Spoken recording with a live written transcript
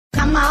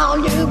Come all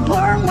you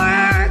poor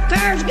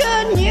workers,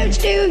 good news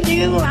to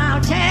you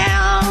I'll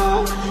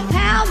tell,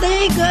 how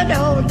the good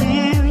old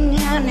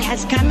union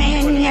has come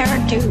in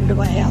here to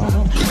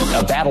dwell.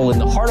 A battle in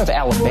the heart of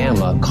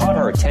Alabama caught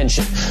our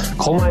attention.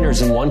 Coal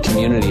miners in one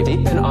community,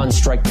 they've been on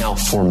strike now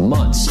for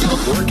months.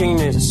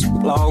 Working as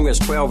long as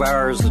 12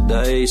 hours a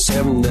day,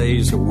 7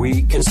 days a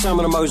week, in some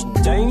of the most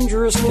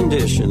dangerous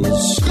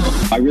conditions.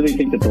 I really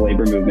think that the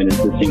labor movement is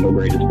the single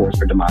greatest force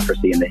for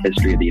democracy in the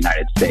history of the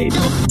United States.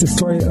 The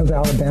story of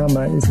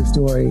Alabama is a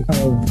story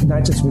of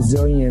not just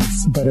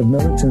resilience, but of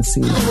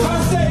militancy.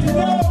 I say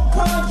no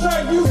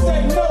contract, you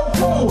say no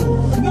code.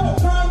 No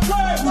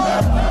contract,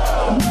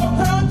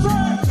 no contract.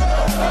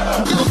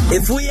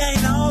 If we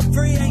ain't all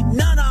free, ain't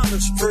none of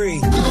us free.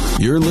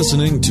 You're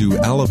listening to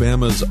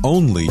Alabama's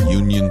only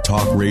union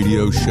talk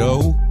radio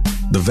show,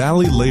 The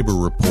Valley Labor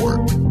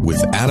Report,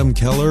 with Adam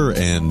Keller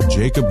and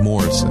Jacob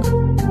Morrison.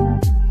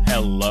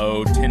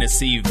 Hello,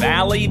 Tennessee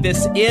Valley.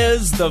 This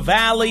is the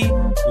Valley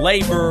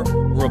Labor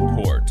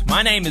Report.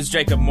 My name is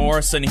Jacob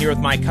Morrison, here with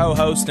my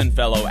co-host and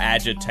fellow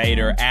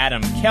agitator,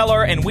 Adam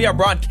Keller, and we are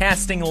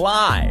broadcasting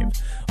live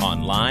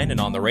online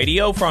and on the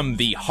radio from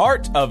the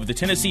heart of the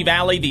Tennessee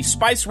Valley, the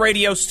Spice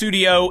Radio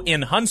studio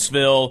in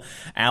Huntsville,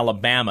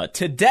 Alabama.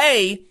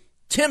 Today,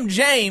 Tim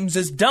James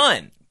is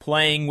done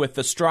playing with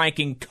the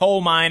striking coal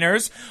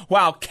miners,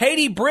 while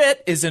Katie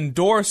Britt is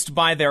endorsed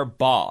by their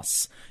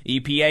boss.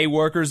 EPA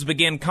workers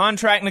begin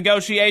contract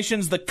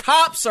negotiations, the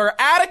cops are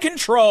out of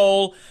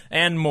control,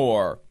 and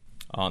more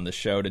on the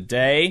show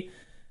today.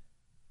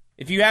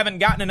 If you haven't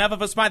gotten enough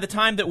of us by the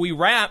time that we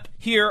wrap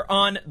here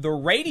on the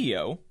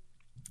radio,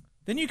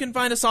 then you can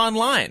find us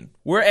online.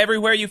 We're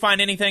everywhere you find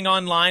anything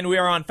online. We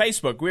are on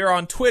Facebook. We are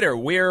on Twitter.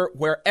 We're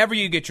wherever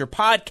you get your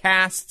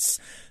podcasts.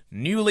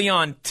 Newly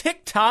on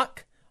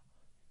TikTok.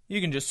 You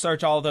can just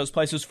search all of those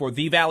places for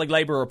The Valley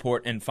Labor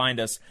Report and find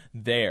us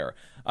there.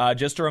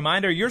 Just a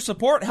reminder, your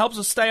support helps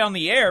us stay on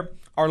the air.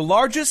 Our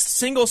largest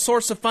single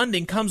source of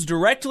funding comes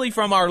directly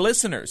from our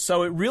listeners,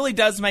 so it really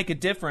does make a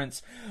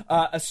difference,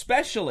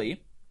 especially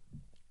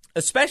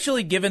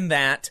given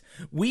that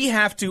we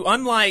have to,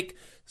 unlike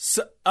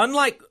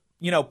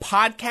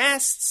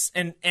podcasts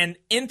and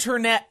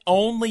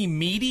internet-only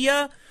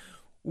media,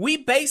 we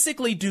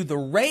basically do the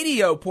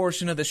radio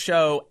portion of the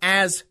show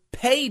as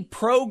paid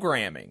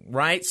programming,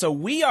 right? So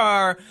we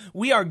are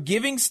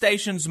giving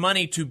stations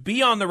money to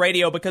be on the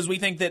radio because we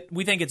think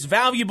it's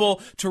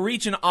valuable to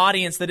reach an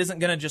audience that isn't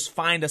going to just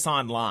find us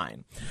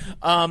online.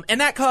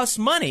 And that costs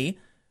money,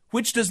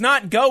 which does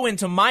not go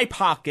into my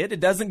pocket. It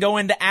doesn't go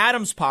into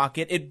Adam's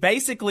pocket. It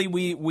basically,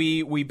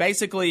 we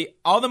basically,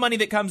 all the money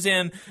that comes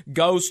in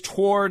goes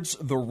towards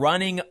the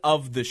running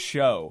of the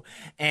show.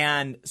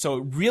 And so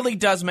it really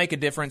does make a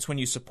difference when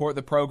you support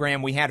the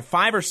program. We had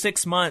 5 or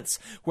 6 months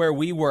where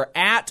we were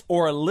at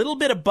or a little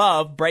bit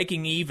above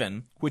breaking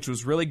even, which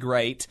was really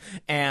great.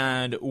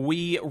 And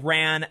we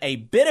ran a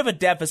bit of a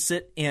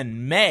deficit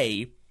in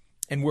May,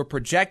 and we're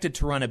projected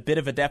to run a bit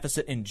of a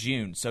deficit in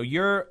June. So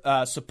your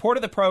support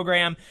of the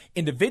program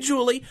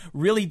individually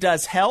really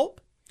does help.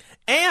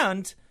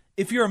 And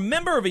if you're a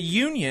member of a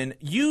union,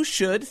 you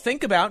should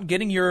think about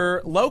getting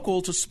your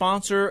local to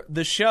sponsor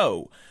the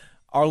show.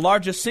 Our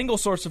largest single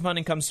source of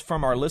funding comes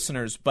from our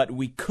listeners, but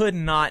we could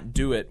not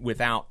do it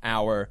without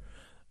our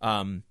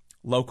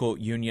local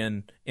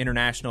union,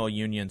 international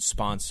union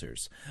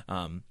sponsors.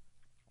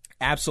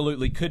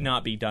 Absolutely could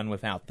not be done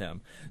without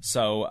them.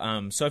 So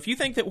if you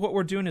think that what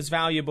we're doing is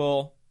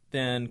valuable,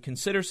 then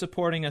consider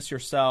supporting us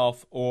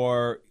yourself,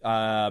 or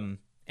and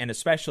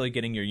especially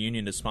getting your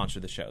union to sponsor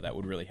the show. That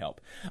would really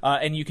help.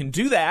 And you can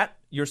do that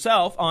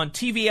yourself on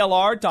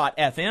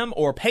TVLR.fm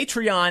or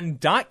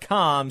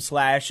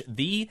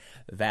Patreon.com/The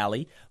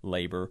Valley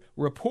Labor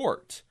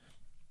Report.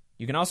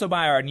 You can also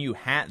buy our new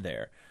hat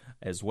there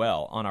as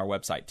well on our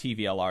website,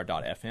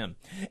 tvlr.fm.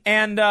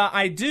 And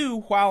I do,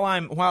 while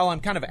I'm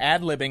kind of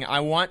ad-libbing, I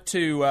want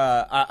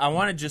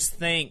to just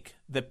thank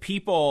the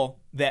people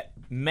that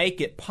make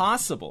it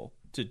possible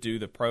to do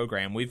the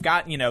program. We've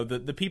got,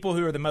 the people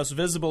who are the most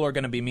visible are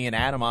going to be me and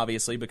Adam,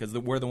 obviously, because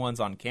we're the ones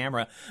on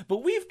camera.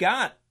 But we've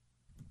got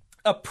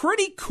a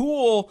pretty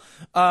cool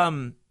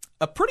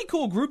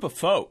group of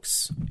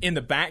folks in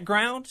the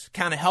background,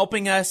 kind of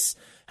helping us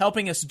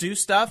do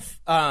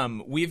stuff.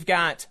 We've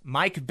got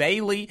Mike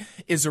Bailey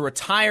is a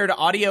retired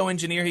audio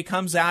engineer. He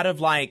comes out of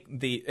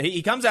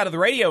the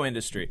radio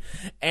industry,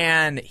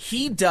 and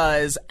he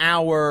does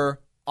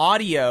our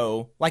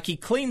audio, like he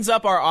cleans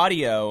up our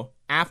audio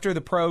after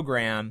the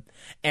program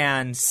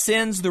and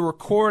sends the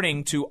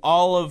recording to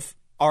all of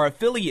our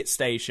affiliate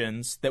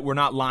stations that we're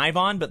not live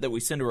on, but that we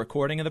send a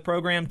recording of the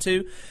program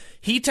to.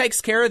 He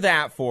takes care of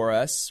that for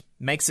us,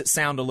 makes it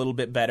sound a little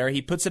bit better.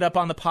 He puts it up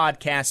on the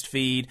podcast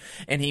feed,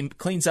 and he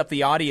cleans up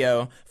the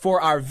audio for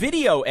our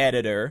video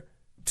editor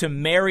to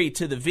marry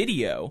to the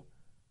video.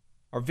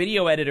 Our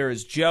video editor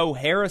is Joe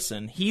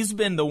Harrison. He's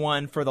been the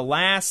one for the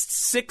last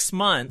 6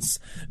 months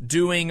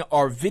doing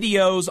our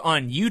videos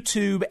on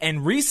YouTube,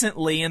 and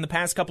recently, in the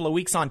past couple of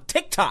weeks, on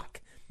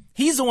TikTok.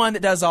 He's the one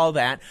that does all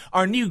that.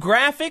 Our new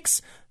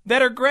graphics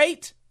that are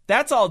great,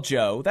 That's all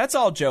Joe. That's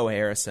all Joe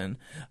Harrison.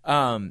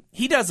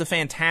 He does a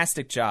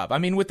fantastic job. I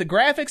mean, with the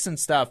graphics and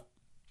stuff,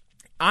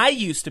 I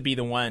used to be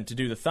the one to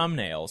do the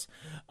thumbnails.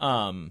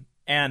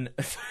 And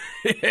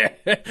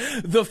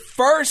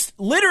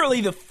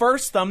literally the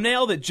first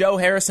thumbnail that Joe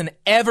Harrison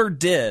ever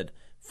did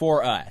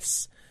for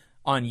us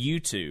on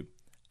YouTube,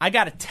 I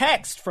got a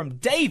text from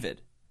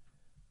David,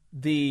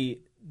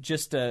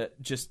 just a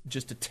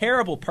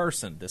terrible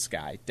person, this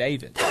guy,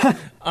 David.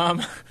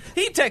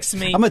 He texts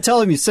me. I'm going to tell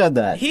him you said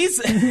that. He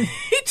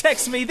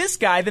texts me, this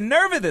guy, the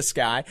nerve of this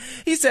guy.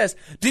 He says,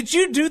 "Did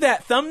you do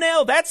that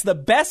thumbnail? That's the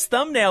best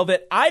thumbnail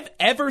that I've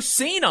ever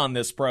seen on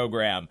this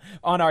program,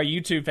 on our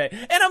YouTube page."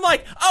 And I'm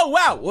like, oh,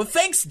 wow. Well,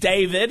 thanks,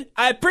 David.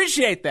 I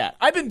appreciate that.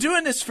 I've been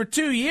doing this for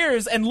 2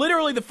 years, and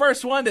literally the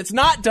first one that's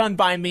not done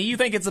by me, you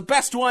think it's the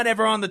best one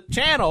ever on the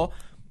channel.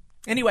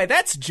 Anyway,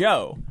 that's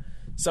Joe.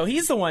 So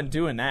he's the one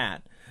doing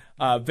that.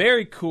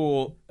 Very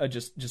cool,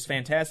 just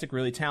fantastic,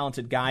 really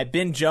talented guy.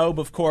 Ben Job,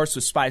 of course,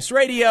 with Spice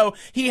Radio.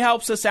 He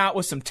helps us out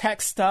with some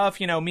tech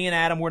stuff. You know, me and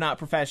Adam, we're not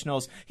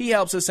professionals. He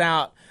helps us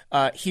out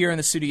here in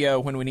the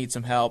studio when we need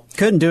some help.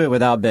 Couldn't do it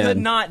without Ben. Could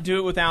not do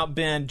it without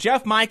Ben.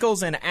 Jeff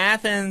Michaels in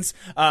Athens,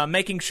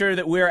 making sure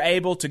that we're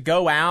able to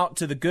go out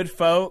to the good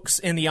folks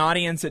in the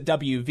audience at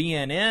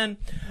WVNN.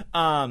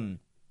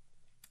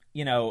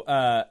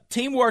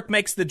 Teamwork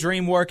makes the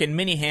dream work, and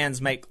many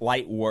hands make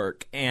light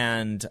work.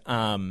 And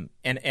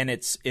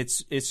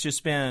it's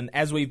just been,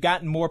 as we've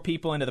gotten more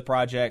people into the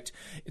project,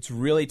 it's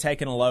really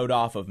taken a load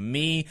off of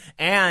me,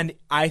 and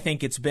I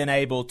think it's been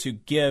able to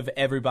give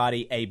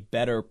everybody a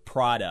better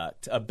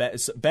product,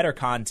 better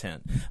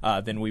content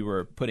than we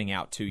were putting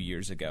out 2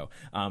 years ago.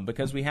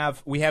 Because we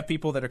have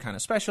people that are kind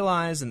of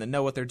specialized and that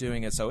know what they're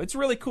doing, and so it's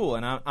really cool.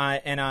 And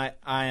I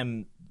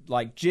am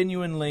like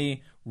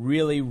genuinely,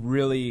 really,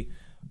 really.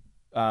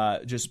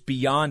 Just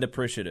beyond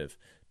appreciative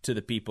to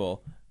the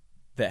people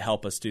that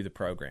help us do the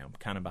program,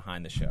 kind of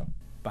behind the show,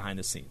 behind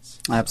the scenes.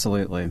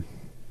 Absolutely.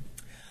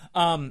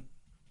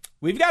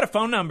 We've got a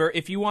phone number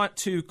if you want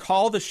to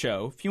call the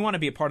show, if you want to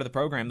be a part of the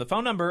program. The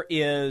phone number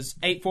is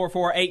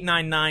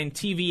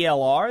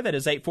 844-899-TVLR. That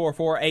is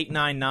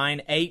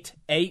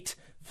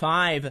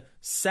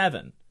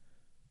 844-899-8857.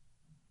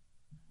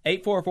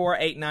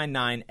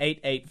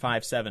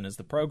 844-899-8857 is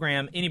the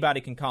program. Anybody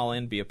can call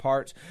in, be a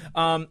part.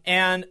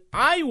 And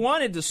I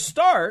wanted to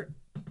start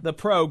the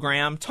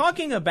program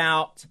talking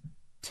about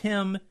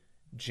Tim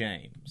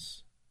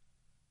James.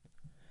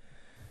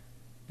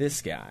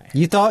 This guy.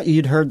 You thought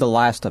you'd heard the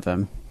last of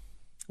him.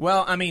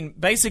 Well, I mean,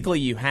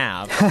 basically you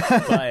have,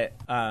 but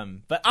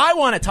I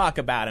want to talk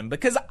about him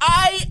because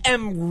I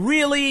am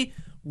really,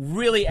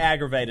 really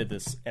aggravated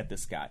at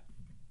this guy.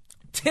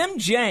 Tim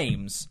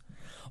James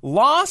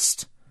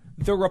lost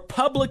the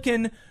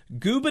Republican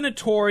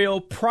gubernatorial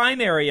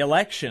primary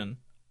election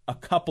a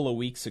couple of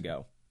weeks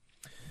ago.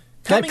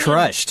 Got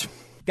crushed,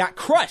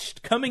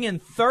 coming in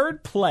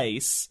third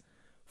place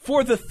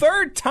for the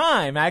third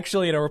time,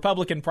 actually, in a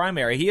Republican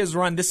primary. He has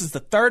run, this is the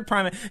third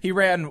primary. He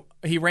ran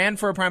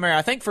for a primary,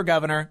 I think, for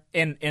governor,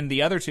 in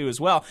the other two as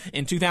well,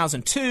 in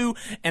 2002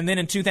 and then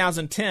in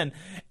 2010.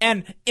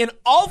 And in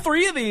all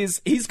three of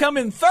these, he's come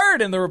in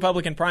third in the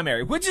Republican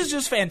primary, which is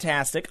just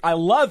fantastic. I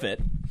love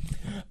it.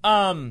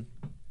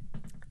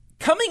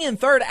 Coming in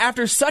third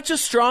after such a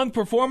strong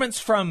performance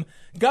from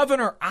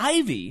Governor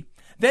Ivey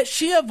that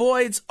she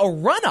avoids a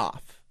runoff.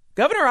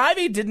 Governor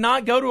Ivey did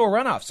not go to a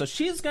runoff, so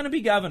she's going to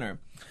be governor.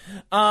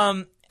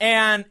 And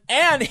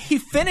he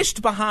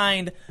finished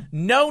behind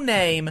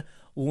no-name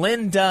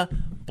Linda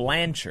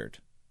Blanchard.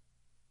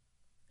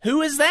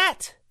 Who is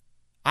that?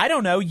 I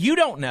don't know. You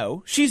don't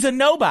know. She's a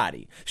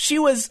nobody. She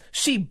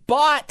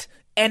bought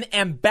an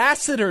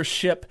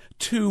ambassadorship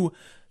to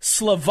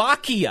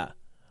Slovakia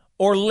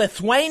or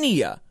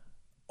Lithuania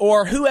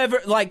or whoever,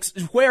 like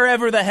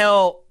wherever the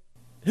hell,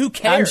 who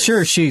cares? I'm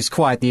sure she's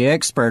quite the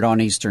expert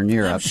on Eastern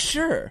Europe.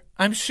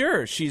 I'm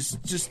sure she's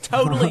just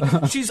totally.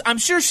 I'm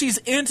sure she's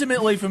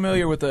intimately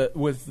familiar with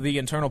the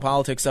internal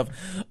politics of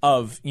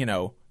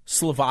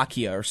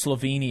Slovakia or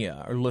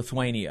Slovenia or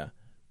Lithuania,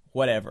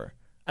 whatever.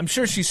 I'm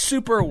sure she's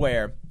super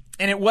aware,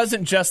 and it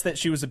wasn't just that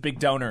she was a big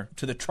donor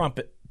to the Trump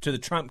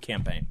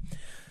campaign,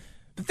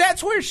 but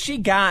that's where she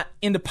got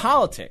into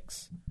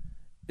politics.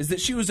 Is that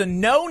she was a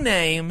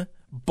no-name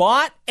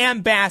bought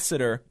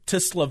ambassador to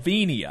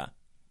Slovenia.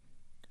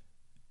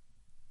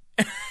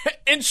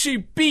 And she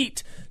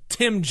beat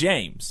Tim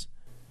James,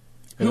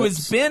 who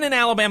has been in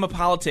Alabama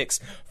politics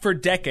for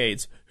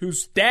decades,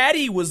 whose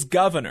daddy was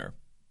governor,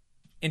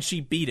 and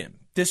she beat him.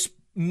 This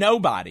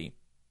nobody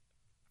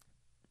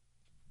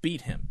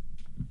beat him.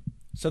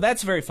 So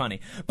that's very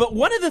funny. But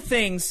one of the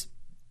things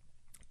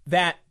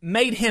that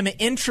made him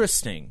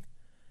interesting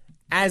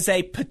as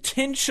a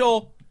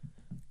potential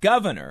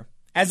governor,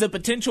 as a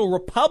potential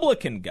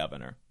Republican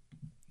governor,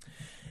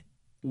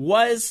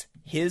 was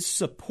his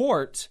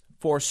support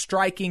for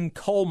striking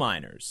coal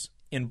miners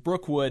in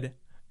Brookwood,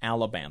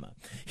 Alabama.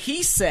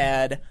 He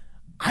said,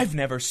 "I've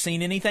never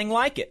seen anything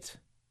like it."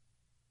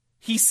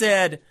 He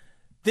said,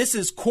 "This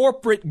is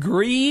corporate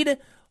greed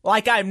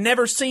like I've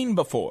never seen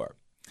before."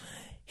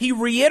 he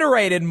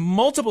reiterated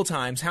multiple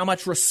times how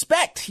much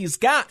respect he's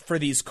got for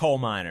these coal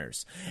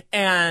miners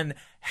and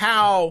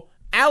how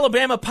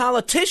Alabama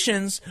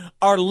politicians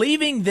are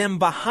leaving them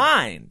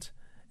behind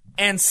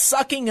and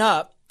sucking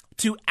up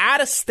to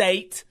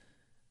out-of-state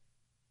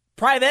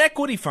private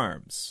equity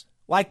firms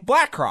like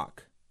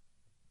BlackRock.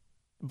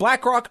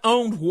 BlackRock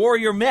owned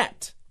Warrior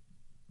Met.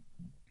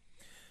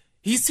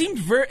 He seemed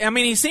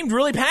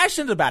really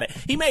passionate about it.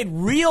 He made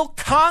real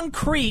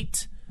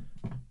concrete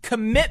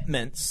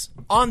commitments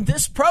on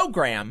this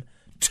program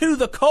to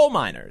the coal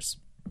miners.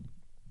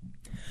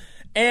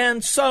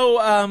 And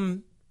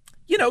so,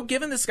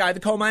 given this guy, the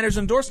coal miners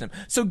endorsed him.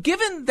 So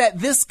given that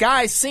this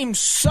guy seemed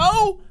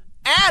so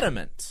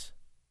adamant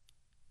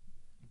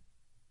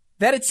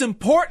that it's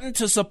important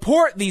to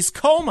support these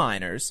coal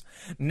miners,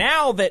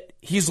 now that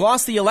he's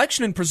lost the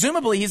election and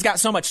presumably he's got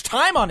so much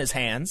time on his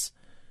hands,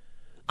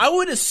 I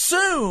would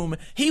assume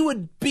he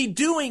would be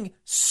doing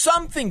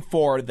something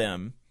for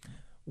them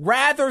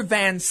rather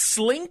than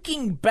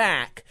slinking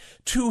back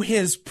to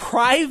his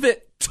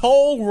private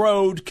toll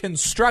road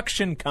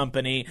construction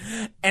company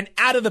and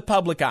out of the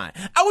public eye.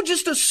 I would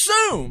just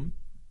assume,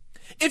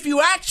 if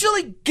you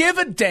actually give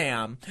a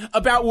damn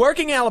about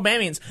working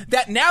Alabamians,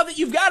 that now that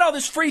you've got all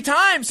this free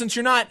time, since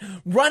you're not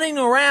running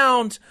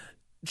around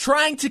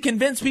trying to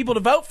convince people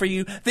to vote for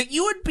you, that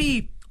you would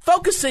be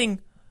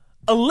focusing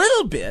a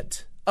little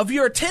bit of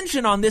your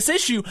attention on this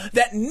issue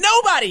that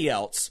nobody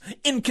else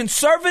in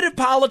conservative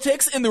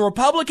politics in the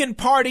Republican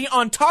Party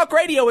on talk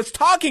radio is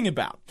talking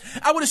about.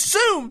 I would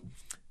assume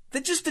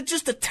that just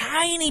a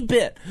tiny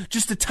bit,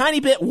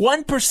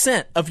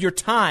 1% of your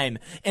time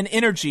and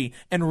energy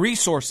and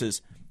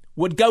resources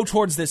would go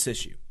towards this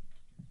issue.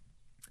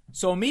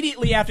 So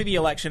immediately after the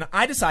election,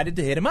 I decided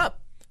to hit him up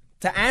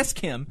to ask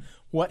him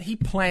what he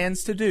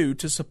plans to do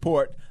to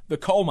support the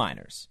coal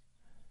miners.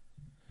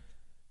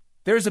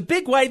 There's a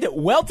big way that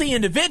wealthy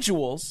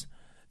individuals,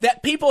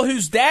 that people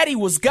whose daddy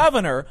was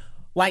governor,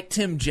 like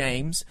Tim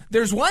James,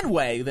 there's one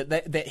way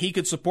that he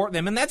could support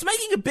them, and that's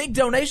making a big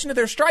donation to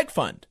their strike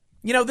fund.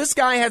 You know, this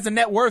guy has a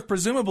net worth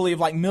presumably of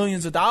like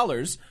millions of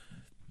dollars.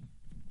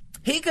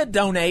 He could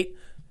donate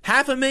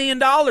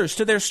 $500,000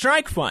 to their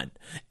strike fund,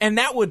 and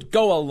that would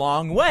go a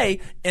long way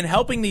in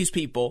helping these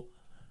people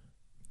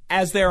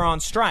as they're on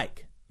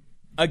strike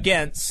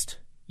against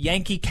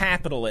Yankee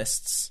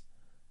capitalists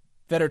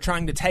that are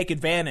trying to take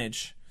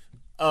advantage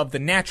of the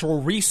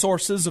natural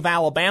resources of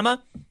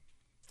Alabama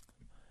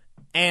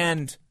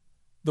and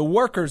the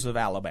workers of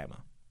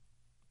Alabama,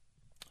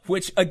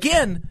 which,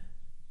 again,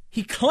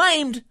 he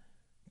claimed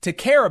to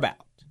care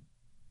about.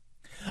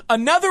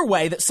 Another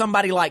way that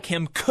somebody like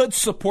him could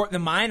support the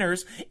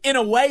miners in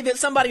a way that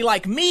somebody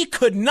like me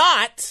could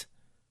not,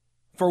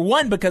 for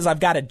one, because I've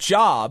got a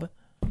job,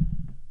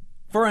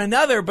 for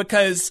another,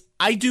 because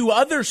I do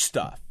other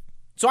stuff.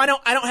 So I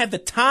don't have the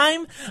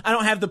time, I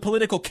don't have the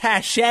political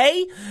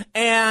cachet,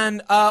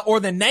 and or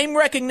the name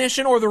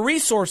recognition or the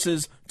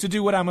resources to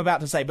do what I'm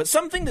about to say. But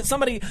something that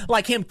somebody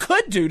like him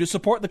could do to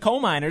support the coal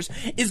miners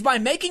is by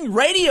making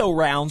radio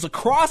rounds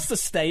across the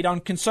state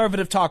on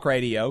conservative talk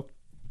radio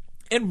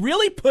and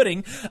really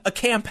putting a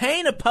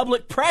campaign of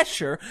public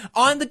pressure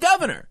on the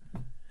governor.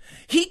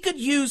 He could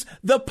use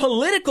the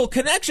political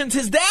connections.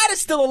 His dad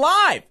is still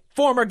alive,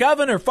 former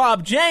Governor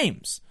Fob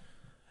James,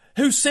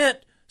 who sent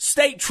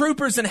state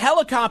troopers and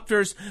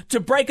helicopters to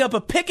break up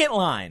a picket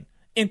line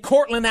in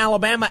Cortland,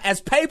 Alabama,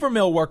 as paper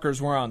mill workers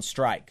were on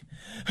strike,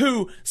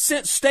 who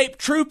sent state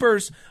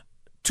troopers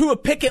to a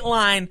picket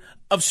line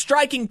of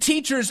striking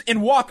teachers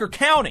in Walker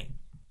County.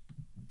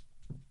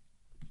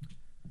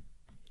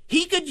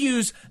 He could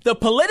use the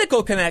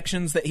political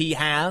connections that he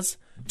has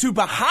to,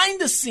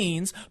 behind the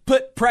scenes,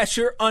 put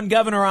pressure on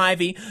Governor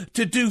Ivey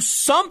to do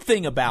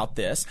something about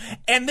this,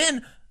 and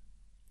then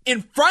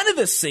in front of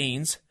the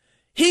scenes,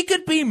 he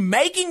could be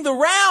making the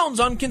rounds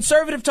on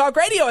conservative talk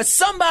radio as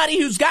somebody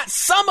who's got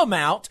some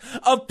amount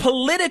of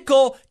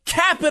political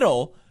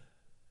capital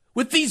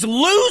with these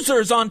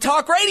losers on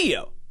talk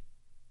radio,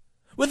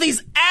 with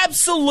these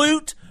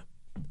absolute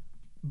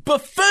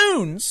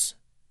buffoons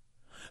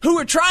who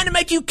are trying to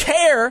make you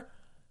care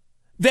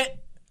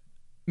that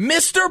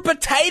Mr.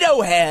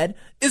 Potato Head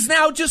is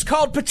now just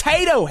called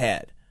Potato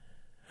Head,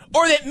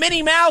 or that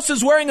Minnie Mouse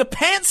is wearing a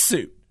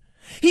pantsuit.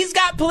 He's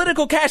got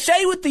political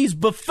cachet with these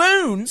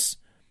buffoons,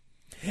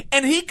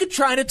 and he could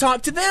try to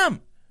talk to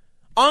them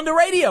on the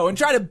radio and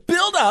try to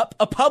build up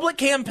a public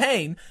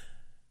campaign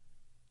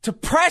to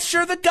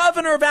pressure the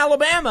governor of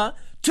Alabama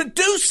to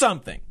do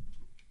something.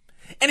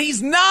 And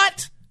he's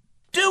not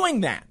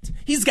doing that.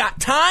 He's got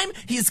time,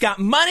 he's got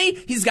money,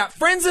 he's got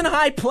friends in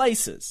high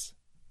places.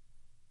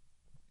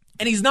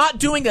 And he's not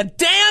doing a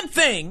damn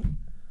thing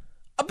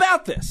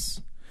about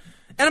this.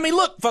 And I mean,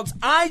 look, folks,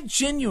 I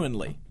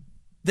genuinely,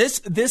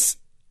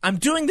 I'm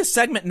doing this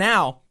segment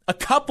now a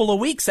couple of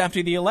weeks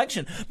after the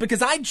election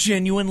because I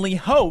genuinely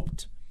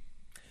hoped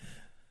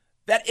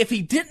that if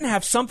he didn't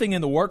have something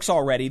in the works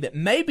already, that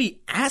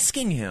maybe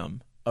asking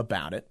him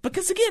about it,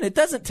 because again, it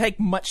doesn't take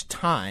much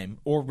time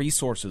or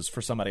resources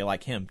for somebody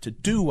like him to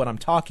do what I'm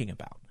talking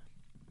about.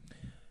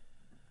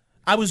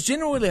 I was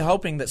genuinely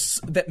hoping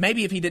that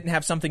maybe if he didn't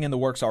have something in the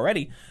works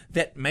already,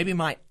 that maybe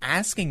my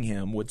asking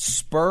him would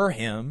spur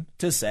him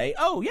to say,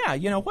 oh, yeah,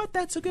 you know what?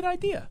 That's a good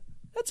idea.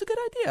 That's a good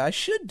idea. I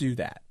should do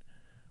that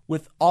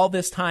with all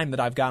this time that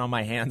I've got on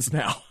my hands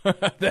now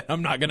that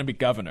I'm not going to be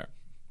governor.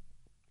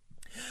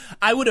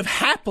 I would have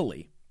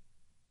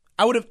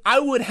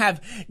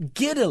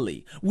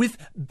giddily, with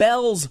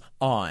bells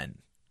on,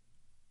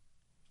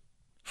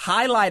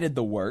 highlighted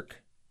the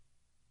work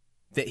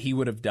that he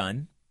would have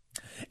done.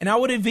 And I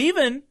would have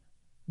even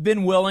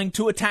been willing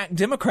to attack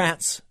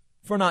Democrats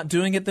for not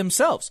doing it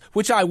themselves,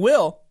 which I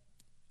will.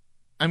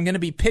 I'm going to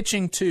be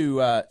pitching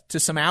to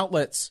some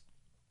outlets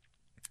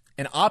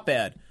an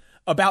op-ed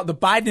about the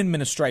Biden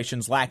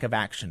administration's lack of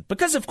action.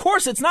 Because, of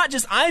course, it's not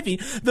just Ivey.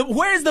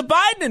 Where's the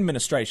Biden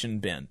administration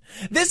been?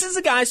 This is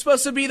a guy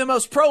supposed to be the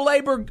most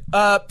pro-labor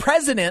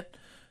president,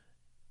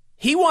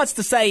 he wants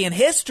to say, in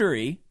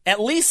history,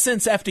 at least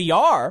since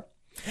FDR.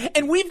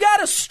 And we've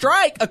got a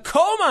strike, a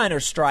coal miner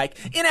strike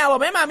in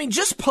Alabama. I mean,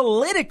 just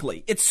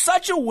politically, it's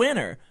such a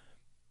winner.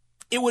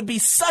 It would be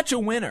such a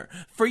winner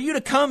for you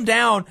to come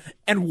down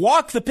and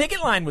walk the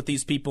picket line with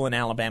these people in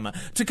Alabama,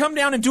 to come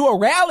down and do a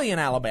rally in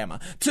Alabama,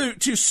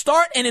 to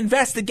start an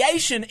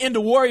investigation into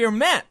Warrior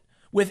Met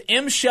with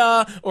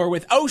MSHA or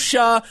with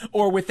OSHA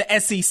or with the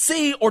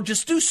SEC, or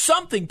just do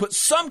something, put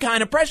some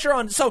kind of pressure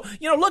on. So,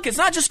 look, it's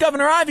not just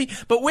Governor Ivey,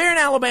 but we're in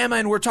Alabama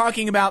and we're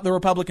talking about the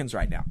Republicans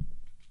right now.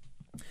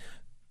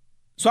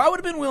 So I would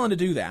have been willing to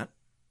do that,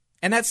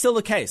 and that's still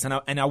the case, and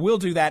I will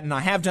do that, and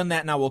I have done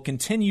that, and I will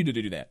continue to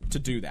do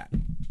that.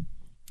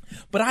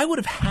 But I would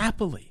have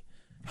happily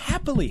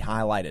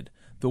highlighted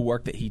the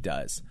work that he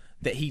does,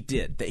 that he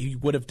did, that he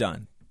would have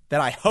done, that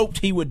I hoped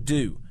he would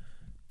do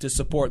to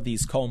support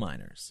these coal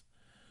miners.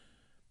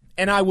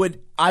 And I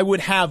would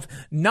have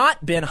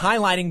not been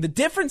highlighting the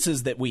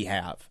differences that we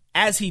have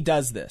as he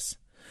does this.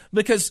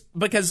 Because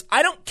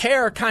I don't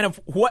care kind of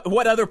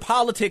what other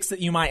politics that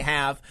you might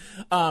have.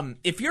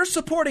 If you're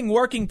supporting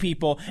working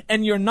people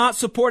and you're not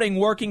supporting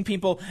working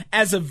people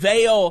as a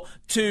veil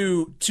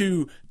to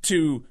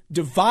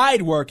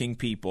divide working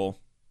people,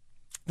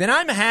 then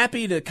I'm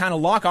happy to kind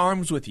of lock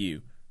arms with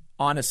you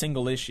on a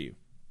single issue.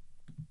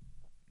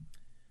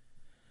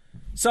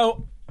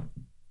 So,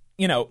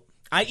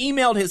 I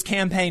emailed his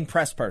campaign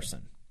press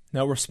person.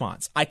 No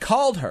response. I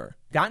called her,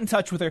 got in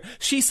touch with her.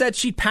 She said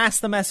she'd pass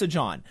the message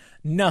on.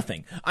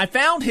 Nothing. I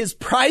found his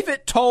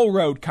private toll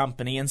road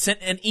company and sent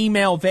an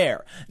email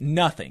there.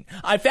 Nothing.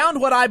 I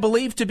found what I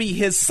believe to be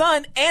his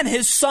son and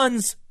his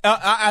son's,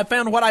 I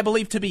found what I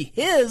believe to be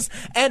his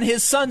and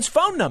his son's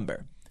phone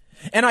number.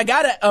 And I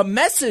got a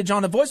message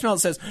on the voicemail that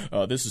says,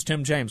 this is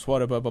Tim James,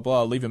 blah, blah, blah,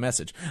 blah, leave a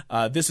message.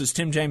 This is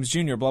Tim James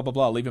Jr., blah, blah,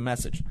 blah, leave a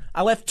message.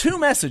 I left 2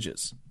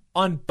 messages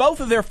on both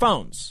of their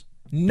phones.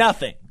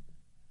 Nothing.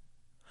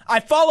 I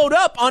followed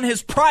up on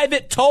his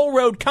private toll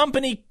road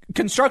company,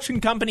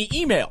 construction company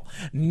email.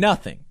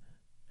 Nothing.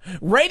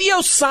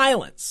 Radio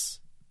silence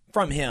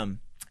from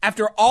him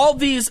after all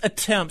these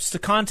attempts to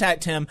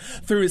contact him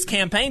through his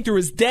campaign, through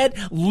his dead,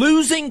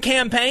 losing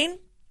campaign,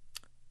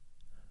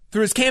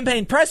 through his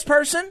campaign press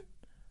person,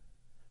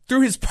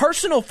 through his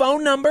personal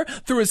phone number,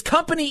 through his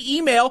company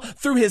email,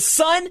 through his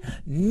son.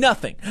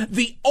 Nothing.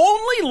 The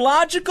only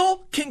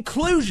logical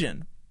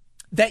conclusion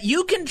that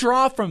you can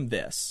draw from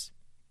this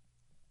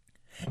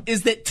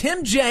is that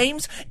Tim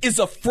James is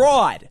a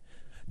fraud.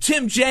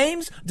 Tim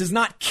James does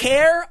not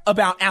care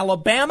about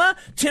Alabama.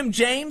 Tim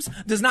James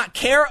does not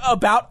care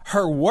about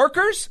her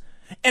workers.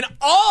 And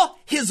all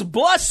his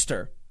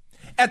bluster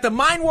at the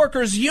Mine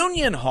Workers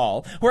Union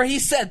Hall, where he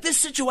said, this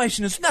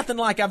situation is nothing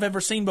like I've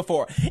ever seen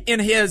before, in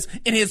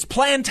his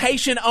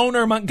plantation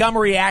owner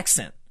Montgomery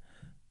accent.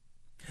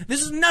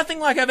 This is nothing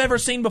like I've ever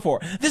seen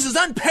before. This is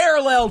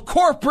unparalleled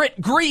corporate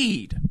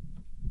greed.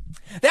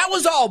 That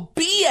was all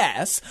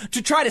BS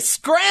to try to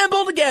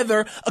scramble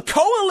together a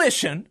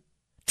coalition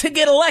to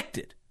get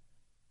elected.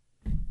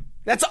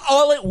 That's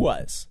all it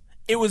was.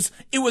 It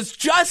was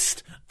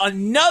just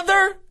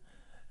another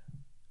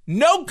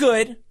no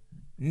good,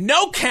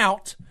 no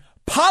count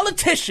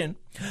politician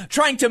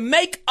trying to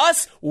make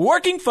us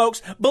working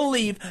folks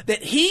believe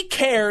that he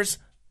cares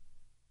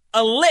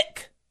a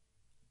lick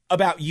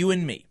about you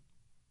and me.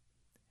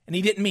 And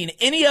he didn't mean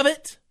any of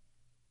it.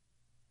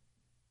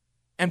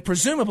 And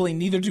presumably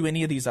neither do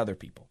any of these other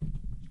people.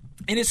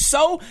 And it's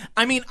so,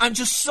 I'm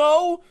just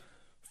so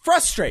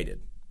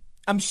frustrated.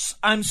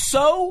 I'm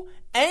so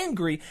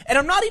angry. And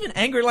I'm not even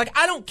angry. Like,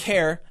 I don't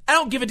care. I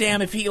don't give a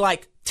damn if he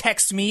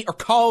texts me or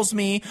calls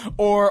me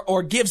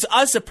or gives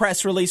us a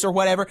press release or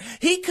whatever.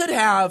 He could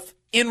have,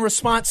 in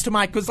response to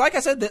because like I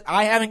said, that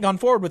I haven't gone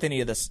forward with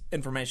any of this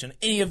information,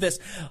 any of this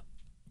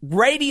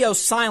radio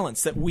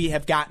silence that we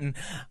have gotten,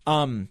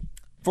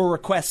 for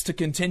requests to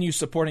continue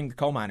supporting the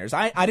coal miners.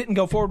 I didn't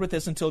go forward with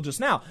this until just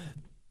now.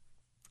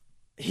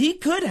 He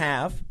could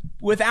have,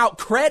 without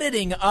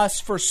crediting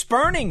us for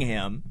spurning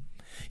him,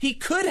 he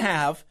could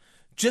have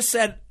just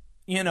said,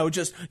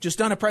 just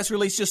done a press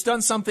release, just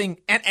done something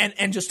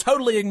and just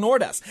totally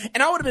ignored us.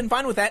 And I would have been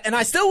fine with that. And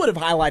I still would have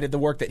highlighted the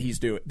work that he's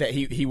doing, that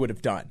he would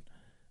have done.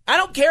 I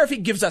don't care if he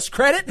gives us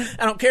credit.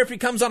 I don't care if he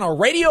comes on a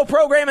radio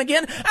program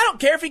again. I don't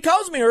care if he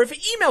calls me or if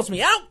he emails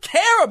me. I don't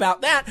care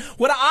about that.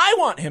 What I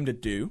want him to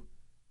do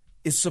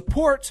is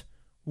support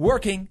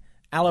working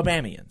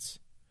Alabamians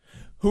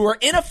who are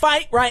in a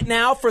fight right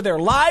now for their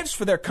lives,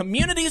 for their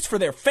communities, for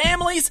their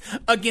families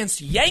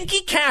against Yankee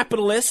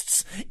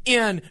capitalists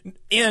in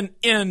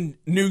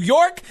New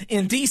York,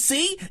 in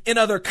D.C., in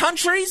other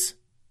countries,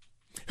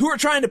 who are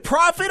trying to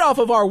profit off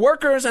of our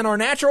workers and our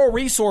natural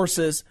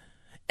resources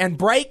and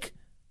break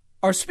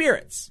our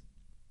spirits.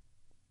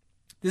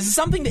 This is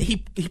something that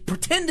he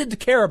pretended to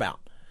care about.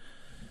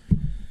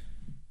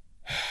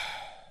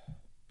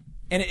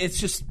 And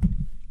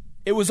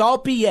it was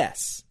all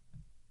BS.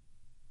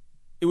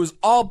 It was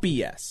all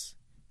BS.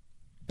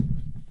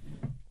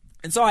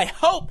 And so I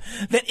hope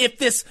that if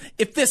this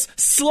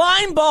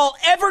slime ball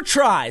ever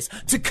tries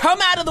to come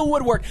out of the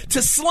woodwork,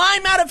 to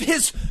slime out of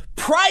his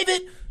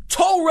private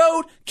toll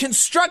road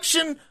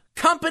construction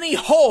company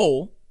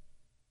hole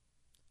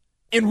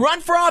and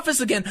run for office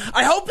again,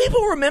 I hope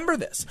people remember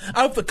this.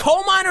 I hope the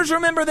coal miners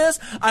remember this.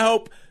 I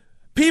hope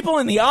people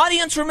in the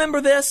audience remember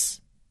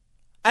this.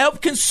 I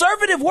hope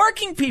conservative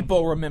working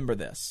people remember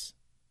this.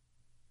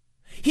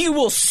 He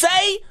will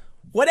say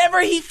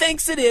whatever he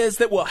thinks it is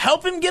that will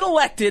help him get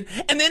elected,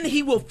 and then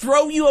he will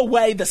throw you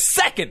away the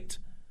second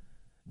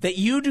that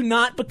you do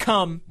not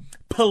become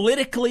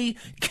politically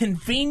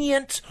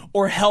convenient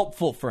or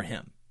helpful for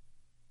him.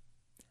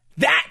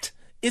 That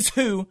is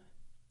who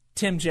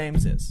Tim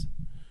James is.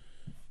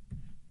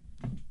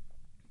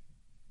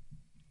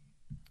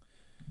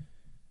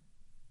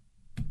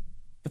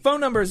 The phone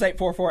number is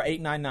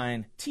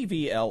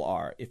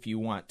 844-899-TVLR if you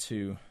want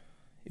to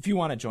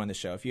join the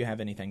show, if you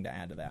have anything to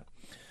add to that.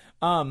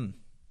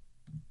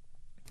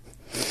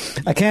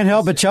 I can't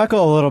help but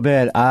chuckle a little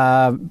bit.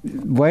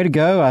 Way to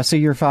go. I see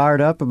you're fired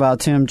up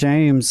about Tim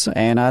James,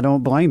 and I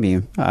don't blame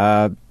you.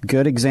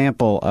 Good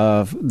example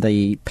of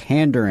the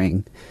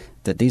pandering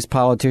that these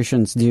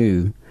politicians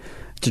do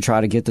to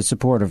try to get the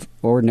support of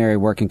ordinary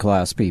working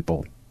class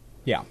people.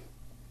 Yeah.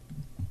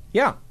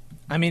 Yeah.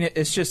 I mean,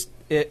 it's just,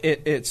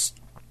 it's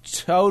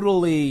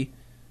totally,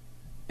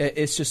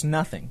 it's just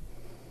nothing.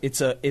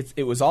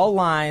 It was all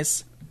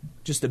lies,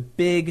 just a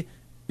big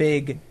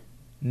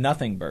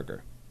nothing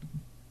burger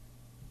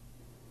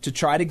to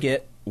try to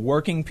get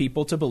working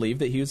people to believe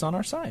that he was on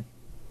our side.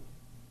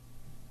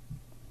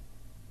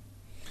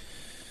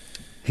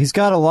 He's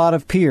got a lot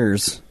of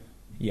peers.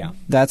 Yeah.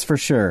 That's for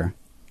sure.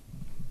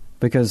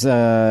 Because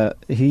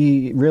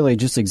he really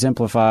just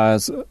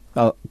exemplifies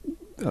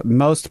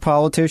most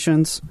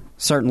politicians,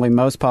 certainly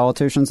most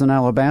politicians in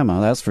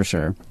Alabama, that's for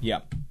sure.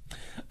 Yeah.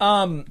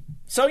 So,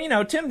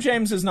 Tim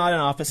James is not in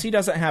office. He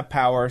doesn't have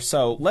power.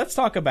 So let's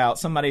talk about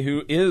somebody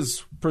who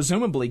is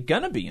presumably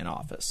going to be in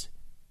office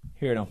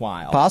here in a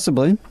while.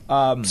 Possibly.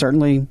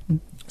 Certainly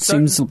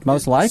seems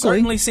most likely.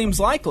 Certainly seems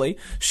likely.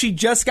 She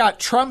just got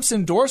Trump's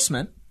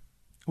endorsement,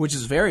 which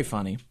is very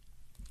funny.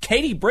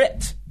 Katie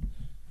Britt.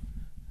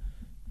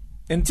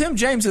 And Tim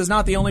James is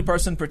not the only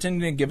person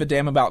pretending to give a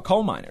damn about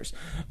coal miners,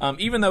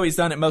 even though he's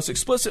done it most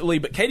explicitly.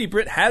 But Katie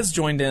Britt has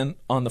joined in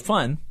on the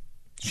fun.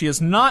 She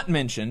has not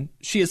mentioned,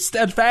 she has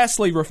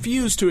steadfastly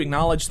refused to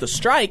acknowledge the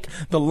strike,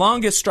 the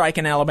longest strike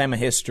in Alabama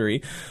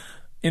history,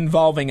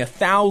 involving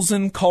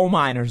 1,000 coal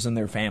miners and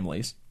their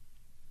families.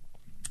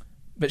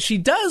 But she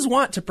does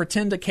want to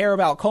pretend to care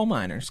about coal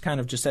miners,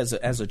 kind of just as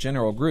a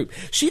general group.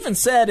 She even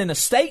said in a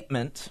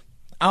statement,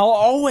 "I'll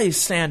always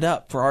stand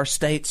up for our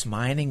state's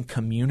mining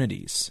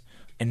communities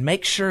and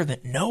make sure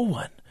that no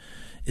one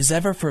is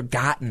ever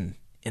forgotten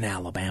in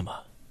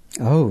Alabama."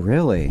 Oh,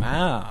 really?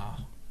 Wow.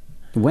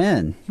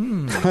 When?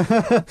 When?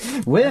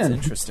 That's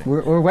interesting.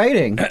 We're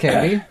waiting,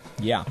 Katie.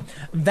 Yeah.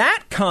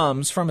 That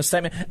comes from a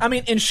statement. I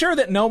mean, ensure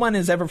that no one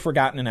is ever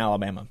forgotten in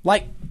Alabama.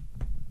 Like,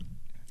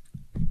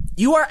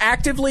 you are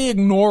actively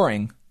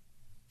ignoring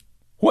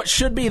what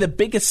should be the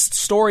biggest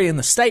story in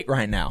the state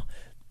right now.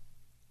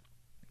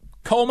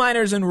 Coal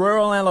miners in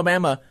rural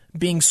Alabama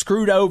being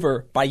screwed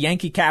over by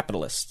Yankee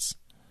capitalists.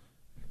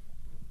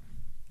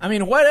 I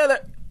mean, what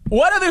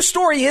other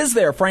story is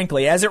there,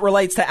 frankly, as it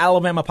relates to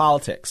Alabama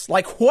politics?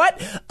 Like,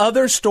 what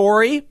other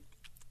story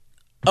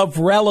of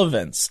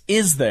relevance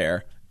is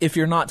there if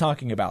you're not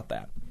talking about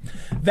that?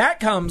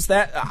 That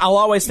I'll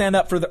always stand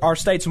up for our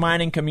state's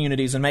mining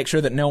communities and make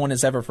sure that no one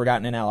is ever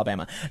forgotten in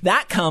Alabama.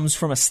 That comes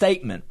from a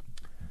statement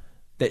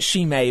that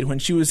she made when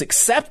she was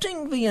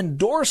accepting the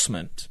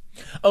endorsement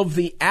of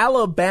the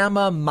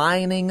Alabama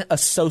Mining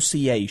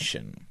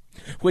Association,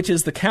 which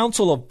is the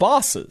council of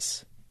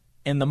bosses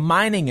in the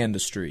mining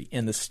industry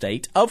in the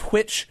state, of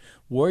which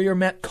Warrior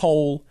Met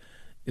Coal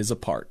is a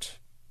part.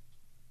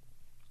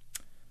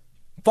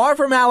 Far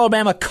from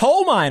Alabama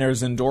coal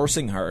miners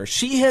endorsing her,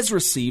 she has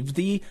received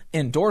the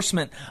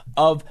endorsement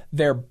of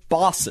their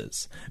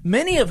bosses,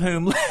 many of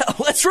whom,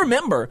 let's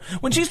remember,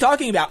 when she's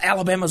talking about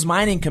Alabama's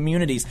mining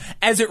communities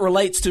as it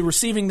relates to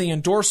receiving the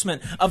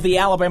endorsement of the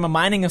Alabama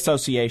Mining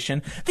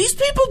Association, these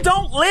people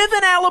don't live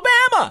in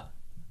Alabama.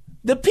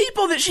 The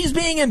people that she's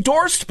being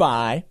endorsed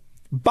by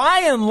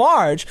by and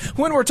large,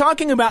 when we're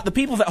talking about the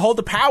people that hold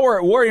the power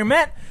at Warrior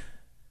Met,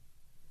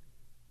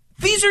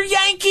 these are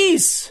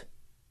Yankees.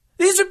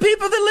 These are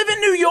people that live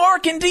in New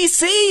York and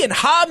D.C. and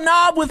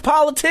hobnob with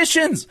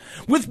politicians,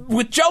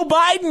 with Joe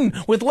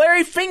Biden, with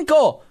Larry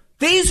Finkel.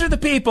 These are the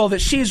people that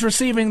she's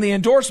receiving the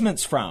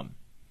endorsements from.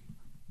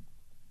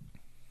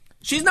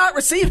 She's not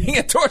receiving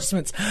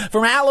endorsements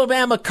from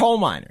Alabama coal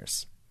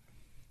miners,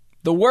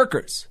 the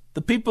workers,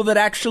 the people that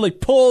actually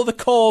pull the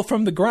coal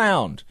from the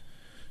ground,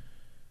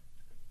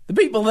 the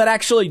people that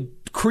actually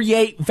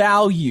create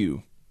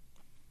value.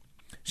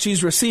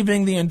 She's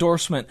receiving the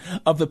endorsement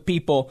of the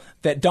people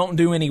that don't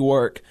do any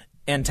work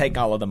and take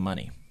all of the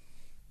money.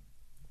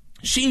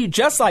 She,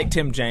 just like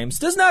Tim James,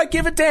 does not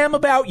give a damn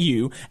about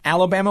you,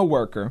 Alabama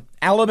worker,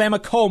 Alabama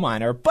coal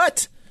miner,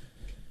 but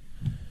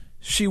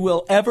she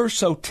will ever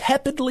so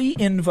tepidly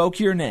invoke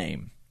your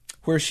name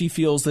where she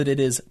feels that it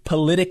is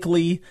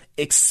politically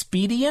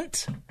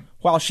expedient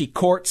while she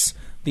courts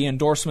the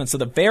endorsements of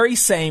the very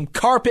same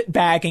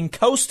carpet-bagging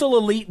coastal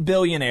elite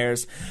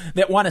billionaires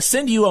that want to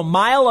send you a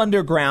mile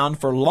underground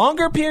for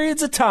longer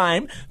periods of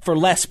time, for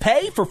less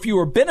pay, for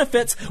fewer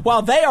benefits,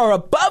 while they are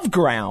above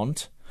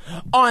ground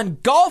on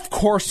golf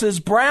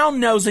courses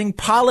brown-nosing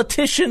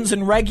politicians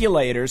and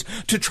regulators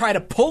to try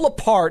to pull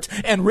apart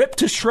and rip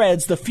to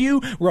shreds the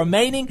few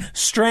remaining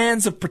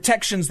strands of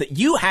protections that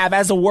you have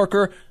as a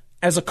worker,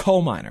 as a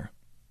coal miner.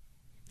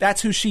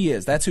 That's who she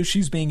is. That's who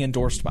she's being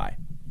endorsed by.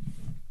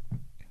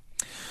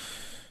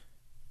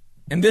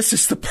 And this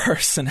is the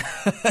person,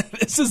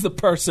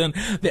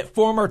 that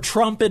former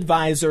Trump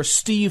advisor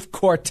Steve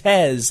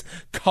Cortez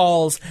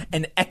calls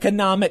an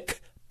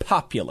economic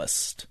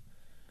populist.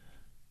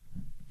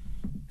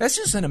 That's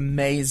just an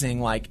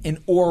amazing, an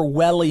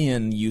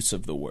Orwellian use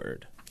of the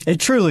word.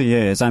 It truly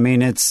is. I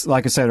mean, it's,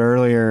 like I said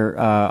earlier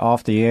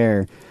off the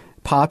air,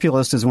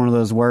 populist is one of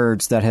those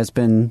words that has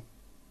been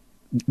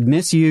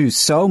misused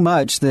so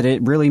much that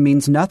it really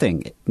means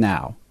nothing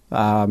now.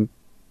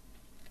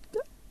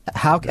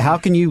 How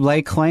can you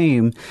lay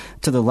claim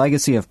to the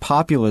legacy of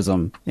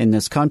populism in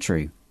this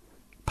country?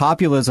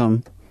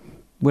 Populism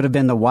would have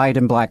been the white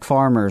and black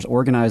farmers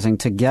organizing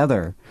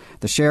together,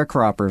 the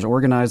sharecroppers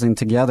organizing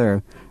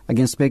together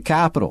against big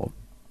capital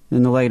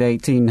in the late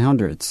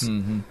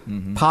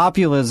 1800s.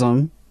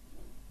 Populism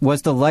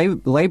was the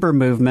labor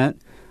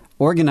movement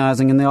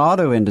organizing in the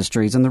auto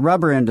industries and the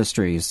rubber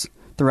industries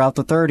throughout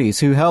the 30s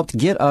who helped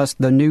get us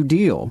the New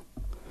Deal.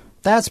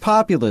 That's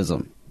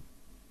populism.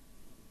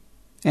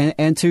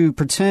 And to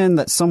pretend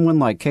that someone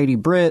like Katie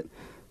Britt,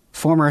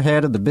 former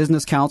head of the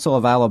Business Council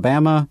of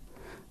Alabama,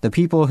 the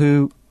people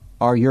who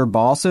are your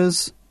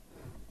bosses,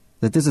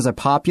 that this is a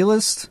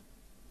populist?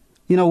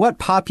 What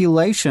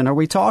population are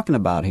we talking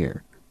about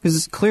here? Because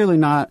it's clearly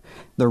not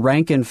the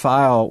rank and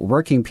file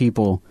working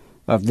people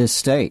of this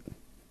state.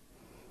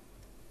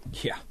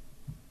 Yeah.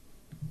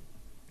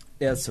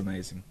 It's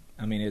amazing.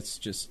 I mean, it's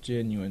just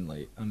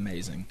genuinely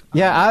amazing.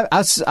 Yeah,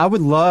 I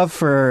would love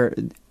for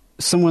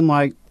someone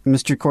like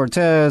Mr.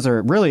 Cortez,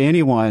 or really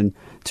anyone,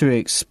 to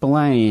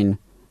explain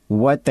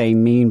what they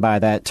mean by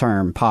that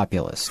term,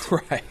 populist.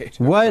 Right.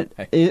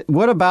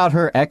 What about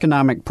her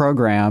economic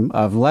program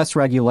of less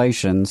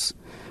regulations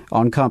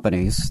on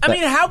companies? I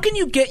mean, how can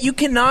you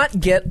cannot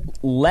get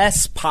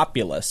less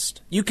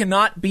populist. You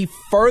cannot be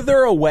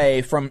further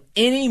away from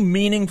any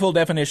meaningful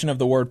definition of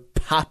the word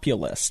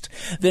populist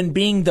than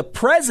being the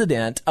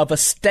president of a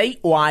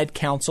statewide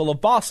council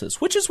of bosses,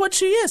 which is what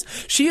she is.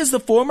 She is the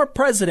former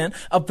president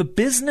of the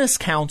Business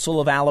Council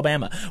of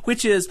Alabama,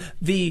 which is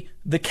the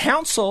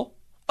council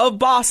of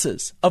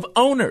bosses, of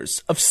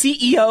owners, of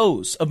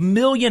CEOs, of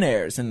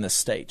millionaires in this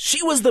state.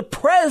 She was the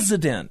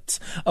president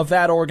of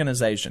that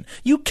organization.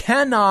 You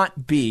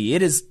cannot be,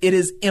 it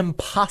is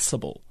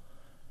impossible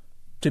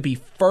to be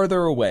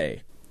further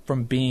away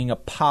from being a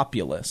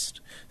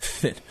populist.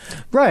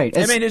 Right.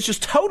 I mean, it's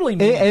just totally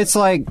meaningless. It's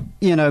like,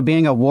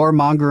 being a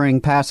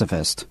warmongering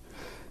pacifist.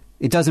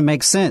 It doesn't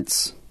make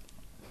sense.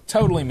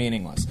 Totally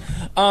meaningless.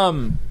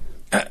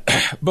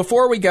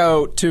 Before we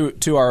go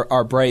to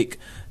our break,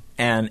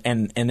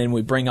 and then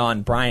we bring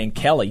on Brian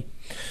Kelly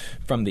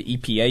from the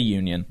EPA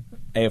union,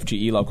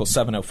 AFGE Local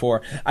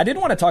 704. I did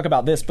want to talk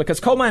about this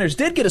because coal miners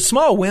did get a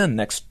small win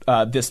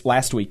this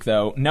last week,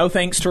 though. No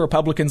thanks to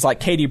Republicans like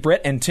Katie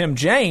Britt and Tim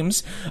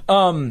James.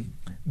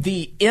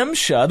 The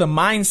MSHA, the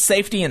Mine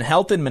Safety and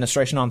Health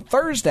Administration, on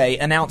Thursday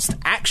announced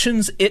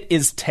actions it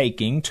is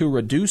taking to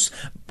reduce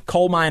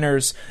coal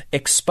miners'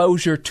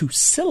 exposure to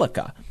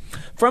silica.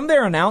 From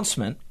their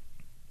announcement,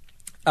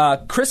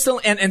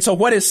 so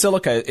what is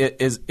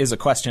silica is a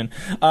question.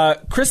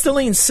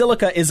 Crystalline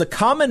silica is a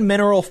common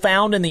mineral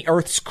found in the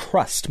Earth's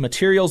crust.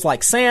 Materials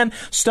like sand,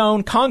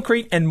 stone,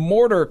 concrete, and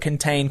mortar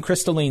contain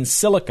crystalline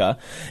silica,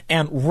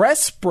 and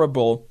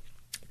respirable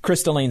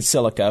crystalline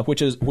silica,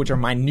 which are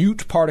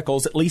minute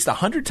particles at least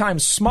 100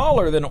 times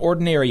smaller than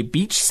ordinary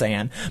beach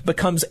sand,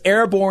 becomes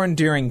airborne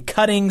during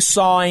cutting,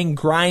 sawing,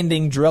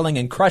 grinding, drilling,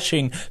 and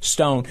crushing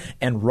stone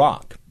and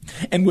rock.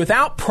 And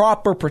without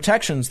proper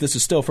protections, this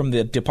is still from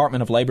the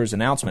Department of Labor's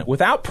announcement,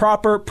 without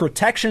proper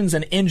protections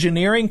and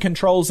engineering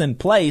controls in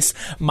place,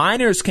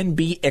 miners can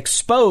be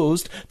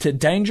exposed to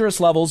dangerous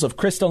levels of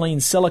crystalline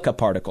silica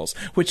particles,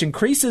 which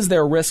increases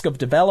their risk of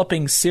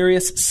developing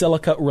serious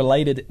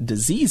silica-related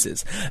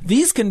diseases.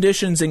 These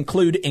conditions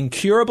include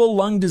incurable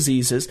lung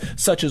diseases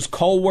such as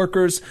coal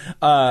workers'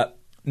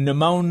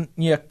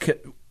 pneumonia,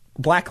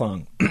 black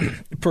lung,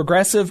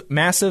 progressive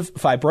massive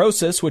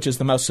fibrosis, which is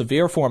the most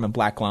severe form of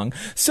black lung,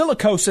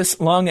 silicosis,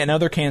 lung and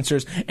other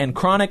cancers, and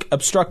chronic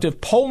obstructive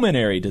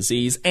pulmonary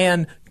disease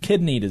and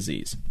kidney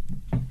disease.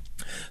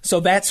 So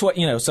that's what,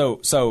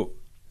 so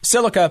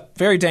silica,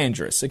 very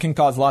dangerous. It can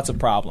cause lots of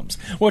problems.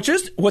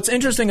 What's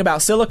interesting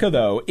about silica,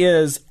 though,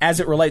 is, as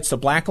it relates to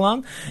black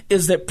lung,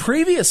 is that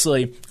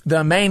previously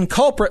the main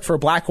culprit for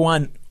black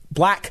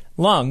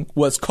lung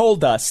was coal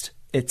dust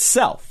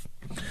itself.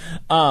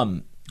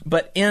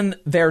 But in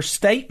their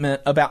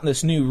statement about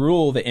this new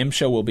rule that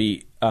MSHA will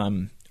be,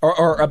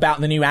 or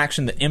about the new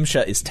action that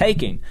MSHA is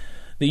taking,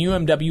 the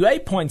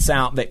UMWA points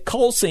out that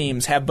coal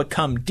seams have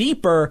become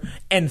deeper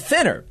and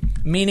thinner,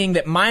 meaning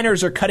that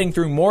miners are cutting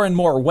through more and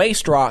more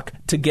waste rock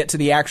to get to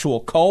the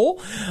actual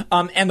coal,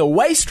 and the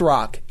waste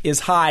rock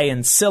is high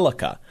in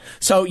silica.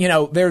 So,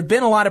 there have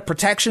been a lot of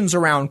protections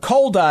around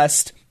coal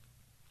dust,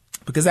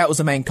 because that was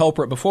the main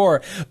culprit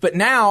before. But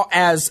now,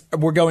 as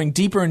we're going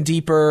deeper and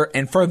deeper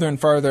and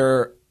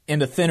further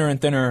into thinner and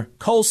thinner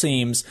coal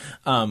seams,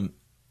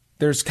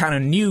 there's kind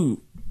of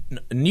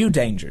new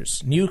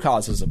dangers, new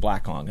causes of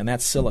black lung, and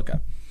that's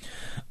silica.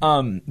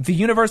 The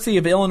University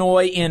of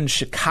Illinois in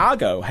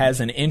Chicago has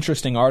an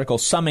interesting article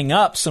summing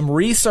up some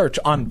research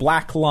on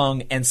black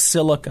lung and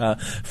silica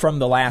from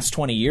the last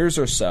 20 years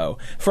or so.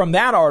 From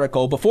that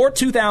article, before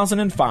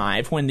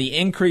 2005, when the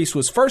increase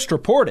was first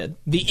reported,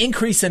 the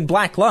increase in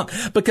black lung,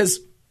 because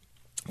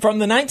from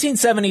the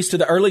 1970s to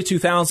the early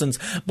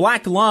 2000s,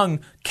 black lung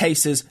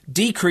cases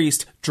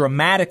decreased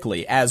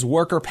dramatically as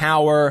worker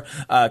power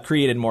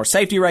created more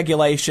safety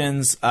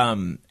regulations,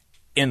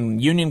 in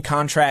union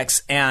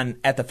contracts and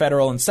at the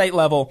federal and state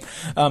level,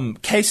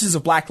 cases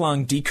of black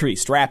lung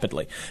decreased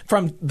rapidly.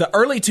 From the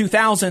early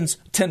 2000s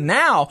to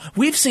now,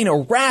 we've seen a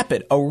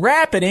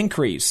rapid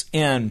increase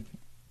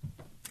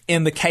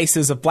in the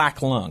cases of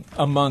black lung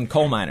among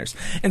coal miners.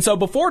 And so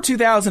before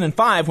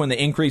 2005, when the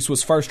increase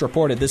was first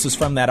reported, this is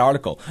from that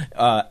article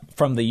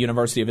from the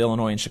University of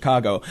Illinois in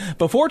Chicago.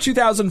 Before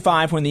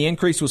 2005, when the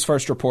increase was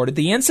first reported,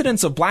 the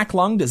incidence of black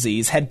lung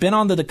disease had been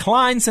on the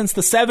decline since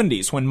the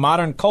 70s, when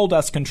modern coal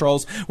dust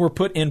controls were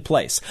put in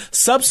place.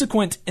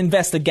 Subsequent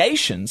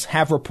investigations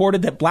have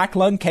reported that black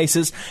lung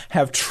cases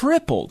have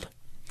tripled,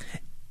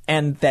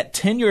 and that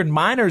tenured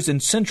miners in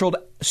central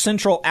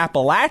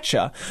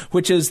Appalachia,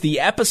 which is the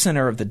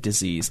epicenter of the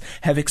disease,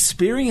 have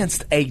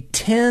experienced a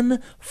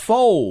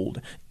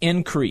 10-fold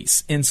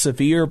increase in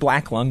severe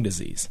black lung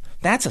disease.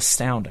 That's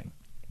astounding.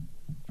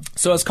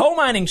 So as coal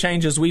mining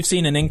changes, we've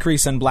seen an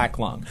increase in black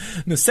lung,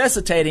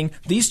 necessitating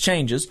these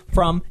changes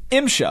from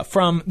MSHA,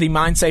 from the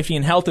Mine Safety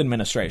and Health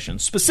Administration.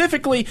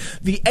 Specifically,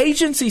 the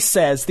agency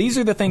says, these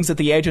are the things that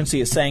the agency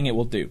is saying it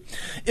will do.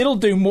 It'll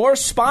do more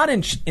spot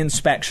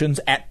inspections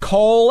at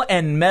coal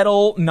and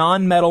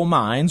non-metal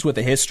mines with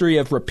a history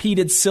of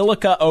repeated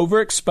silica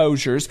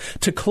overexposures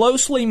to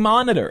closely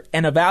monitor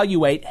and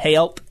evaluate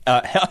health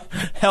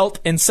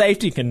and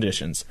safety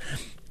conditions.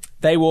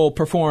 They will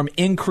perform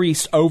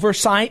increased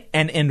oversight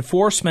and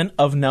enforcement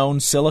of known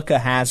silica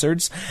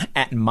hazards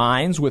at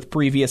mines with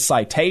previous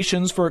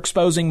citations for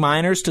exposing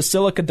miners to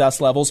silica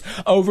dust levels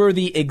over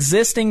the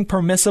existing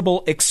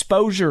permissible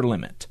exposure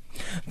limit.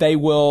 They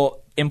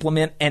will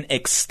implement an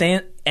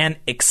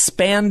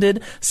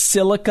expanded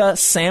silica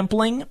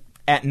sampling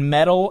at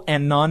metal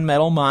and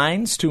non-metal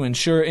mines to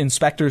ensure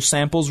inspectors'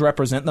 samples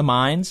represent the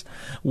mines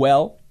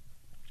well.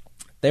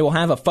 They will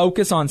have a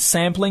focus on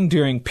sampling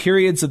during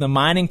periods of the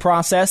mining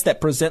process that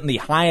present the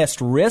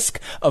highest risk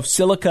of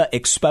silica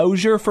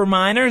exposure for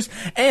miners,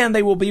 and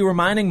they will be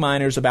reminding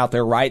miners about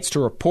their rights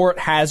to report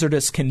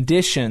hazardous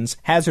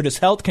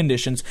health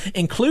conditions,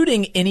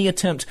 including any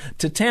attempt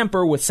to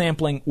tamper with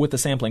the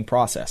sampling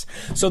process.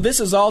 So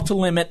this is all to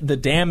limit the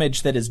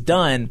damage that is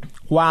done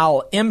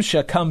while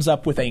MSHA comes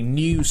up with a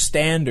new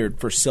standard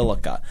for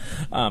silica.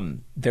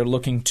 They're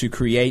looking to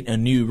create a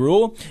new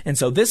rule, and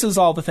so this is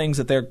all the things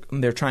that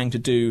they're trying to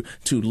do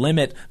to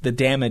limit the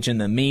damage in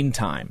the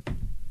meantime.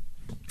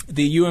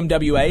 The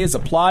UMWA is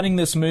applauding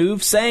this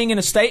move, saying in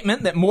a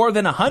statement that more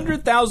than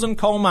 100,000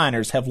 coal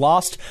miners have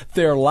lost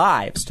their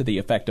lives to the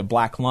effect of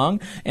black lung,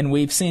 and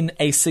we've seen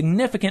a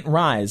significant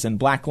rise in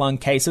black lung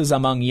cases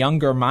among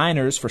younger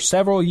miners for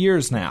several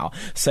years now,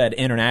 said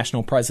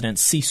International President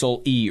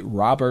Cecil E.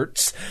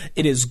 Roberts.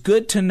 It is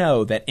good to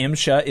know that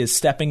MSHA is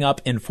stepping up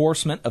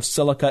enforcement of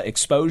silica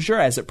exposure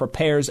as it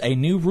prepares a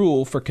new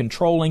rule for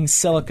controlling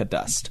silica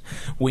dust.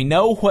 We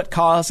know what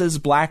causes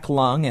black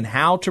lung and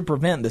how to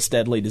prevent this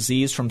deadly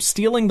disease from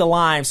stealing the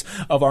lives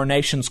of our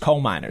nation's coal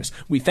miners.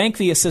 We thank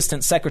the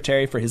Assistant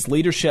Secretary for his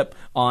leadership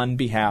on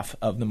behalf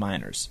of the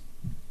miners.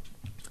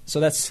 So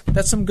that's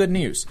some good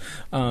news.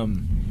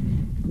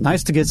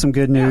 nice to get some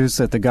good news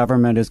that the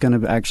government is going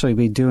to actually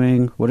be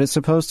doing what it's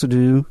supposed to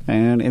do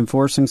and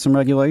enforcing some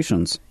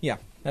regulations. Yeah.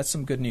 That's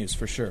some good news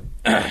for sure.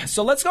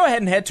 So let's go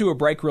ahead and head to a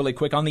break really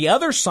quick. On the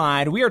other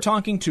side, we are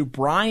talking to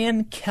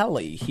Brian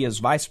Kelly. He is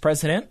Vice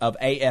President of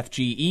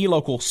AFGE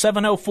Local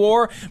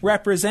 704,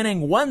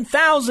 representing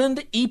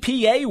 1,000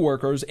 EPA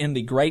workers in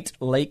the Great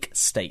Lake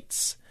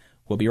states.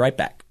 We'll be right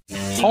back.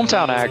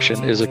 Hometown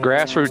Action is a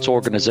grassroots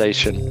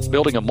organization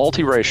building a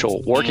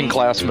multiracial,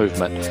 working-class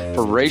movement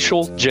for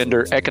racial,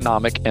 gender,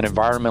 economic, and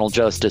environmental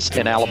justice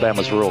in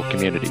Alabama's rural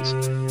communities.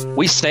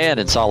 We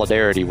stand in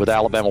solidarity with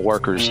Alabama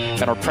workers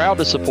and are proud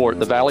to support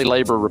the Valley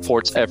Labor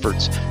Report's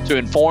efforts to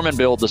inform and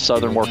build the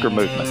Southern worker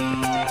movement.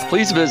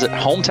 Please visit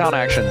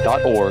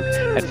hometownaction.org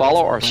and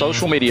follow our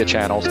social media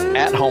channels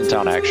at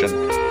Hometown Action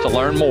to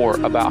learn more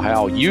about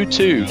how you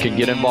too can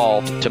get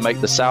involved to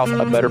make the South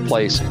a better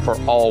place for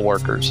all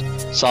workers.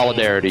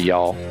 Solidarity,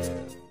 y'all.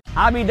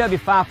 IBW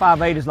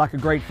 558 is like a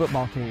great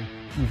football team.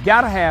 You've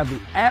got to have the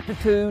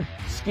aptitude,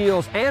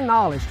 skills, and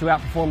knowledge to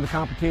outperform the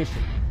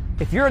competition.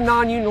 If you're a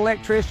non-union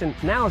electrician,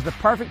 now is the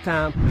perfect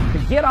time to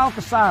get off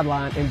the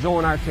sideline and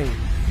join our team.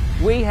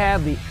 We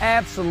have the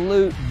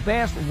absolute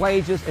best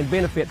wages and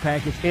benefit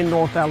package in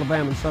North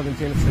Alabama and Southern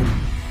Tennessee.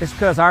 It's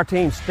because our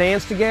team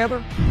stands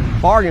together,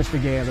 bargains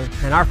together,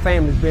 and our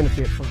families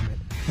benefit from it.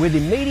 With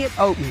immediate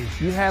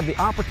openings, you have the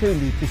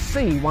opportunity to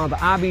see why the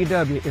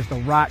IBW is the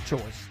right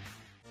choice.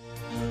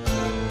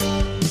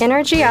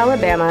 Energy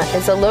Alabama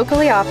is a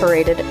locally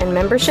operated and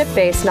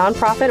membership-based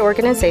nonprofit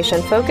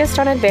organization focused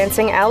on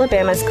advancing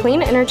Alabama's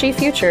clean energy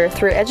future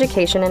through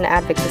education and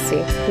advocacy.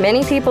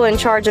 Many people in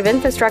charge of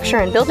infrastructure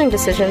and building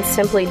decisions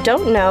simply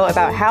don't know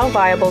about how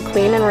viable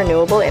clean and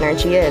renewable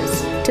energy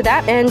is. To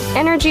that end,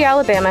 Energy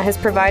Alabama has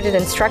provided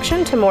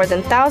instruction to more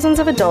than thousands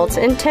of adults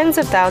and tens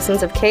of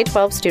thousands of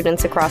K-12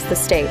 students across the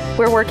state.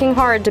 We're working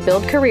hard to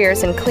build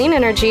careers in clean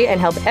energy and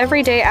help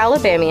everyday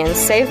Alabamians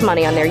save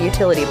money on their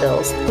utility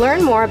bills.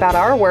 Learn more about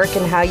our work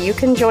and how you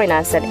can join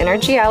us at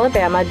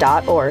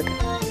energyalabama.org.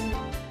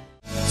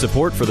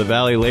 Support for the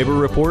Valley Labor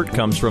Report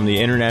comes from the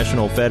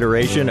International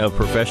Federation of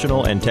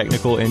Professional and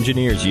Technical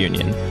Engineers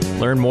Union.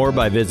 Learn more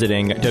by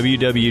visiting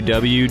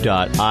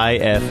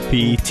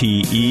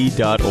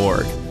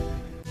www.ifpte.org.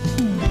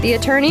 The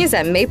attorneys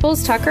at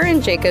Maples, Tucker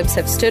 & Jacobs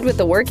have stood with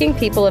the working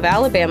people of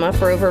Alabama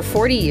for over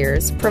 40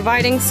 years,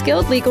 providing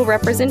skilled legal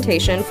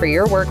representation for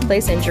your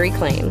workplace injury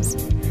claims.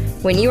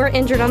 When you are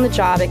injured on the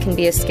job, it can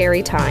be a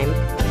scary time.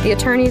 The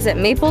attorneys at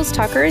Maples,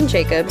 Tucker &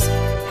 Jacobs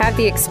have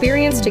the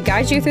experience to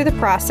guide you through the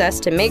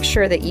process to make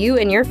sure that you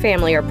and your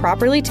family are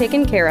properly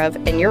taken care of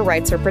and your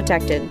rights are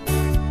protected.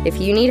 If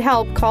you need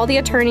help, call the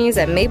attorneys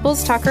at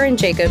Maples, Tucker &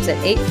 Jacobs at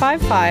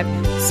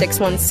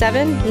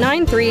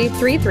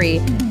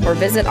 855-617-9333 or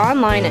visit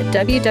online at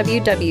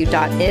www.mtnj.com.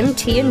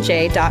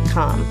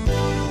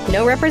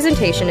 No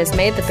representation is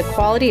made that the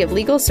quality of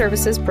legal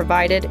services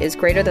provided is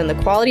greater than the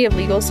quality of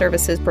legal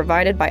services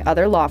provided by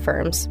other law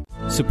firms.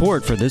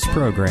 Support for this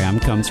program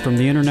comes from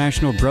the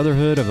International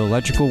Brotherhood of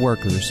Electrical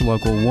Workers,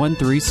 Local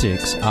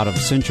 136 out of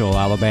Central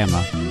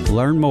Alabama.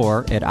 Learn more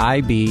at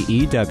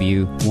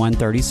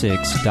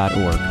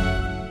ibew136.org.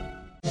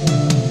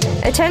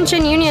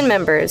 Attention union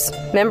members,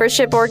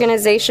 membership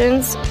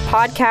organizations,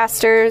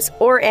 podcasters,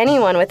 or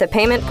anyone with a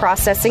payment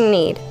processing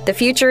need. The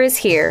future is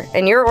here,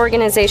 and your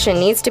organization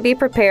needs to be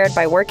prepared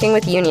by working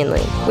with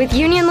Unionly. With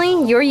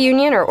Unionly, your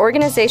union or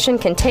organization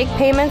can take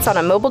payments on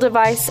a mobile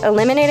device,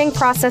 eliminating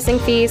processing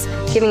fees,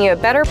 giving you a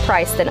better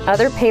price than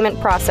other payment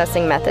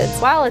processing methods,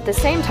 while at the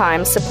same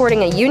time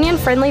supporting a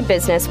union-friendly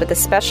business with a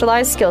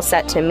specialized skill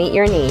set to meet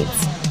your needs.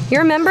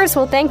 Your members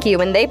will thank you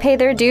when they pay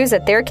their dues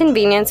at their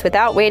convenience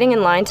without waiting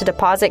in line to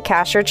deposit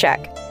cash or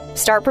check.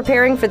 Start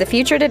preparing for the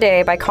future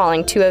today by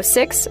calling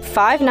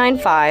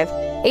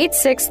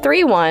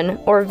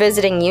 206-595-8631 or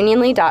visiting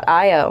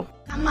unionly.io.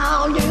 Come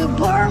all you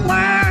poor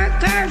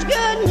workers,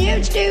 good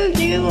news to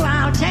you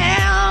I'll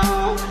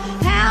tell,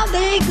 how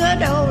the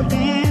good old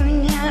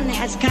union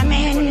has come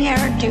in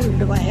here to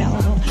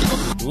dwell.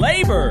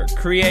 Labor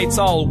creates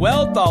all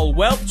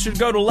wealth should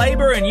go to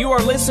labor, and you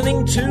are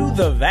listening to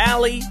the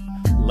Valley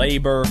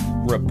Labor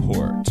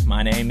Report.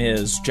 My name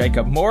is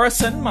Jacob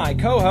Morrison. My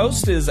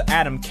co-host is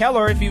Adam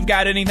Keller. If you've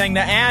got anything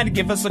to add,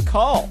 give us a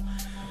call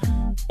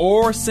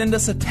or send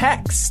us a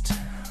text.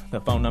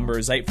 The phone number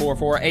is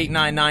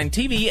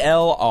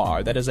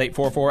 844-899-TVLR. That is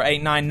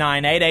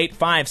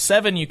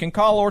 844-899-8857. You can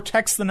call or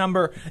text the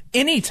number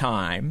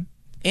anytime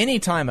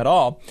at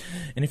all.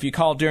 And if you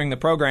call during the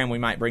program, we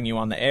might bring you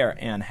on the air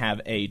and have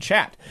a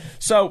chat.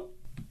 So,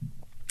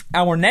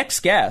 our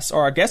next guest,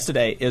 or our guest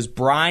today, is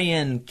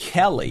Brian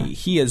Kelly.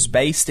 He is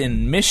based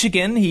in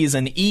Michigan. He's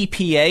an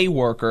EPA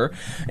worker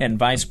and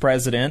vice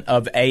president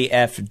of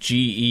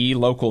AFGE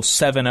Local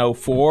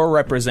 704,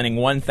 representing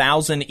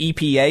 1,000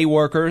 EPA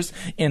workers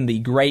in the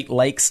Great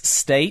Lakes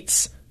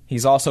states.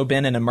 He's also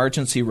been an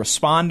emergency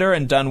responder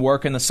and done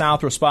work in the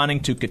South responding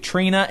to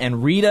Katrina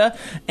and Rita,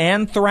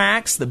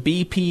 anthrax, the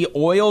BP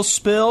oil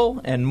spill,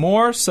 and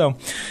more. So,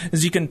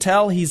 as you can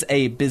tell, he's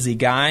a busy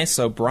guy.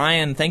 So,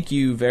 Brian, thank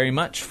you very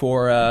much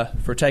for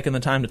taking the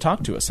time to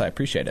talk to us. I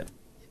appreciate it.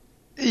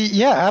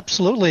 Yeah,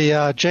 absolutely.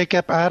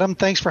 Jacob, Adam,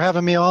 thanks for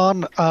having me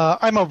on.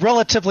 I'm a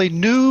relatively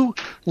new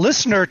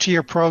listener to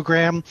your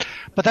program,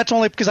 but that's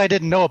only because I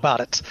didn't know about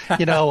it.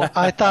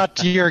 I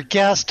thought your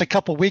guest a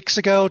couple weeks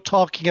ago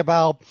talking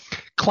about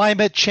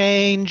climate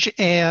change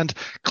and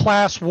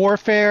class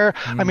warfare.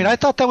 I mean, I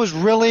thought that was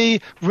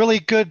really, really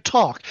good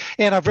talk.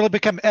 And I've really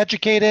become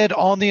educated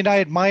on the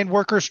United Mine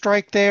Workers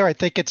strike there. I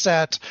think it's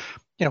at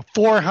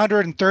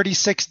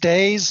 436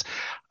 days.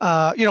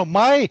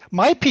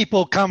 My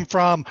people come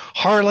from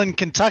Harlan,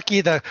 Kentucky,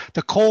 the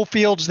coal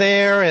fields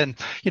there, and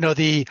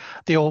the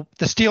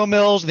steel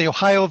mills, the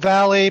Ohio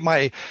Valley.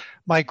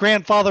 My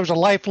grandfather was a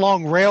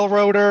lifelong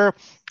railroader.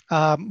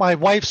 My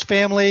wife's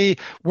family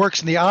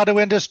works in the auto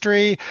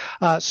industry.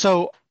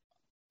 So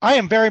I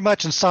am very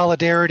much in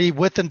solidarity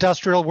with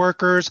industrial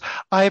workers.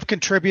 I have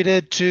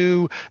contributed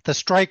to the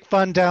strike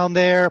fund down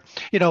there.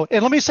 And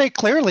let me say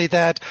clearly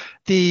that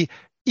the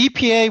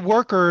EPA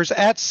workers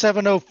at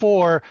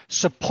 704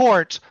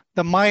 support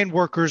the mine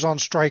workers on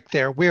strike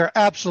there. We are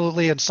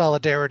absolutely in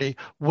solidarity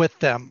with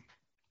them.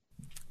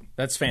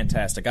 That's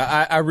fantastic.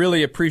 I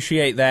really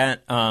appreciate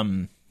that.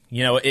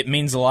 It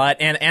means a lot.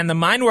 And the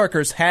mine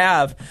workers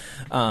have,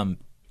 I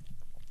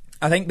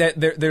think that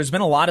there's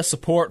been a lot of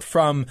support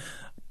from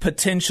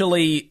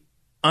potentially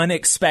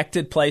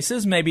unexpected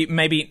places,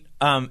 maybe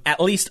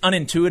at least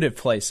unintuitive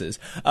places.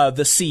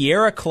 The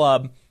Sierra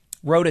Club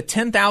wrote a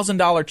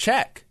 $10,000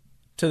 check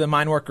to the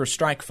Mine Workers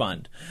Strike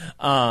Fund.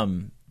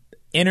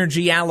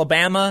 Energy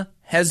Alabama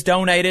has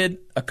donated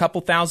a couple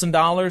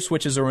 $1,000s,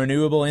 which is a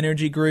renewable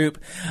energy group.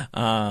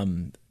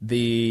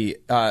 The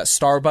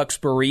Starbucks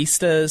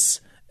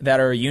baristas that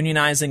are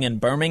unionizing in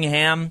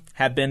Birmingham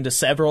have been to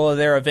several of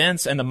their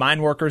events, and the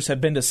mine workers have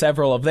been to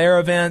several of their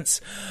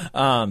events.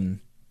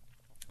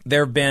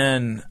 There have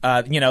been,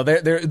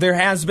 there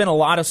has been a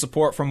lot of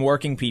support from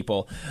working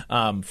people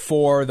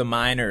for the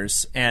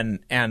miners, and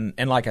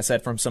like I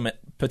said, from some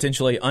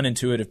potentially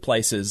unintuitive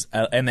places,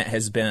 and that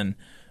has been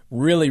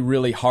really,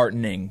 really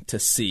heartening to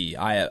see.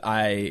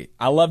 I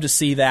love to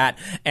see that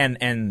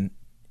and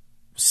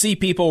see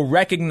people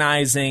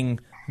recognizing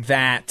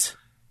that.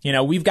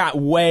 We've got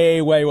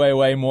way, way, way,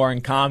 way more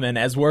in common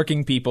as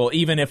working people.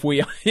 Even if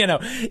we,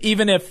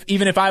 even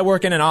if I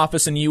work in an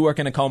office and you work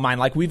in a coal mine,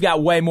 like we've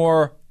got way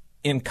more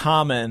in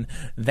common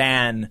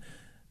than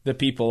the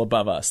people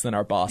above us, than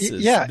our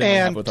bosses. Yeah,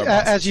 and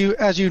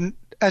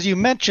as you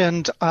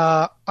mentioned,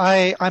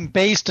 I'm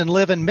based and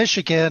live in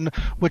Michigan,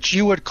 which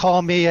you would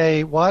call me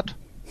a what?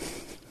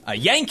 A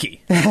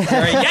Yankee. You're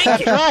a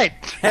Yankee.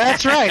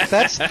 That's right.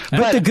 That's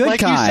but the good like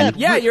kind.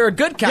 Yeah, you're a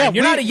good kind.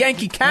 You're not a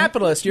Yankee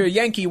capitalist. You're a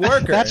Yankee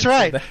worker. That's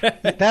right.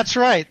 That's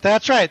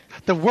right.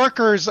 The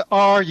workers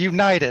are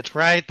united,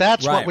 right?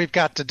 That's what we've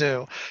got to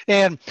do.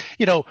 And,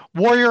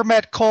 Warrior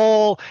Met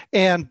Coal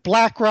and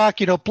BlackRock,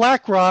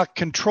 BlackRock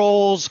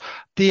controls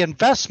the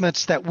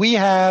investments that we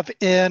have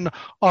in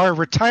our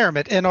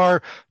retirement, in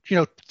our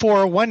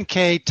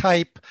 401k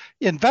type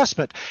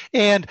investment.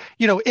 And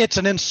it's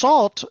an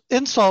insult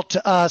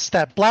to us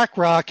that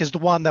BlackRock is the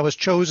one that was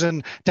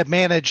chosen to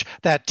manage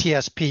that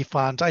TSP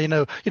fund.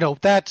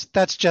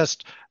 That's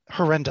just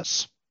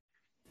horrendous.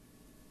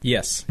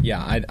 Yes,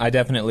 yeah, I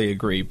definitely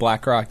agree.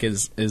 BlackRock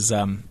is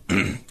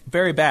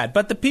very bad.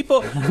 But the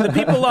people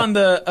on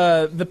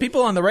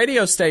the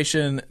radio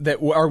station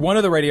or one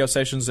of the radio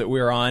stations that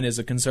we're on is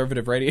a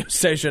conservative radio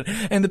station,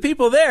 and the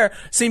people there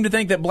seem to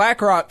think that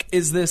BlackRock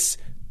is this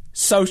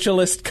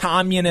socialist,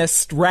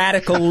 communist,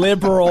 radical,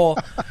 liberal,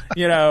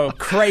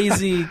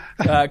 crazy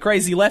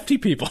lefty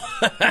people,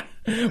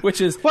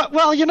 which is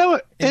well,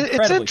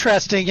 it's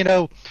interesting.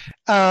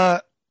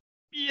 As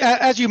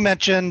you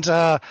mentioned.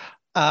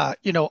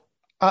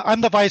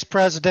 I'm the vice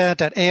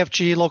president at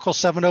AFG Local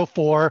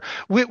 704.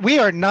 We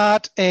are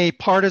not a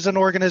partisan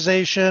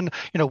organization.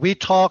 We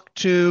talk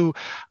to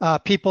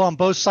people on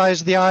both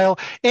sides of the aisle,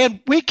 and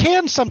we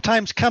can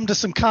sometimes come to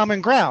some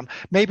common ground.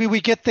 Maybe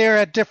we get there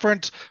at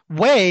different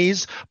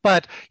ways,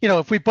 but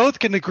if we both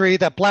can agree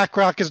that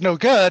BlackRock is no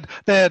good,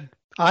 then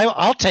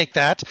I'll take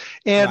that.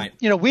 And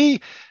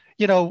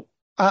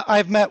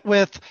I've met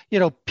with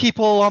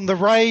people on the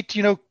right,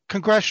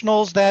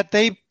 congressionals that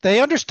they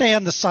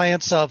understand the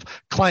science of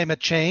climate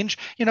change,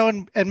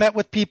 and met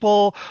with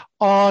people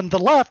on the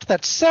left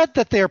that said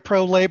that they're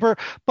pro-labor,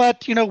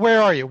 but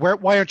where are you?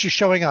 Why aren't you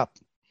showing up?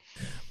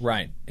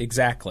 Right,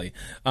 exactly.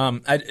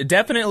 I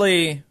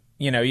definitely,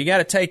 you got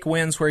to take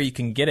wins where you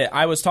can get it.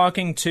 I was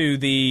talking to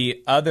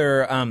the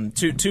other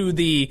to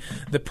the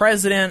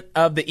president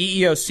of the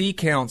EEOC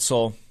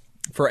Council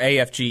for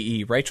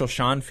AFGE, Rachel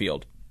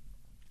Schonfield.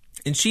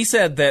 And she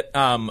said that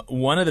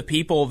one of the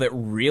people that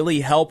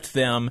really helped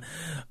them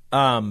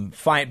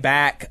fight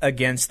back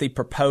against the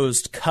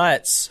proposed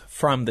cuts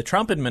from the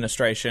Trump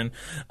administration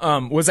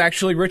was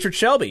actually Richard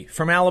Shelby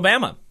from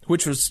Alabama,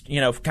 which was,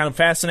 kind of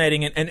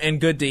fascinating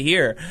and good to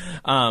hear.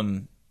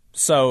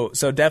 So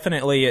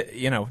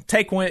definitely,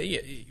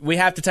 we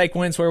have to take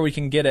wins where we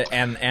can get it,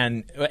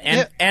 and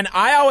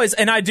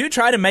I do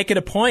try to make it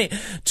a point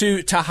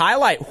to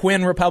highlight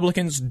when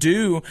Republicans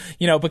do,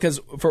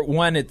 because for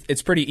one,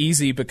 it's pretty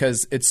easy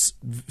because it's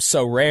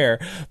so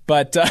rare,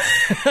 but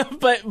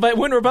but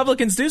when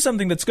Republicans do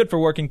something that's good for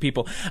working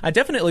people, I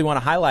definitely want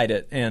to highlight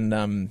it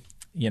and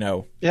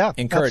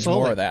encourage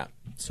more of that.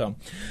 So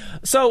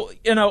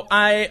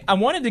I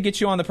wanted to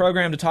get you on the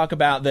program to talk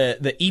about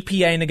the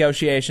EPA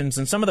negotiations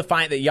and some of the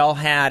fight that y'all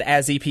had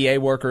as EPA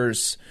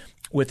workers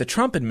with the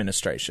Trump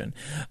administration,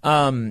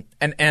 and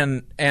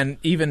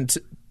even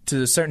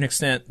to a certain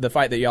extent the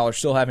fight that y'all are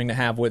still having to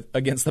have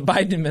against the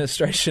Biden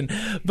administration.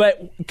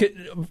 But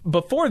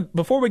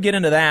before we get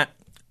into that,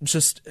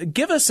 just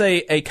give us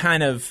a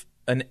kind of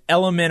an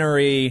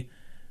elementary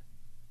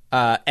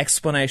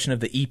explanation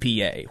of the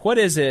EPA. What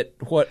is it?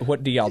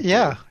 What do y'all do?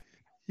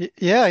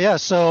 Yeah.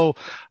 So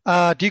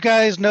do you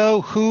guys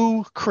know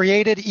who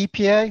created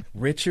EPA?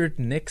 Richard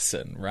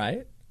Nixon,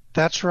 right?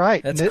 That's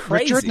right. That's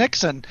crazy. Richard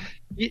Nixon.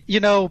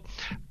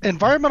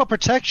 Environmental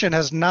protection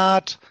has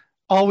not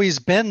always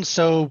been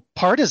so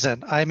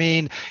partisan. I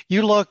mean,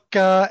 you look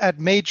at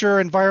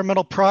major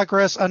environmental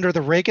progress under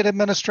the Reagan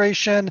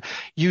administration,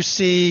 you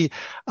see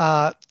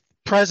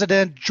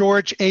President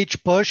George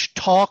H. Bush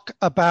talk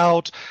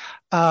about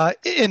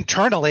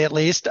internally, at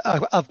least,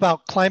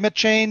 about climate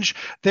change.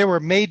 There were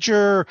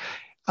major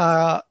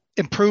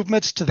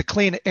improvements to the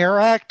Clean Air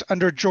Act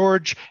under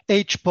George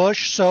H.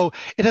 Bush. So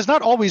it has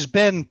not always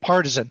been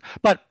partisan.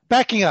 But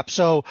backing up,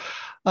 so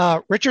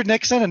Richard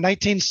Nixon in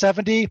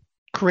 1970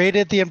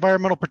 created the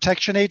Environmental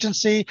Protection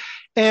Agency,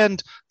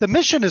 and the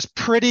mission is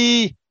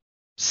pretty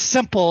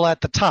simple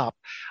at the top.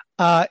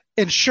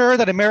 Ensure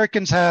that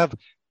Americans have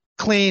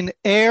clean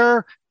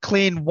air,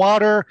 clean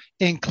water,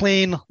 and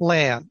clean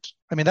land.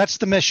 I mean, that's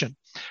the mission.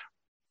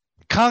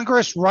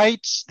 Congress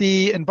writes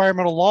the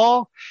environmental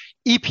law.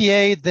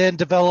 EPA then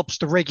develops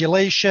the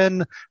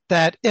regulation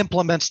that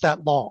implements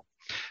that law.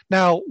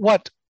 Now,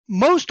 what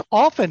most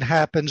often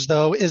happens,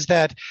 though, is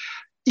that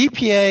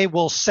EPA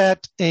will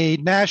set a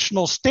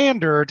national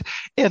standard,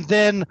 and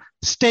then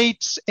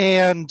states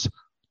and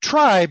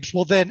tribes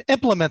will then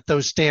implement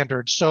those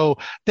standards. So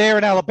there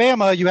in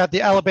Alabama, you have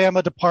the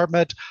Alabama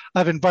Department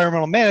of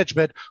Environmental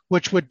Management,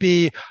 which would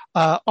be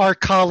our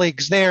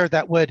colleagues there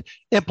that would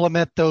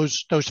implement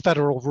those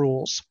federal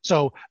rules.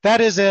 So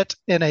that is it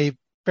in a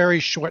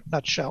very short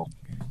nutshell.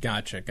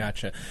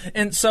 Gotcha.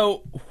 And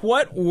so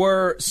what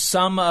were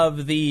some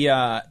of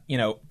the,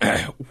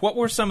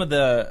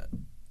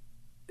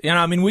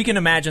 we can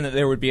imagine that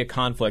there would be a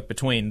conflict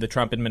between the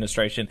Trump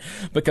administration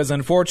because,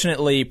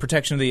 unfortunately,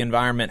 protection of the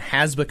environment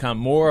has become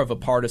more of a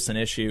partisan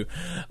issue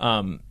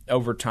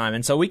over time.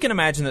 And so we can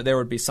imagine that there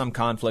would be some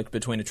conflict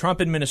between the Trump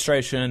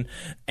administration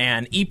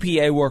and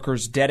EPA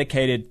workers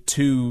dedicated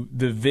to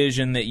the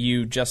vision that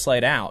you just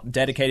laid out,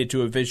 dedicated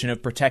to a vision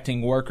of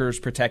protecting workers,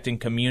 protecting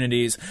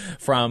communities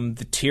from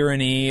the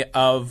tyranny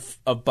of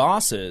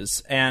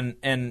bosses and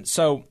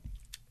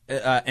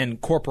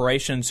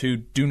corporations who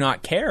do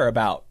not care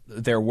about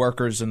their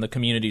workers and the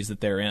communities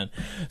that they're in.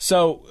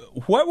 So,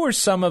 what were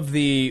some of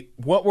the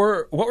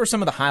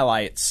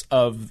highlights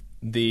of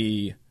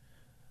the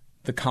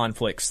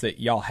conflicts that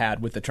y'all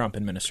had with the Trump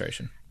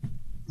administration?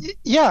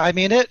 Yeah, I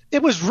mean,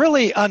 it was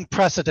really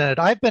unprecedented.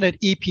 I've been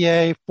at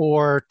EPA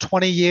for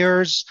 20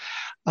 years.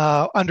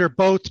 Under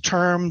both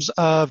terms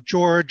of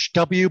George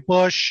W.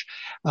 Bush,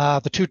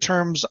 the two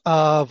terms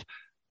of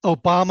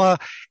Obama,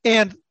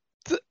 and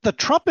the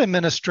Trump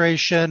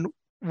administration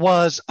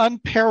was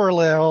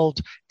unparalleled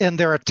in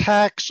their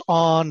attacks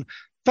on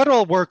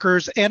federal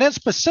workers and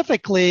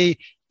specifically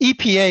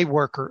EPA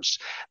workers.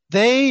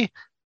 They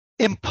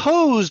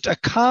imposed a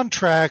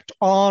contract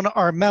on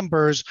our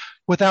members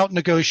without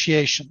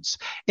negotiations.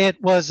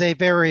 It was a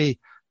very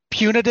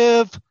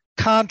punitive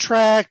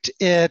contract.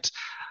 It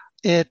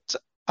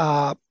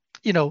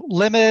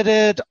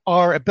limited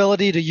our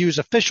ability to use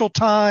official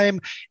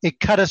time. It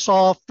cut us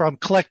off from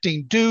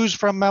collecting dues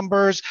from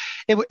members.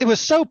 It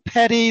was so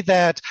petty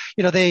that,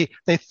 they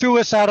threw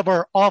us out of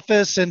our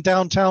office in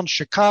downtown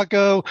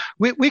Chicago.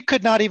 We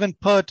could not even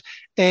put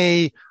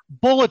a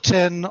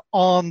bulletin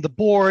on the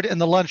board in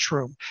the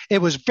lunchroom.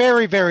 It was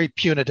very, very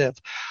punitive.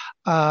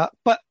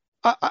 But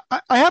I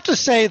have to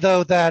say,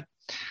 though, that,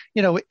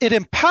 it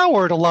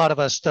empowered a lot of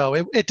us, though.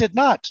 It did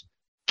not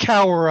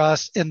cower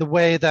us in the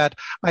way that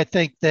I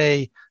think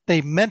they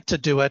meant to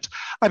do it.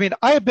 I mean,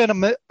 I have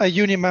been a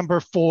union member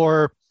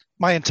for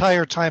my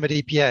entire time at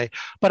EPA,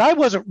 but I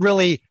wasn't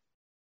really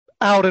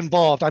out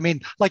involved. I mean,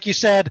 like you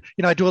said,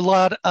 I do a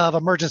lot of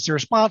emergency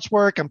response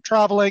work. I'm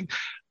traveling,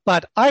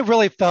 but I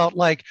really felt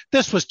like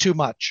this was too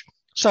much.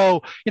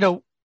 So,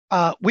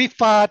 we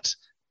fought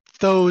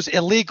those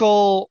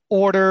illegal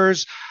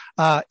orders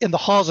in the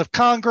halls of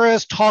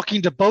Congress,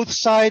 talking to both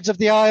sides of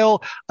the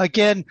aisle.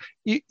 Again,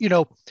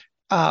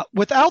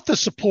 without the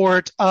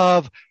support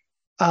of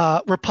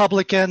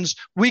Republicans,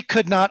 we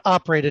could not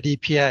operate at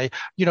EPA.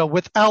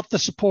 Without the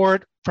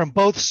support from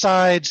both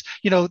sides,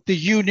 the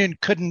union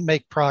couldn't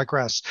make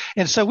progress.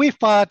 And so we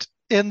fought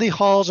in the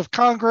halls of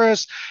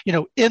Congress,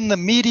 in the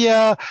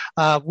media.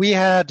 We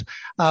had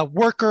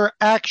worker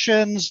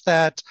actions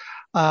that,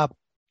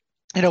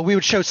 we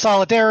would show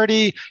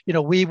solidarity.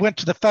 We went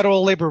to the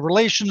Federal Labor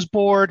Relations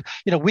Board.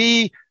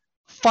 We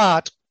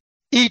fought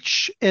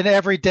each and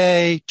every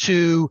day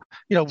to,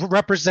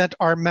 represent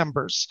our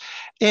members.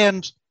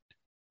 And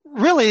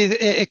really,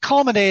 it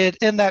culminated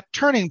in that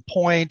turning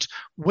point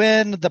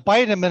when the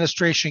Biden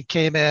administration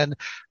came in.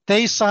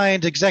 They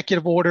signed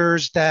executive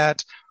orders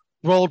that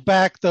rolled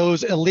back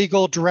those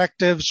illegal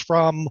directives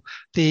from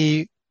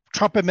the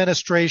Trump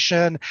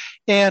administration.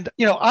 And,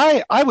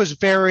 I was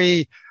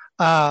very,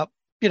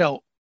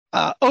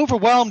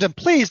 overwhelmed and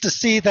pleased to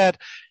see that,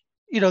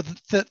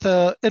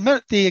 the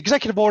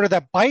executive order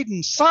that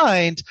Biden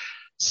signed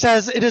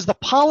says it is the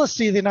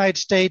policy of the United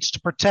States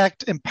to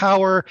protect,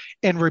 empower,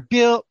 and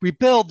rebuild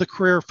the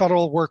career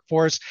federal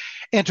workforce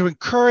and to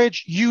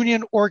encourage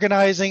union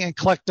organizing and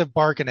collective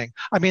bargaining.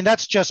 I mean,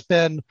 that's just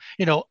been,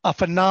 a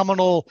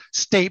phenomenal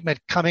statement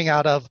coming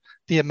out of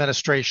the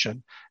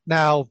administration.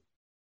 Now,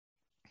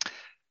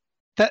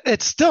 that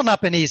it's still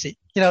not been easy.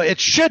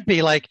 It should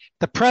be like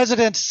the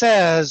president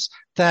says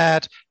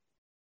that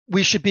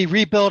we should be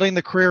rebuilding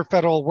the career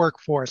federal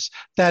workforce,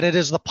 that it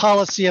is the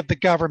policy of the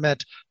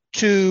government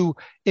to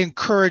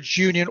encourage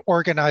union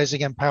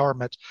organizing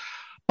empowerment.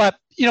 But,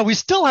 we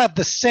still have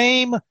the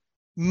same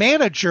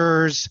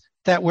managers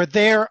that were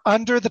there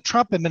under the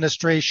Trump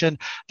administration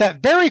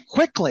that very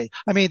quickly,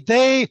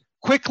 they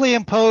quickly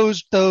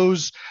imposed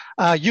those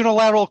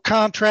unilateral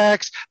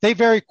contracts. They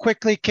very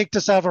quickly kicked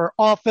us out of our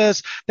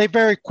office. They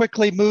very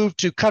quickly moved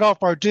to cut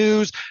off our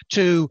dues,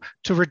 to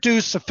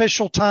reduce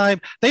official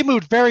time. They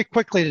moved very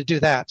quickly to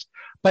do that.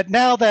 But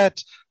now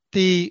that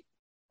the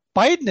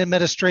Biden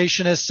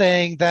administration is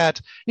saying that,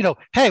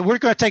 hey, we're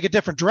going to take a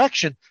different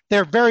direction,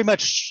 they're very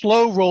much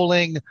slow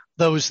rolling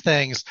those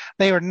things.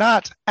 They are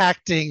not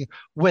acting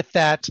with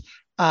that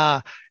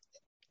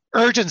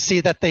urgency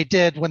that they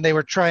did when they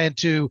were trying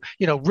to,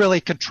 really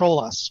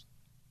control us.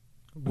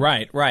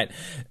 Right.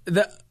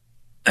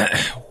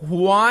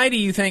 Why do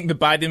you think the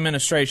Biden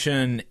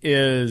administration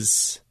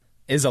is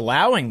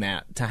allowing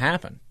that to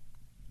happen?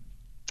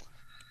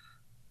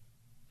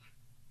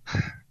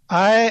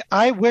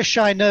 I wish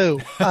I knew.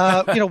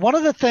 One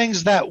of the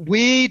things that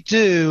we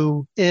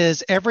do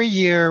is every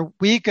year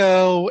we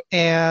go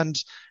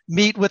and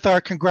meet with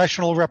our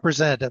congressional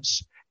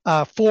representatives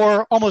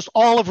for almost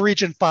all of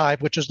Region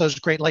 5, which is those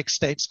Great Lakes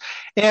states.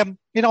 And,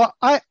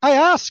 I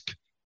ask,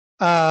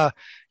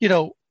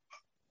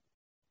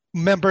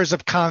 members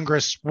of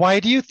Congress, why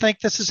do you think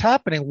this is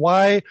happening?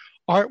 Why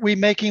aren't we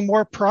making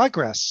more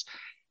progress?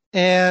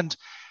 And,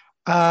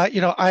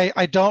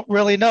 I don't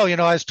really know.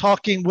 I was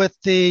talking with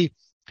the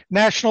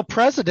national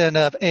president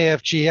of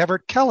AFG,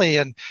 Everett Kelly,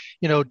 and,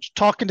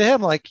 talking to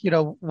him like,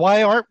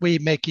 why aren't we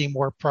making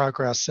more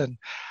progress? And,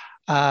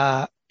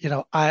 I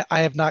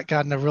have not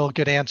gotten a real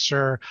good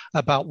answer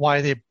about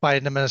why the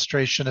Biden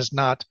administration is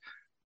not,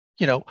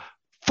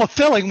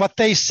 fulfilling what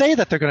they say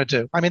that they're going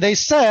to do. They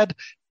said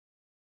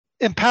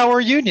empower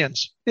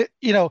unions,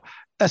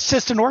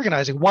 assist in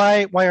organizing.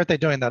 Why aren't they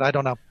doing that? I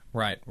don't know.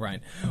 Right.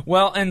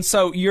 Well, and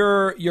so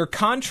your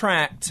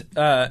contract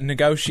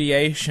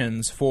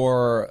negotiations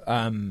for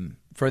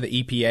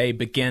the EPA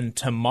begin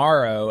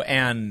tomorrow,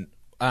 and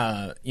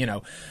some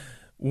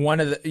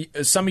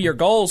of your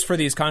goals for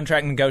these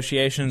contract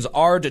negotiations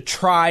are to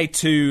try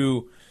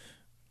to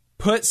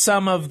put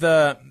some of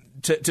the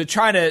to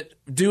try to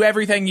do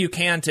everything you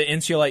can to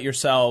insulate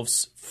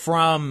yourselves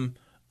from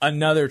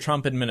another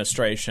Trump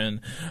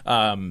administration,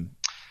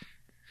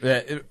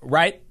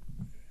 right?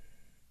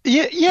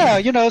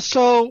 Yeah,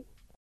 so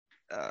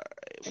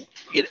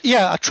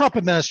a Trump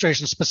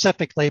administration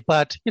specifically,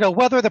 but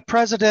whether the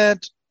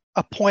president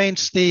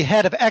appoints the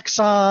head of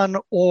Exxon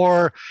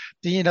or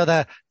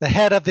the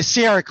head of the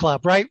Sierra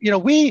Club, right?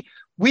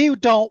 We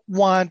don't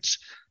want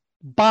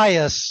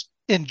bias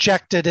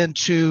injected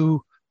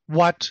into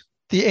what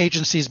the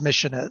agency's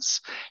mission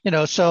is.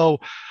 So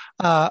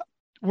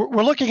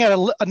we're looking at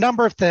a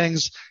number of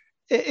things,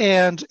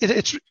 and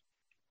it's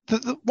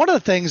one of the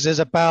things is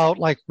about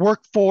like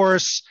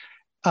workforce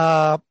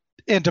and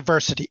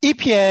diversity.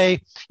 EPA,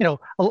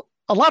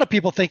 a lot of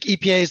people think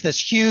EPA is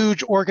this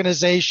huge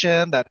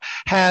organization that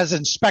has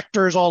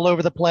inspectors all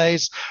over the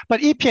place,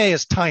 but EPA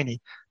is tiny.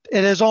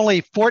 It is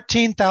only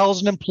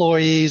 14,000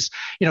 employees.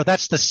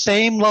 That's the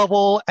same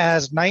level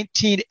as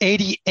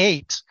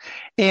 1988.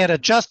 And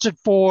adjusted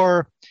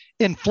for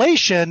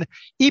inflation,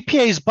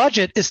 EPA's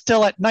budget is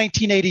still at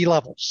 1980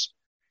 levels.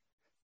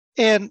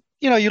 And,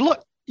 you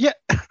look,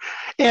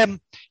 and,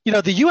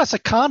 the U.S.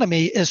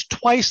 economy is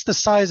twice the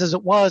size as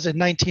it was in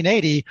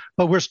 1980,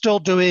 but we're still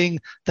doing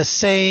the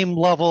same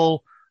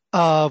level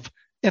of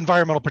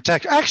environmental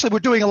protection. Actually, we're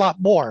doing a lot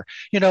more.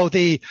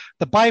 The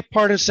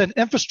bipartisan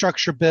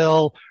infrastructure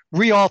bill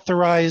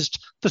reauthorized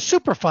the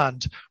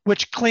Superfund,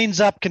 which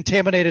cleans up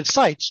contaminated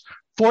sites.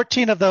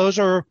 14 of those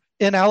are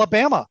in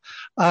Alabama.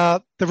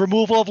 The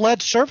removal of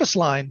lead service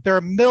line. There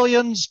are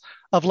millions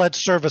of lead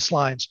service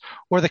lines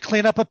or the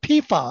cleanup of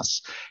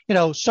PFAS.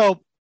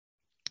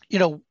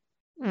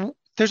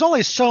 There's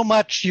only so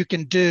much you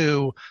can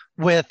do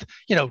with,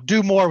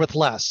 do more with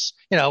less.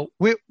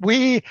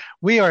 We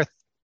are,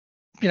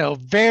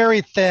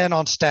 very thin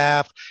on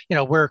staff.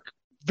 We're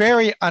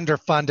very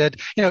underfunded.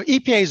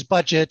 EPA's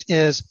budget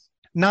is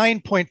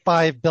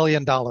 $9.5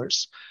 billion.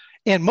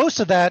 And most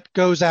of that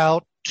goes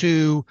out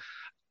to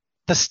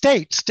the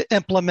states to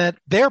implement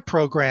their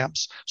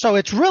programs. So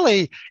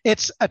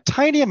it's a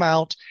tiny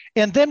amount.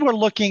 And then we're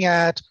looking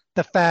at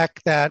the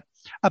fact that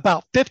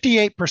about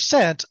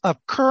 58%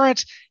 of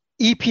current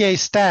EPA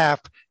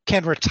staff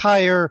can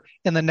retire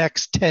in the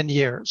next 10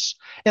 years.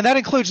 And that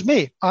includes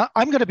me.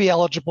 I'm going to be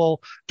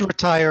eligible to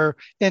retire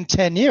in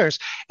 10 years.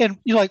 And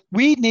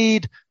we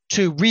need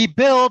to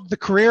rebuild the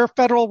career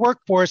federal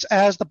workforce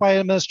as the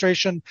Biden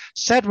administration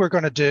said we're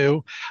going to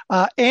do.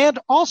 And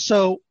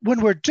also,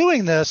 when we're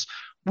doing this,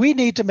 we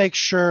need to make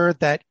sure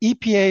that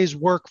EPA's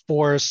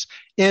workforce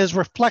is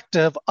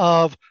reflective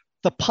of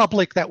the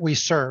public that we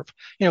serve.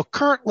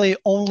 Currently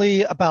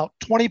only about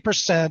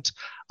 20%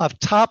 of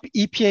top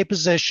EPA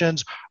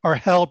positions are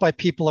held by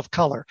people of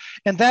color.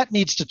 And that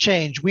needs to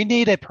change. We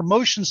need a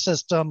promotion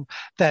system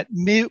that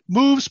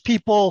moves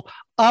people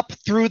up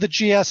through the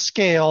GS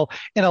scale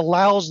and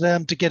allows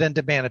them to get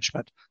into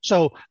management.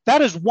 So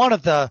that is one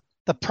of the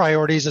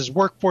priorities, is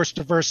workforce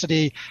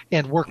diversity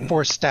and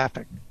workforce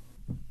staffing.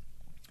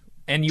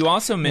 And you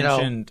also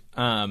mentioned,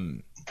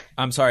 I'm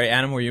sorry,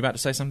 Adam, were you about to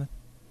say something?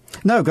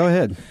 No, go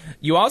ahead.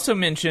 You also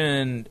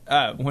mentioned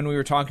when we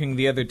were talking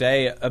the other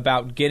day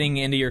about getting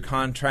into your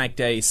contract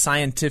a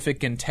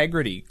scientific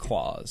integrity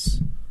clause.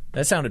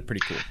 That sounded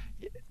pretty cool.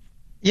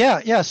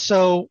 Yeah.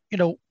 So,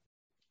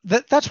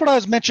 that's what I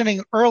was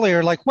mentioning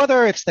earlier, like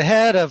whether it's the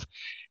head of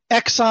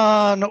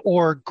Exxon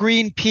or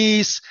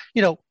Greenpeace,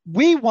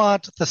 we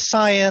want the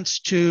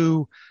science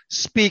to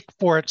speak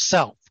for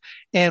itself.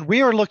 And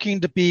we are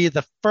looking to be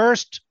the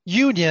first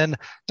union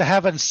to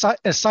have a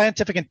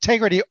scientific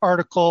integrity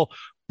article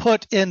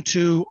put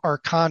into our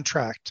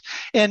contract.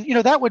 And,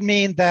 that would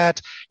mean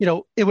that,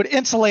 it would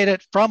insulate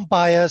it from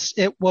bias.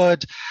 It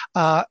would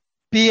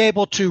be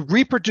able to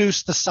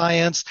reproduce the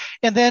science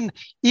and then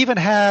even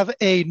have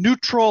a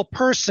neutral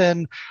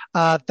person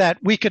that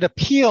we could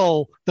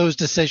appeal those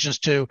decisions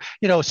to.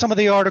 Some of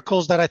the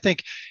articles that I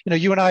think,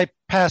 you and I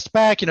passed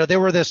back, there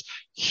were this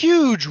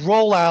huge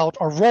rollout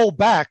or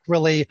rollback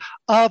really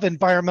of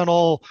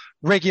environmental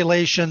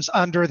regulations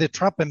under the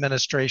Trump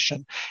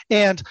administration.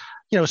 And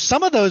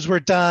some of those were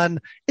done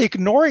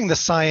ignoring the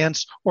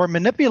science or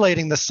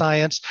manipulating the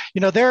science.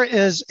 There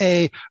is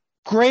a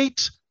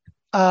great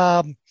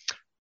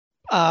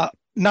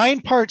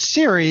 9-part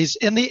series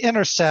in The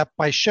Intercept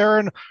by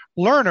Sharon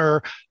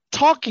Lerner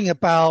talking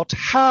about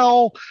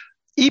how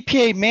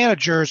EPA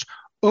managers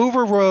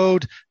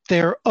overrode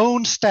their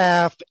own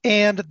staff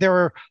and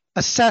their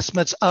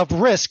assessments of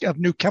risk of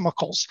new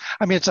chemicals.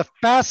 I mean, it's a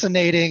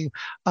fascinating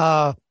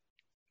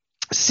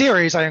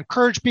series. I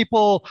encourage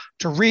people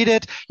to read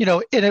it.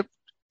 It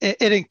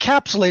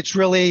encapsulates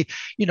really,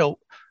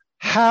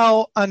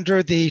 how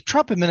under the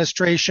Trump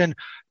administration,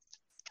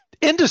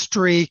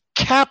 industry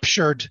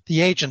captured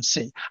the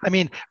agency. I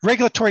mean,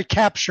 regulatory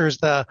capture is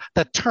the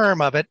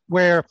term of it,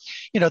 where,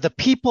 the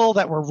people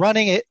that were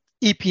running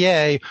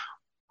EPA,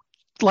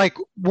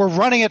 were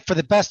running it for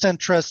the best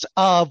interests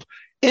of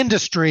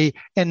industry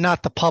and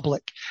not the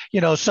public.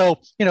 So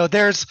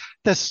there's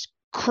this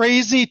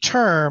crazy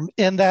term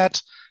in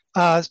that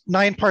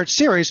 9-part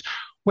series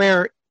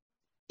where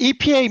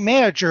EPA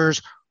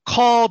managers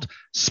called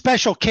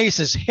special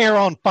cases hair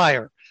on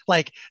fire.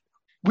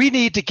 We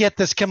need to get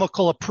this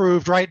chemical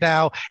approved right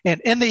now.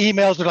 And in the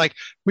emails, they're like,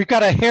 we've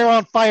got a hair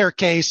on fire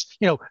case.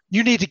 You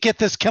need to get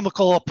this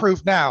chemical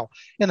approved now.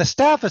 And the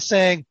staff is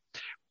saying,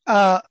 we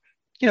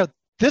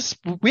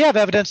have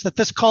evidence that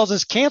this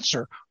causes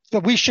cancer,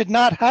 that we should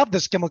not have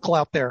this chemical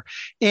out there.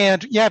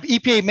 And you have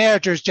EPA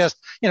managers just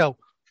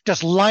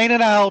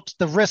lining out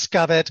the risk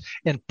of it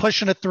and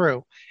pushing it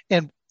through.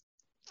 And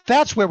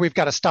that's where we've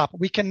got to stop.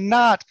 We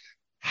cannot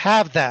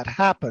have that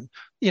happen,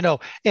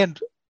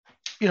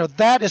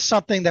 that is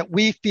something that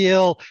we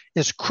feel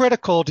is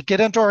critical to get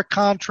into our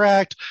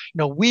contract.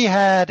 We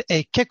had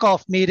a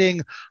kickoff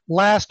meeting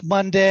last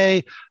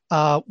Monday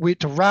to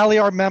rally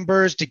our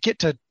members to get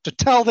to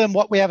tell them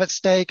what we have at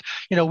stake.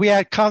 We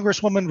had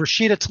Congresswoman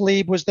Rashida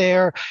Tlaib was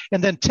there,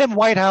 and then Tim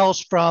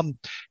Whitehouse from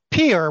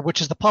PEER,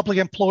 which is the Public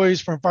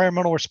Employees for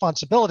Environmental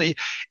Responsibility.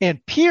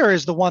 And PEER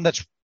is the one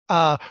that's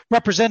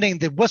representing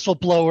the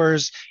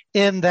whistleblowers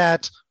in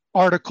that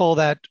article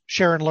that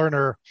Sharon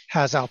Lerner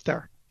has out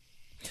there.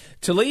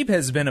 Tlaib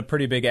has been a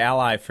pretty big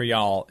ally for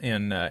y'all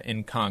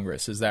in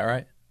Congress. Is that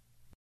right?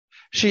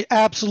 She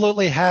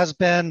absolutely has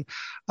been.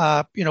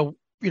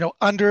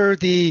 Under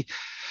the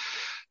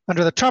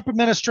Trump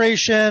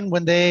administration,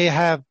 when they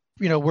have,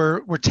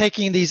 we're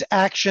taking these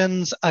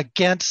actions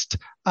against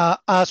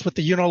us with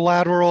the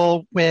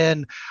unilateral.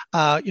 When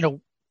I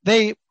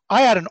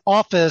had an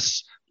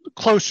office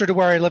closer to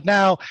where I live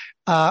now.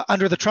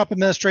 Under the Trump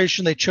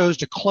administration, they chose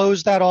to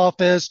close that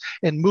office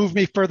and move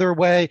me further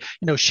away.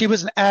 She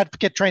was an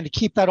advocate trying to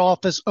keep that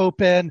office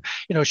open.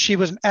 She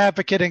was an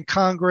advocate in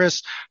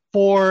Congress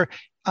for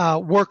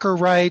worker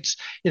rights.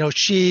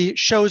 She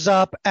shows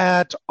up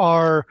at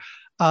our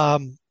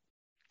rallies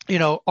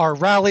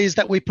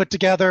that we put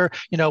together,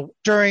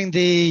 during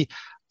the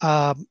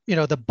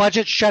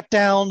budget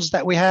shutdowns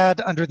that we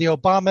had under the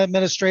Obama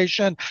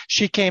administration.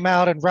 She came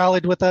out and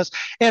rallied with us.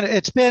 And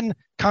it's been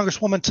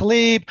Congresswoman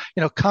Tlaib,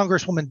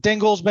 Congresswoman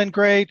Dingell's been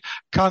great,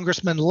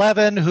 Congressman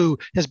Levin, who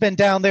has been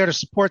down there to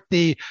support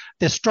the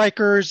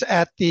strikers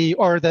the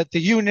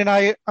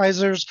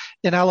unionizers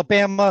in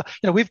Alabama.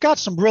 We've got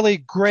some really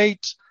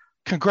great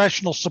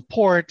congressional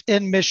support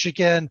in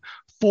Michigan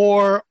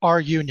for our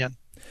union.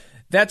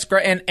 That's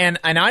great, and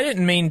I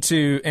didn't mean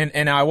to,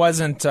 and I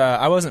wasn't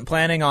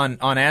planning on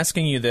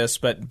asking you this,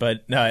 but you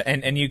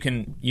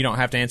don't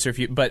have to answer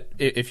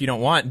if you don't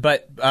want.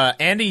 But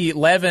Andy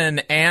Levin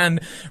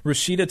and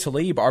Rashida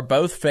Tlaib are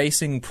both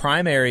facing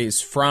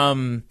primaries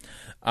from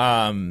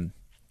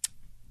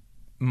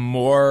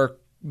more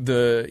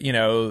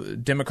the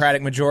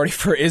Democratic Majority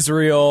for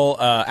Israel,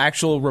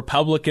 actual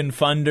Republican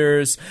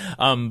funders,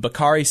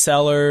 Bakari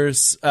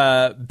Sellers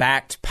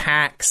backed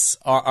PACs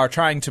are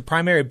trying to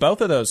primary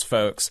both of those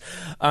folks.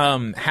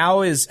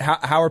 How's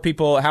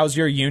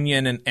your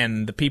union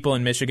and the people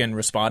in Michigan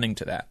responding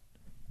to that?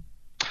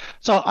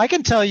 So I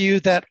can tell you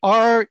that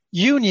our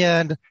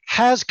union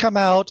has come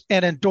out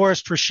and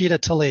endorsed Rashida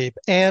Tlaib,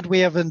 and we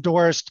have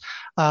endorsed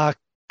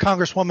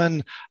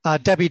Congresswoman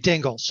Debbie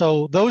Dingell.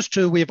 So those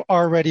two we've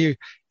already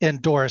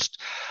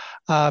endorsed.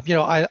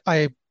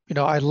 I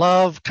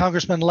love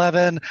Congressman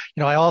Levin.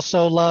 I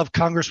also love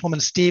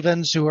Congresswoman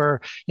Stevens, who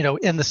are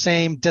in the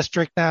same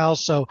district now.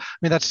 So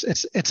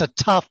it's a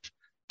tough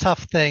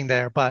thing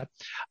there. But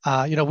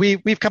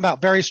we've come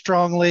out very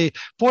strongly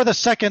for the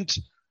second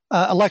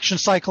election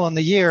cycle in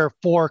the year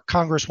for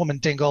Congresswoman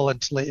Dingell and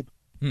Tlaib.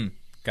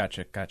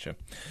 Gotcha.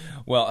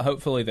 Well,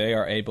 hopefully they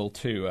are able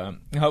to.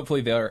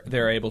 Hopefully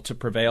they're able to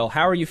prevail.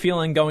 How are you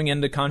feeling going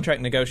into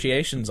contract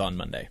negotiations on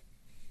Monday?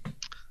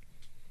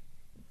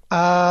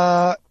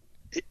 That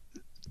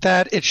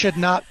it should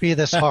not be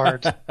this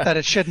hard. That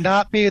it should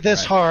not be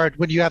this hard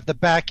when you have the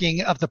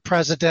backing of the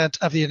President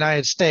of the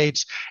United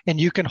States, and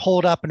you can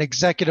hold up an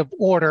executive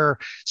order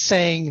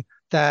saying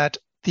that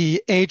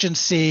the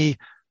agency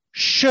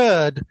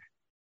should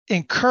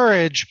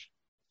encourage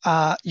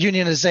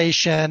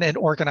unionization and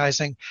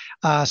organizing.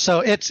 So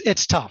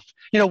it's tough.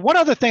 One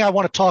other thing I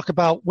want to talk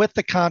about with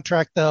the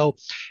contract, though,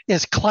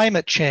 is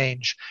climate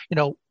change.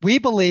 We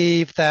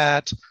believe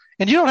that,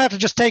 and you don't have to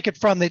just take it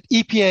from the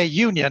EPA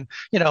union.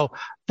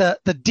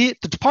 The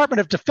Department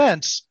of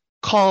Defense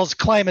calls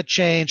climate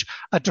change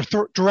a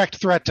direct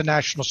threat to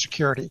national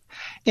security.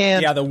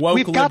 And the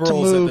woke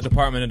liberals at the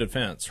Department of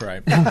Defense,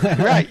 right?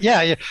 Right.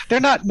 Yeah. They're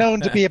not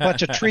known to be a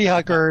bunch of tree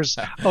huggers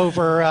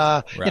over, in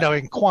not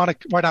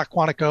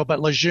Quantico,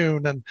 but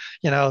Lejeune and,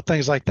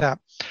 things like that.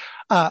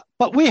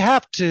 But we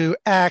have to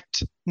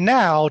act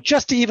now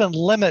just to even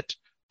limit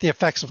the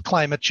effects of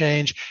climate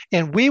change.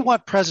 And we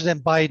want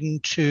President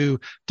Biden to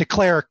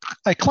declare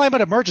a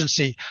climate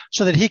emergency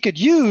so that he could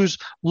use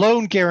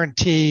loan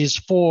guarantees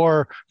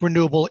for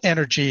renewable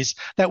energies,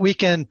 that we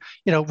can,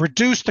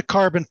 reduce the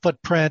carbon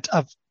footprint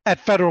at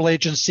federal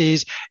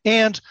agencies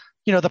and,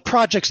 the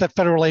projects that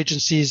federal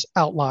agencies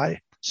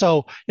outline.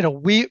 So,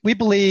 we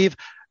believe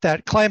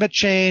that climate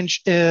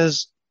change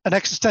is an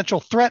existential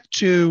threat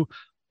to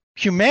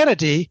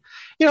humanity.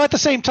 At the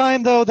same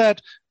time, though,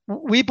 that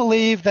we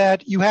believe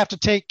that you have to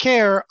take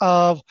care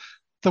of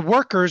the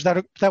workers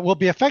that will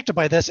be affected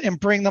by this and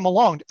bring them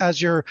along, as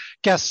your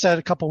guest said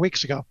a couple of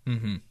weeks ago.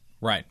 Mm-hmm.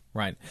 Right.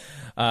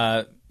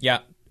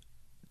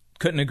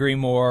 Couldn't agree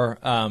more.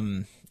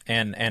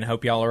 And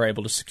hope y'all are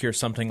able to secure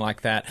something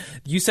like that.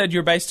 You said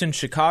you're based in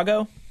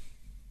Chicago?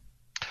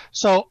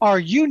 So our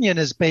union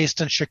is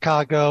based in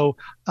Chicago.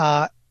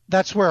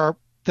 That's where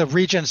the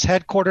region's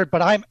headquartered,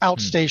 but I'm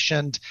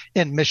outstationed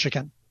in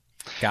Michigan.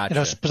 Gotcha.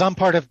 Because I'm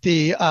part of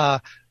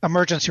the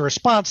emergency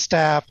response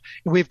staff.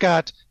 We've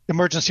got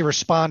emergency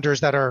responders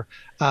that are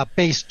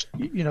based,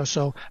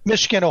 so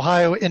Michigan,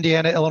 Ohio,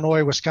 Indiana,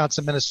 Illinois,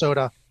 Wisconsin,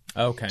 Minnesota.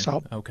 Okay.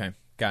 Okay.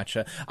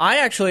 Gotcha.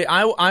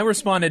 I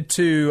responded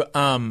to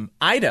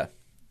Ida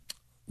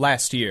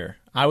last year.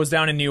 I was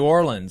down in New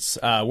Orleans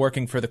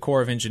working for the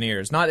Corps of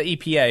Engineers, not the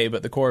EPA,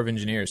 but the Corps of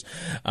Engineers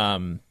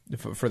for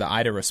the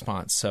Ida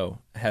response. So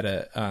had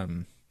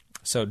a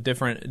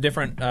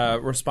different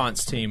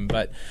response team,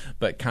 but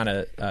kind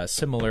of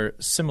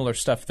similar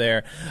stuff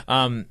there.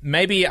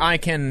 Maybe I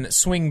can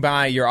swing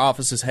by your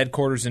office's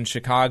headquarters in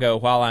Chicago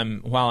while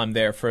I'm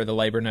there for the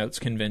Labor Notes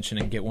convention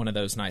and get one of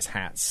those nice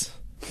hats.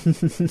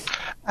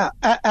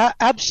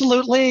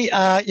 Absolutely.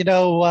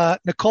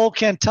 Nicole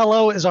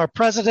Cantello is our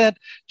president.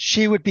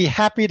 She would be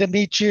happy to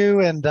meet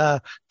you and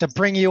to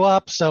bring you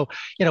up. So,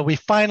 we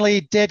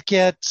finally did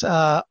get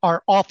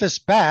our office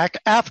back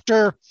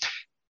after,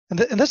 and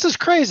this is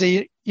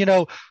crazy,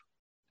 the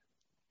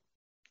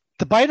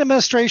Biden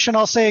administration,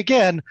 I'll say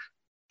again,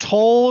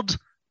 told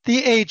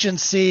the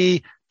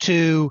agency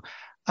to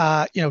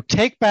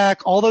take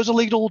back all those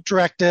illegal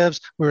directives.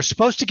 We were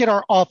supposed to get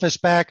our office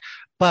back,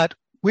 but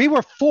we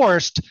were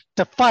forced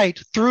to fight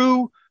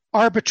through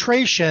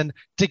arbitration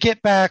to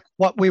get back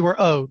what we were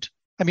owed.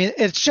 I mean,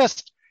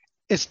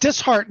 it's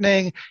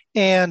disheartening,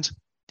 and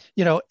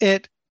we're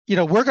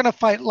going to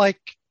fight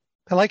like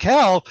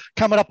hell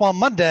coming up on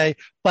Monday,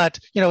 but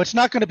it's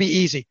not going to be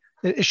easy.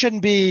 It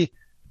shouldn't be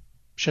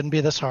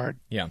this hard.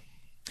 Yeah.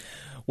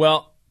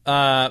 Well,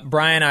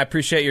 Brian, I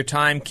appreciate your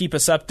time. Keep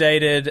us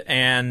updated,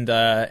 and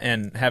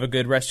have a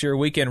good rest of your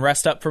weekend.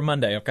 Rest up for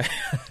Monday, okay?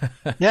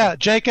 Yeah,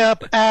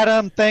 Jacob,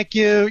 Adam, thank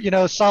you.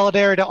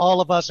 Solidarity to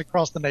all of us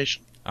across the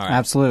nation. All right.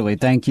 Absolutely.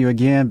 Thank you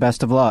again.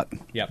 Best of luck.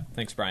 Yep.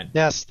 Thanks, Brian.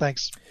 Yes,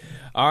 thanks.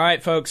 All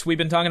right, folks. We've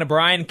been talking to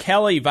Brian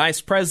Kelly,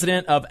 Vice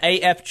President of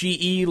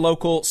AFGE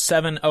Local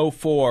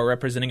 704,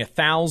 representing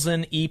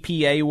 1,000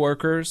 EPA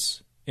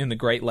workers in the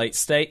Great Lakes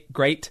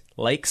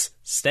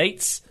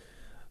states,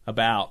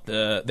 about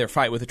their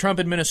fight with the Trump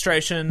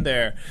administration,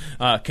 their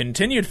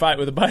continued fight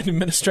with the Biden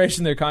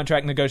administration, their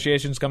contract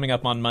negotiations coming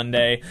up on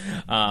Monday.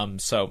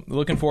 So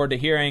looking forward to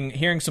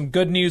hearing some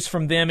good news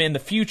from them in the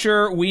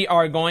future. We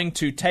are going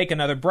to take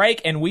another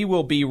break, and we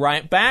will be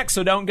right back.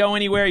 So don't go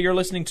anywhere. You're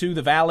listening to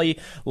the Valley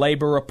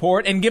Labor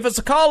Report. And give us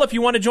a call if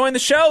you want to join the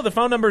show. The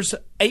phone number is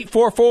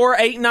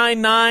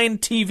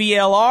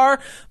 844-899-TVLR.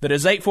 That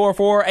is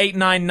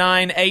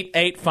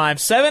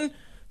 844-899-8857.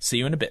 See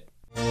you in a bit.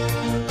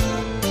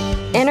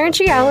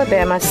 Energy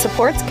Alabama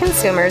supports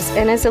consumers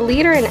and is a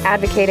leader in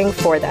advocating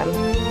for them.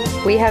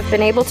 We have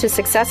been able to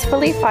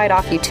successfully fight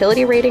off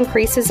utility rate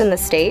increases in the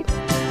state,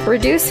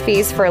 reduce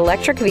fees for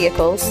electric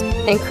vehicles,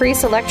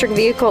 increase electric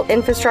vehicle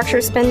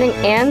infrastructure spending,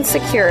 and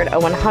secured a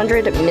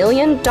 $100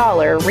 million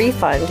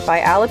refund by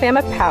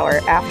Alabama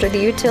Power after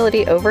the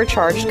utility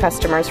overcharged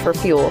customers for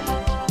fuel.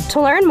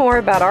 To learn more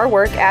about our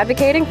work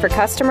advocating for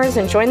customers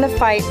and join the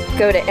fight,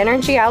 go to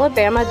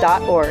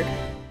energyalabama.org.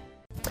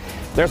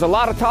 There's a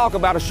lot of talk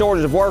about a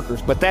shortage of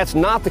workers, but that's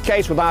not the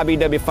case with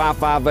IBW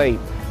 558.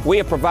 We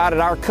have provided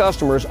our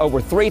customers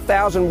over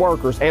 3,000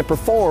 workers and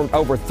performed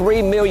over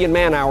 3 million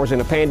man-hours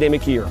in a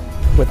pandemic year.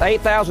 With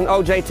 8,000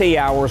 OJT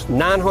hours,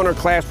 900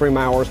 classroom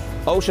hours,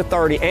 OSHA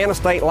 30, and a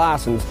state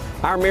license,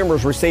 our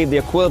members receive the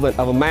equivalent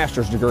of a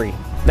master's degree.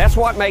 That's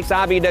what makes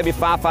IBW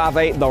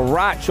 558 the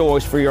right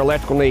choice for your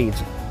electrical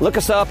needs. Look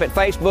us up at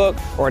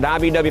Facebook or at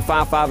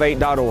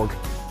IBW558.org.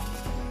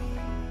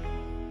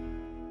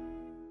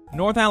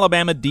 North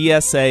Alabama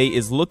DSA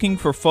is looking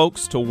for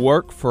folks to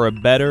work for a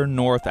better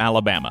North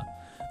Alabama.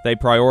 They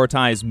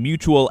prioritize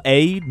mutual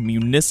aid,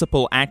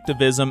 municipal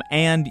activism,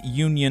 and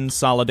union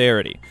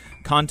solidarity.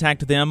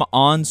 Contact them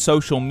on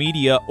social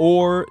media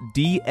or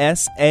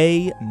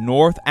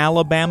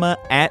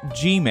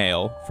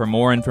dsanorthalabama@gmail for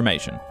more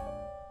information.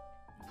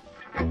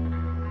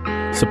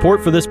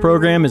 Support for this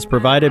program is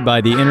provided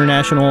by the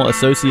International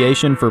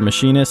Association for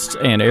Machinists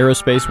and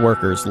Aerospace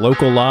Workers,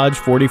 Local Lodge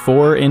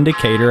 44 in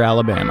Decatur,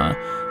 Alabama.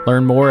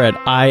 Learn more at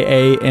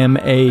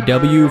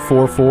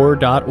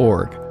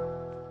iamaw44.org.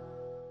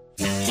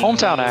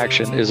 Hometown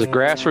Action is a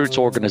grassroots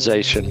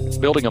organization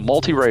building a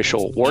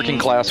multiracial,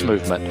 working-class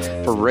movement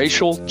for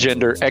racial,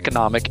 gender,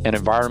 economic, and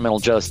environmental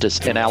justice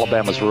in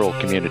Alabama's rural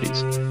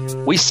communities.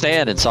 We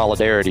stand in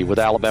solidarity with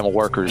Alabama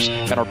workers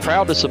and are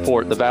proud to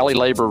support the Valley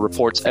Labor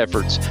Report's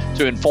efforts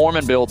to inform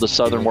and build the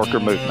Southern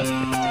worker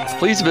movement.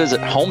 Please visit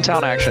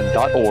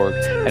hometownaction.org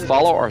and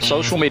follow our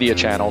social media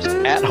channels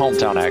at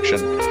Hometown Action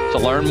to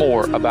learn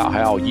more about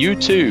how you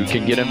too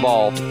can get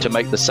involved to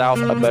make the South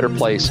a better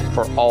place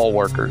for all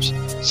workers.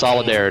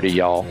 Solidarity,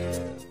 y'all.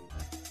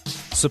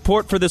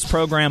 Support for this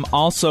program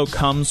also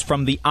comes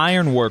from the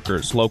Iron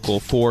Workers, Local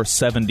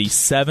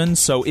 477.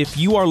 So if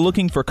you are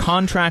looking for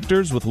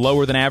contractors with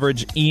lower than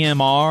average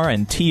EMR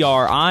and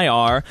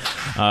TRIR,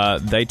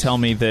 they tell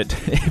me that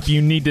if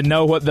you need to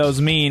know what those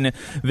mean,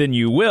 then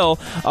you will.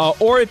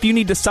 Or if you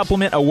need to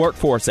supplement a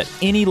workforce at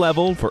any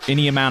level for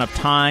any amount of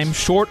time,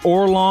 short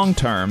or long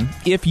term,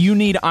 if you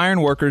need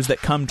iron workers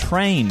that come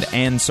trained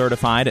and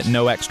certified at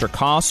no extra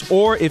cost,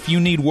 or if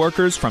you need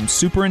workers from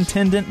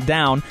superintendent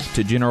down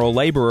to general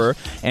laborer,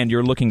 and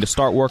you're looking to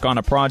start work on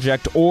a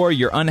project, or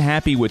you're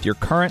unhappy with your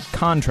current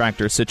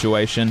contractor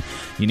situation,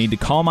 you need to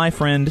call my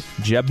friend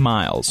Jeb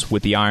Miles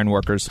with the Iron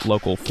Workers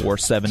Local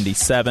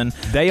 477.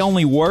 They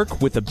only work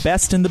with the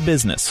best in the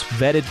business,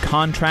 vetted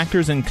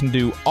contractors, and can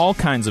do all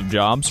kinds of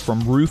jobs,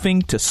 from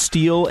roofing to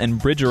steel and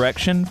bridge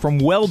erection, from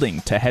welding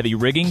to heavy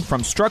rigging,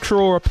 from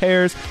structural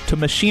repairs to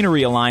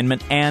machinery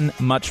alignment, and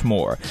much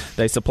more.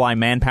 They supply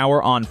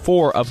manpower on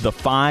 4 of the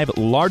 5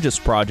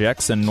 largest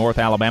projects in North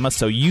Alabama,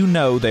 so you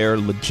know they're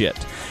legit.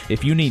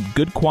 If you need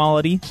good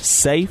quality,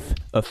 safe,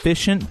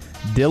 efficient,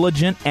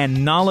 diligent,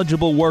 and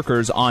knowledgeable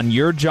workers on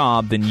your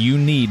job, then you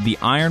need the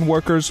Iron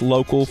Workers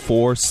Local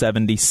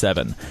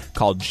 477.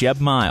 Call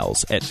Jeb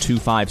Miles at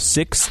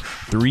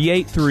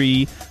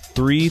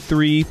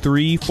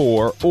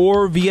 256-383-3334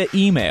 or via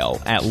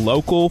email at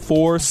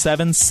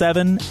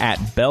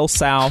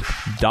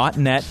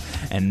local477@bellsouth.net,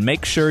 and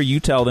make sure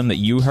you tell them that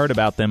you heard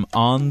about them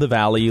on the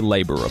Valley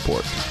Labor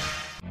Report.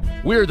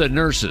 We're the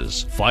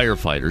nurses,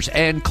 firefighters,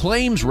 and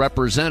claims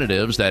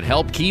representatives that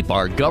help keep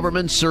our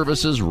government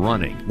services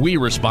running. We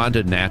respond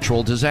to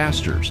natural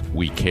disasters.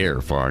 We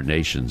care for our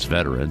nation's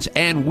veterans,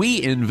 and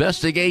we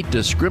investigate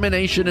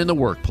discrimination in the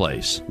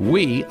workplace.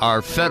 We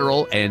are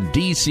federal and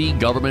D.C.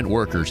 government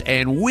workers,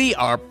 and we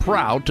are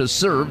proud to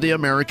serve the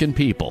American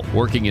people.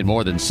 Working in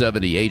more than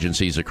 70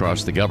 agencies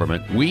across the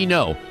government, we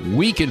know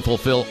we can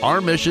fulfill our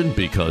mission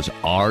because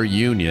our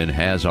union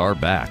has our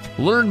back.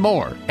 Learn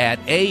more at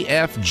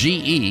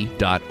afge.org.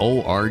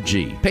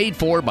 Paid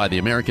for by the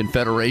American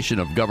Federation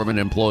of Government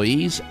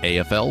Employees,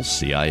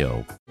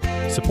 AFL-CIO.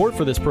 Support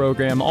for this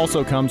program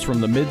also comes from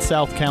the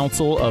Mid-South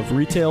Council of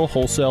Retail,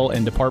 Wholesale,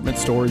 and Department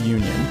Store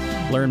Union.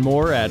 Learn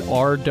more at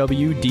rwdsu.info.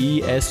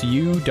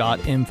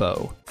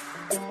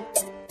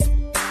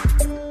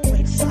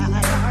 Which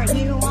side are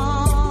you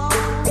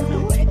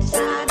on? Which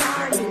side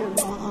are you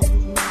on?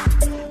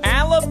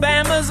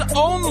 Alabama's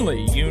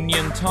only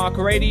union talk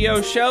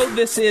radio show.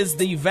 This is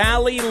the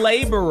Valley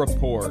Labor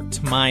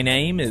Report. My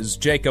name is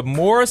Jacob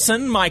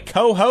Morrison. My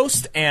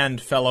co-host and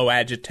fellow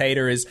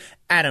agitator is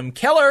Adam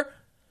Keller.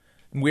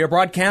 We are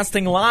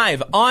broadcasting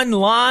live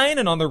online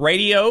and on the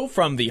radio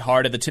from the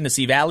heart of the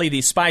Tennessee Valley,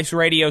 the Spice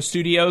Radio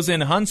Studios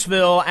in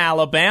Huntsville,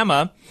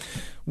 Alabama.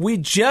 We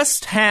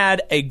just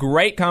had a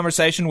great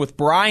conversation with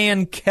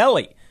Brian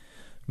Kelly,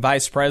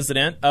 Vice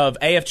President of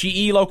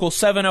AFGE Local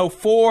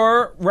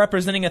 704,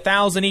 representing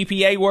 1,000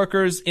 EPA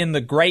workers in the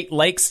Great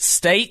Lakes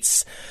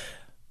states.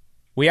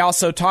 We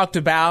also talked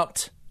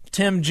about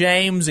Tim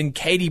James and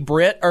Katie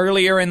Britt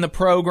earlier in the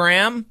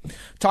program.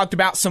 Talked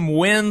about some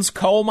wins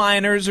coal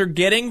miners are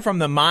getting from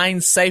the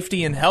Mine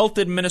Safety and Health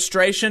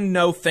Administration.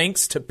 No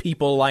thanks to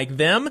people like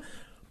them.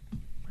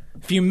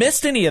 If you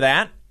missed any of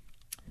that,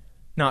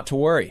 not to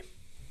worry.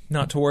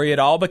 Not to worry at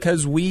all,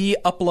 because we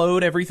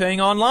upload everything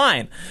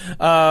online.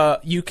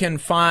 You can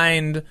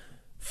find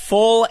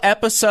full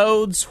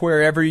episodes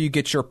wherever you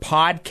get your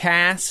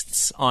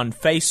podcasts, on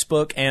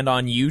Facebook and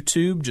on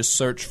YouTube. Just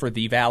search for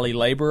the Valley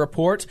Labor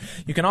Report.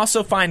 You can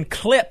also find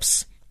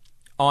clips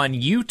on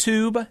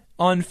YouTube,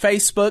 on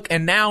Facebook,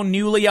 and now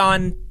newly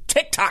on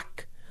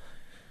TikTok.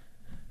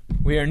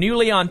 We are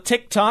newly on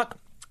TikTok.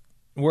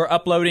 We're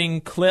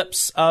uploading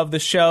clips of the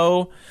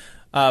show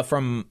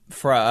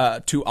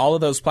to all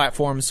of those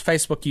platforms,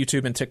 Facebook,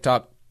 YouTube, and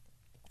TikTok.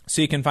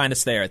 So you can find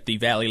us there at the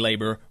Valley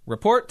Labor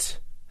Report.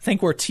 I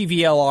think we're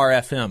TVLR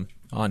FM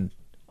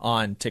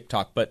on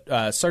TikTok,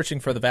 but searching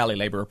for the Valley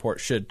Labor Report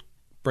should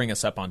bring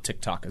us up on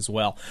TikTok as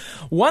well.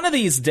 One of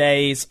these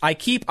days, I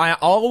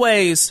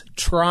always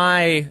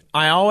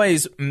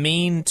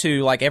mean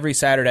to, like every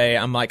Saturday,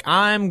 I'm like,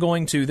 I'm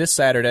going to this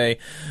Saturday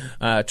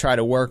try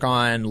to work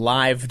on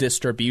live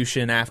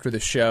distribution after the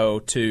show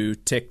to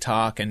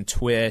TikTok and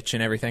Twitch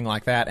and everything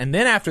like that. And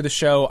then after the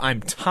show, I'm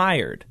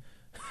tired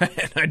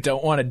and I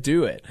don't want to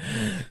do it.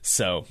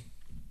 So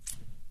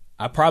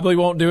I probably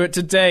won't do it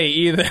today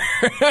either.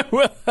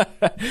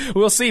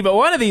 We'll see. But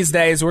one of these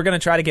days, we're going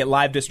to try to get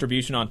live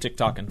distribution on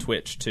TikTok and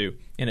Twitch, too,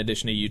 in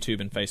addition to YouTube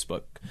and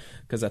Facebook,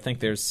 because I think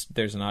there's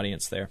an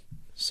audience there.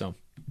 So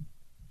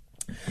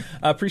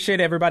I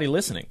appreciate everybody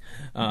listening.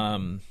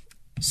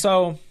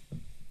 So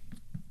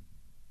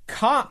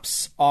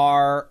cops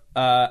are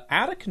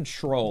out of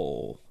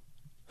control.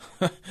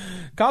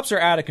 Cops are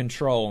out of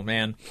control,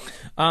 man.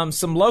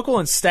 Some local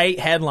and state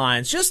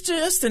headlines, just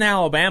in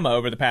Alabama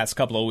over the past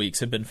couple of weeks,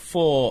 have been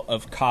full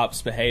of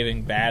cops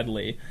behaving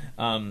badly.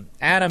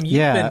 Adam,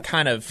 you've been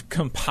kind of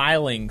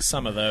compiling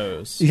some of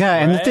those. Yeah,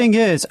 right? And the thing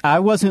is, I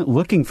wasn't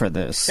looking for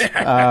this.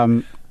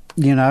 I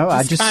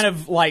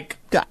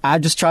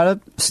just try to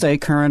stay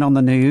current on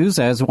the news,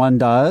 as one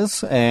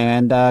does,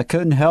 and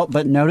couldn't help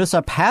but notice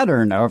a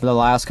pattern over the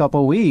last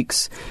couple of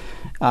weeks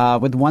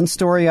with one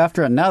story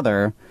after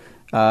another.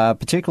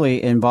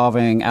 Particularly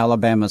involving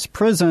Alabama's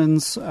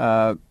prisons.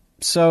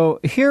 So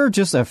here are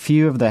just a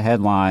few of the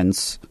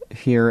headlines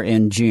here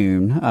in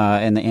June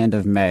and the end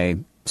of May.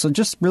 So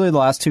just really the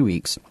last 2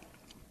 weeks.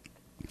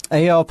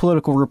 AL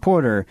Political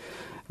Reporter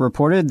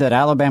reported that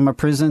Alabama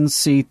prisons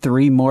see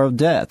 3 more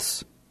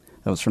deaths.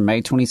 That was from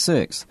May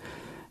 26th.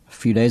 A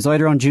few days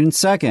later, on June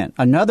 2nd,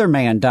 another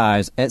man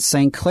dies at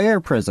St. Clair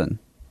Prison,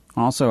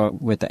 also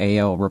with the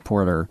AL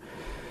Reporter.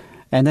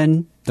 And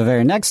then the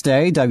very next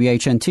day,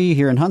 WHNT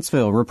here in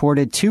Huntsville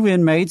reported 2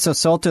 inmates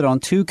assaulted on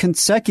 2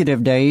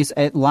 consecutive days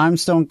at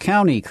Limestone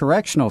County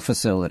Correctional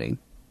Facility.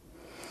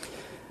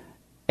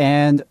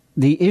 And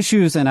the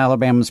issues in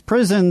Alabama's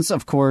prisons,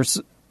 of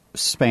course,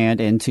 spanned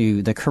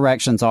into the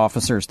corrections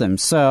officers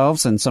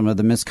themselves and some of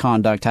the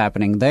misconduct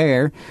happening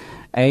there.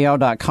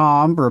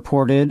 AL.com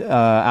reported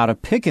out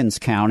of Pickens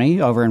County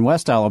over in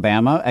West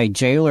Alabama, a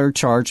jailer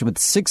charged with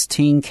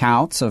 16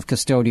 counts of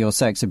custodial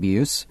sex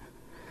abuse.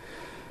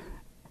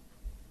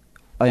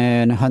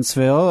 In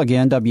Huntsville,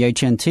 again,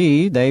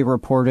 WHNT, they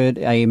reported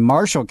a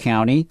Marshall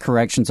County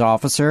corrections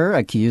officer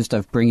accused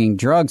of bringing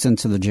drugs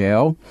into the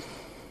jail.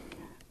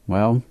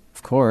 Well,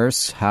 of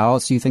course, how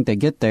else do you think they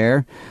get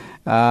there?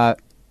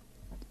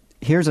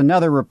 Here's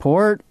another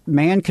report.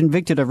 Man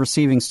convicted of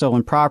receiving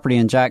stolen property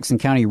in Jackson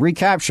County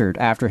recaptured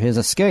after his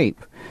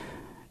escape.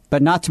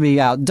 But not to be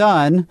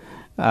outdone,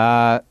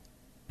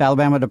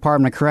 Alabama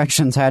Department of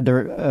Corrections had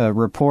to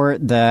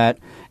report that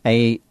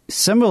a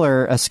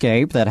similar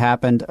escape that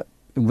happened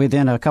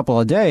within a couple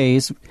of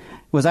days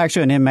was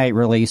actually an inmate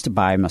released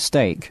by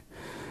mistake.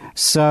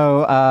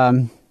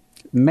 So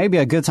maybe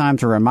a good time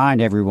to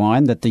remind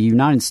everyone that the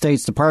United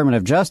States Department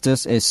of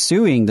Justice is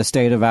suing the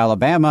state of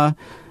Alabama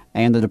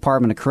and the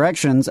Department of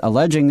Corrections,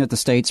 alleging that the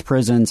state's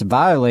prisons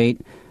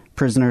violate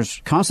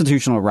prisoners'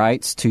 constitutional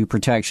rights to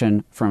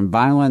protection from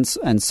violence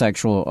and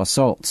sexual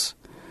assaults.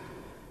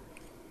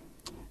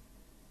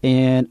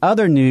 In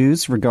other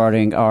news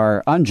regarding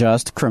our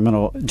unjust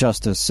criminal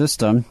justice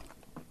system,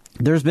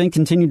 there's been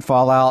continued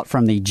fallout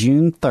from the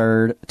June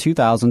 3rd,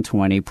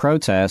 2020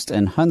 protest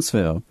in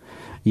Huntsville.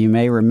 You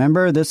may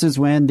remember this is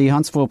when the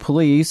Huntsville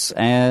Police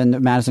and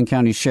Madison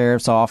County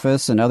Sheriff's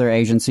Office and other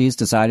agencies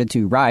decided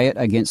to riot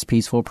against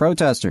peaceful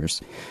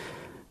protesters.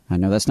 I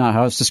know that's not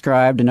how it's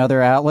described in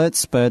other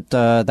outlets, but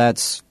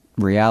that's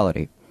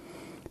reality.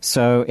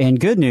 So in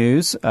good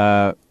news,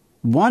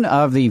 one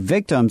of the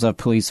victims of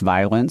police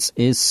violence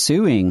is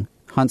suing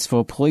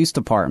Huntsville Police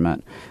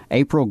Department,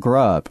 April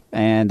Grubb.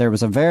 And there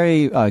was a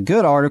very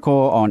good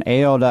article on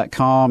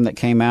AL.com that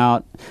came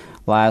out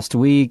last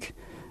week.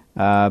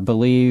 I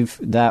believe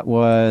that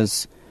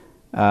was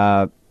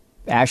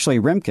Ashley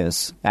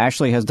Rimkus.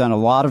 Ashley has done a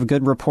lot of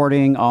good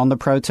reporting on the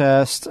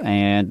protest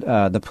and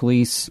the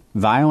police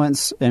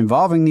violence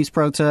involving these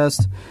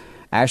protests.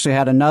 Ashley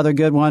had another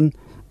good one,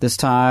 this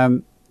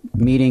time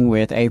meeting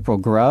with April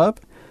Grubb.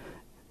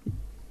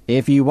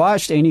 If you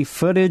watched any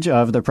footage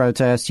of the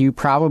protest, you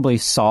probably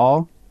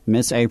saw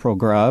Miss April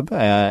Grubb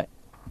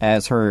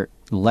as her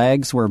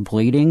legs were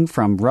bleeding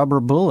from rubber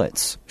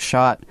bullets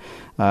shot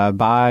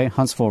by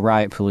Huntsville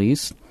Riot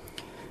Police.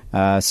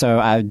 So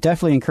I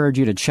definitely encourage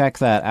you to check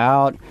that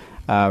out.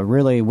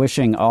 Really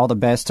wishing all the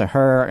best to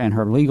her and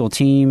her legal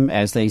team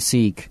as they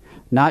seek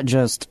not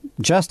just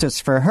justice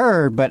for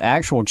her, but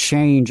actual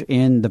change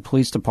in the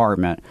police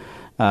department.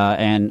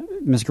 And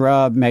Ms.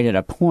 Grubb made it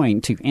a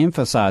point to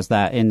emphasize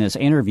that in this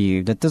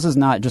interview, that this is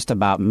not just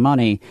about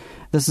money,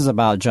 this is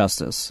about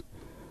justice.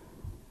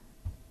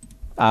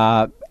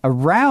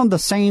 Around the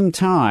same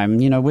time,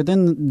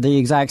 within the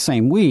exact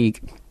same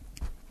week,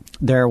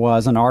 there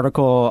was an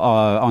article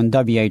on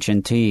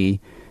WHNT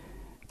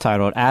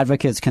titled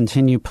 "Advocates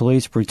Continue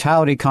Police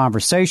Brutality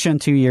Conversation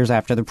 2 Years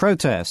After the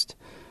Protest."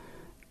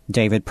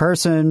 David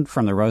Person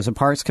from the Rosa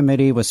Parks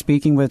Committee was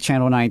speaking with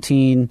Channel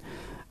 19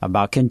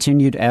 about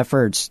continued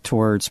efforts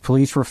towards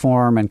police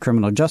reform and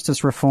criminal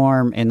justice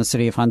reform in the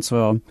city of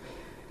Huntsville.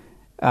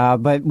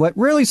 But what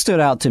really stood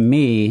out to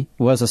me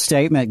was a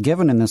statement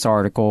given in this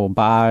article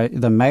by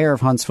the mayor of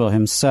Huntsville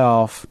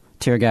himself,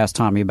 Tear Gas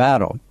Tommy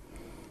Battle.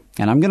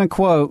 And I'm going to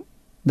quote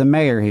the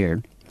mayor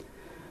here.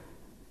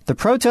 "The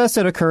protests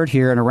that occurred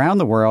here and around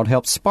the world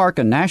helped spark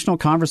a national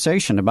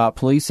conversation about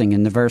policing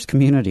in diverse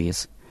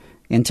communities.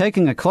 In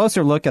taking a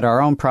closer look at our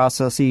own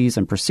processes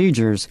and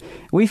procedures,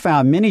 we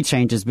found many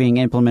changes being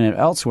implemented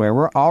elsewhere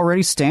were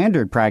already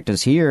standard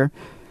practice here.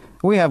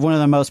 We have one of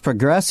the most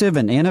progressive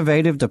and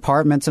innovative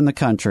departments in the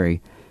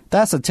country.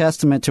 That's a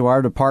testament to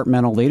our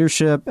departmental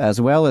leadership, as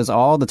well as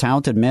all the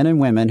talented men and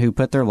women who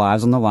put their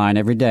lives on the line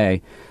every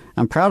day.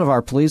 I'm proud of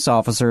our police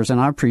officers,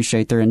 and I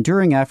appreciate their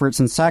enduring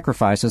efforts and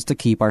sacrifices to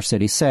keep our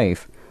city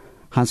safe."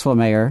 Huntsville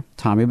Mayor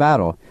Tommy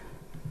Battle.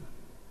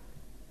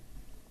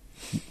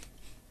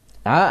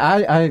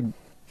 I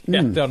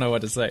don't know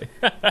what to say.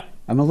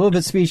 I'm a little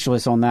bit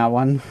speechless on that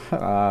one.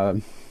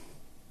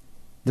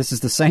 This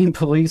is the same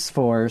police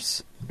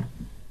force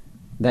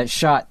that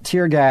shot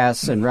tear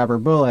gas and rubber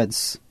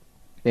bullets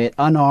at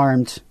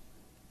unarmed,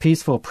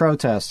 peaceful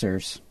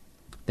protesters.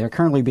 They're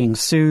currently being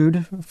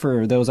sued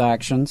for those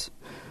actions.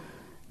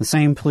 The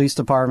same police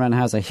department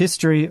has a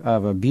history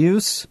of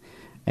abuse,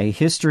 a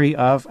history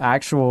of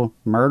actual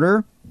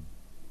murder,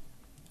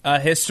 a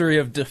history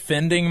of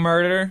defending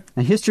murder,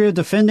 a history of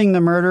defending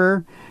the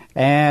murderer,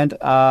 and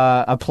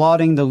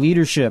applauding the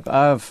leadership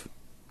of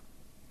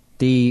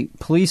the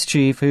police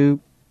chief who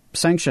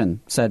sanctioned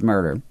said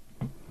murder.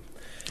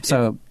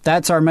 So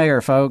that's our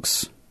mayor,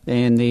 folks,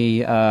 in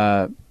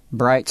the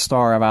bright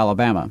star of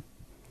Alabama.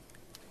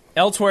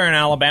 Elsewhere in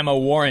Alabama,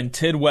 Warren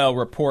Tidwell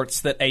reports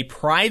that a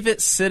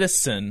private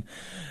citizen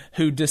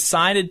who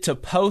decided to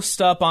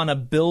post up on a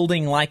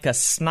building like a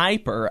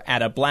sniper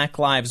at a Black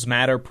Lives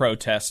Matter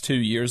protest 2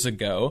 years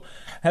ago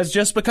has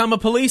just become a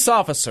police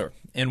officer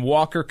in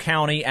Walker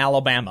County,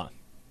 Alabama.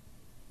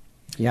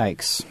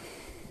 Yikes.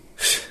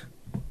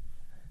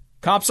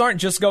 Cops aren't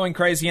just going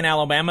crazy in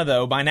Alabama,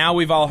 though. By now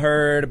we've all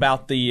heard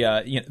about the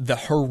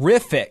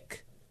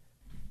horrific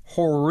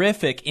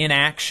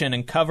inaction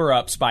and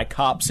cover-ups by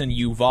cops in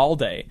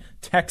Uvalde,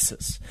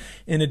 Texas.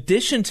 In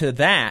addition to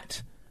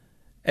that,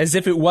 as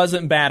if it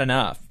wasn't bad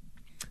enough,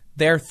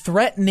 they're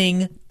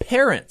threatening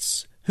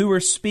parents who are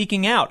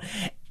speaking out.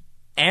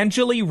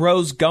 Angeli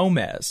Rose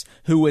Gomez,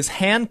 who was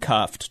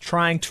handcuffed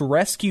trying to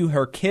rescue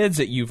her kids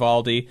at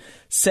Uvalde,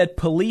 said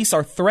police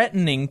are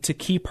threatening to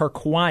keep her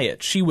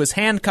quiet. She was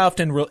handcuffed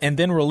and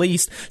then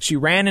released. She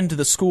ran into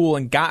the school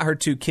and got her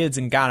 2 kids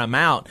and got them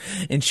out.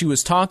 And she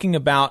talked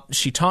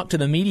to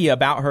the media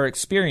about her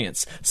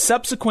experience.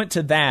 Subsequent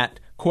to that,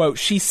 quote,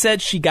 she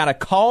said she got a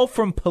call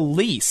from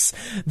police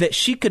that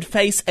she could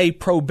face a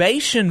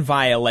probation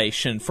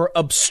violation for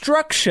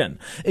obstruction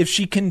if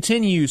she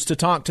continues to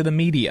talk to the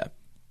media.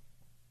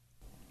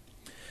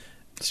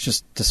 It's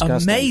just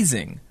disgusting.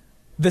 Amazing.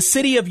 The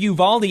city of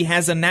Uvalde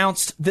has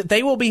announced that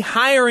they will be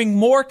hiring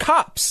more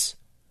cops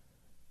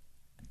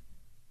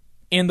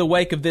in the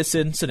wake of this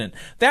incident.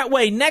 That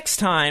way, next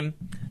time,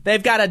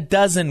 they've got a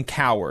dozen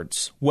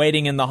cowards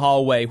waiting in the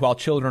hallway while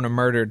children are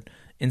murdered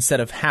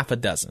instead of half a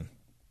dozen.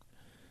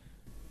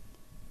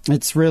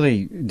 It's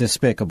really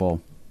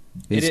despicable.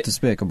 It's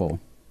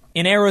despicable.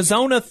 In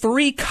Arizona,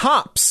 3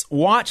 cops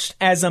watched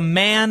as a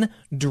man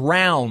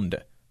drowned,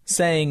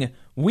 saying,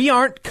 "We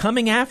aren't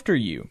coming after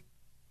you."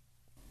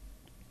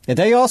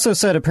 They also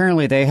said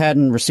apparently they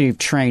hadn't received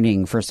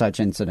training for such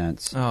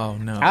incidents. Oh,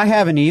 no. I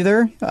haven't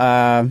either,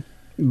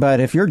 but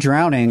if you're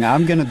drowning,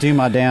 I'm going to do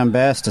my damn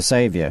best to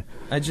save you.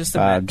 Just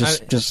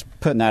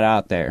putting that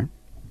out there.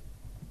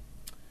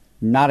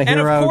 Not a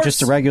hero, course,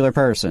 just a regular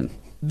person.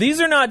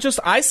 These are not just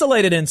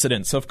isolated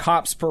incidents of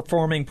cops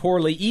performing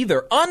poorly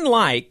either.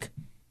 Unlike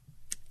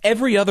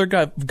every other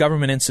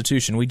government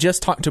institution, we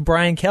just talked to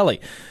Brian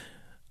Kelly,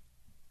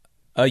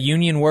 a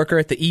union worker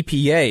at the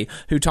EPA,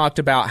 who talked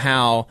about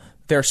how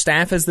their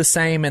staff is the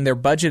same and their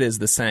budget is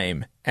the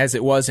same as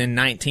it was in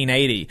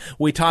 1980.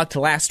 We talked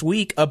last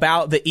week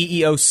about the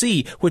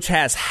EEOC, which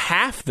has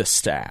half the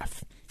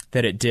staff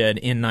that it did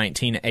in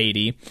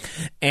 1980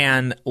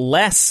 and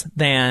less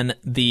than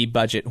the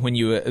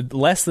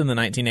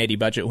 1980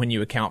 budget when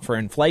you account for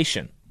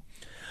inflation.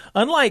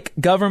 Unlike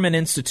government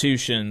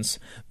institutions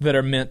that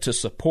are meant to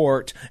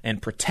support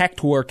and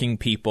protect working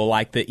people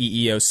like the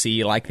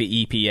EEOC, like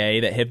the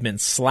EPA, that have been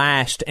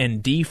slashed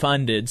and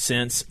defunded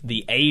since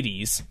the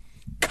 80s,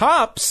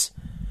 cops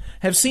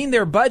have seen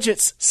their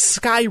budgets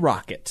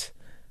skyrocket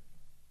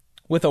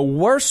with a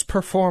worse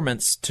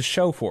performance to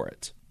show for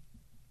it.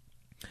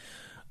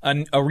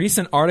 A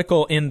recent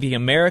article in the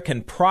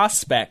American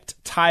Prospect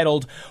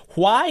titled,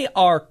 "Why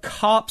Are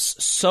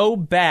Cops So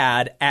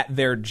Bad at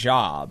Their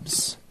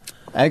Jobs?"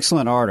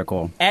 Excellent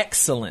article.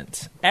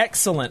 Excellent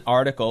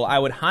article. I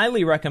would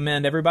highly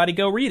recommend everybody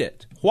go read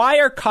it. Why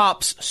are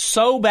cops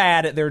so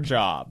bad at their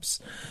jobs?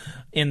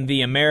 In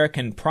the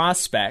American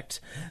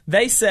Prospect,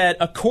 they said,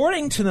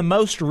 according to the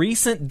most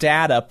recent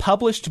data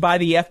published by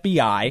the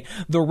FBI,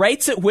 the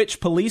rates at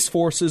which police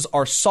forces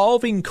are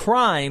solving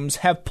crimes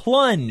have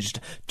plunged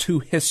to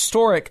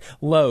historic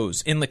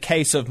lows. In the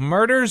case of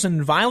murders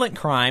and violent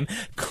crime,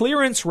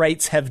 clearance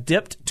rates have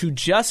dipped to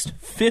just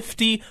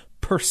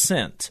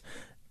 50%.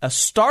 A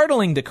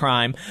startling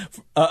decline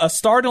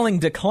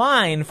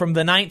from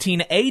the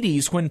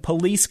 1980s when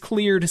police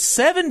cleared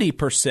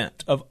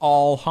 70% of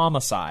all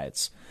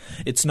homicides.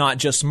 It's not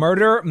just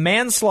murder.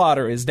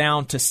 Manslaughter is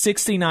down to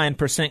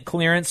 69%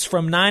 clearance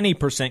from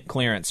 90%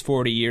 clearance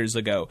 40 years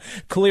ago.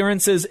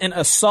 Clearances in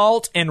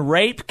assault and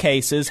rape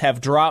cases have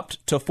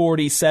dropped to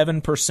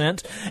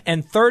 47%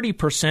 and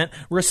 30%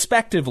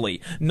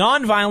 respectively.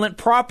 Nonviolent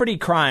property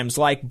crimes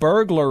like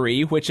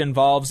burglary, which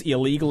involves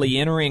illegally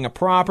entering a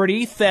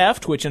property,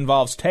 theft, which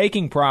involves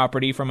taking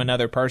property from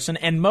another person,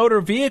 and motor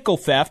vehicle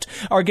theft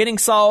are getting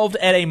solved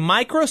at a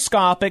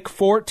microscopic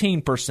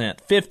 14%,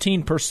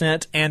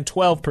 15%, and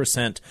 12%.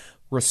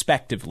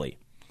 Respectively.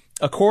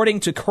 According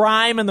to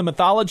Crime and the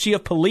Mythology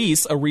of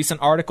Police, a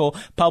recent article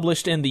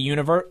published in the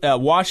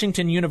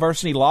Washington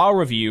University Law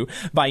Review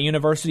by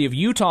University of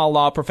Utah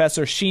law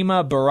professor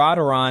Shima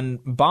Baradaran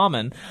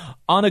Bauman,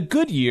 on a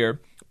good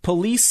year,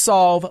 police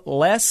solve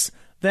less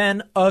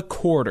than a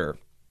quarter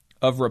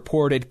of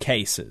reported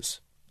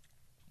cases.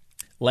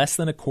 Less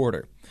than a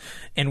quarter.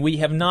 And we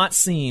have not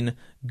seen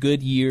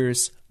good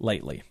years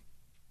lately.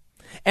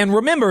 And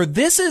remember,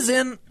 this is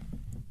in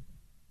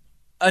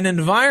an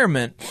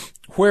environment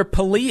where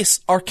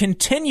police are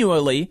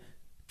continually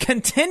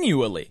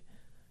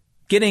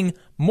getting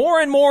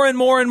more and more and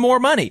more and more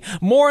money,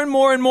 more and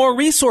more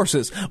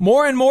resources,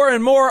 more and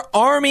more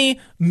Army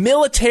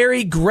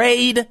military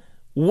grade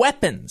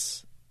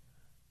weapons.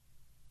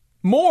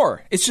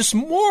 More. It's just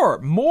more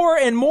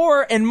and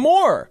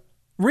more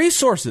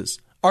resources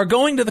are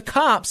going to the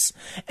cops,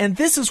 and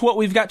this is what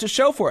we've got to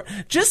show for it.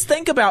 Just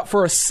think about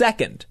for a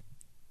second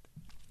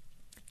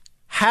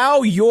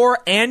how your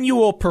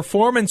annual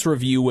performance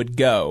review would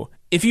go,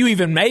 if you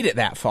even made it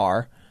that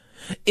far,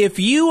 if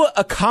you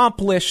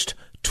accomplished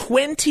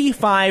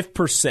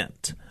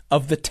 25%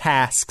 of the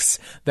tasks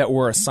that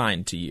were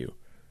assigned to you.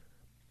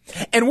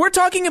 And we're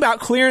talking about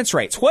clearance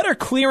rates. What are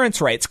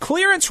clearance rates?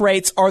 Clearance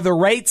rates are the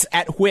rates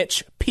at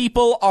which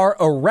people are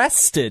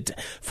arrested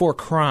for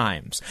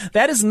crimes.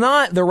 That is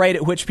not the rate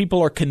at which people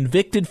are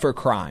convicted for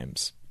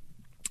crimes.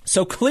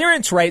 So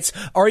clearance rates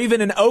are even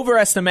an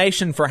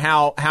overestimation for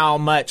how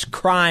much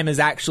crime is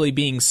actually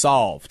being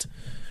solved,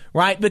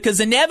 right? Because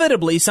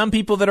inevitably, some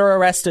people that are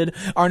arrested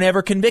are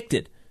never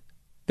convicted.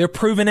 They're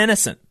proven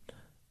innocent.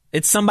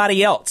 It's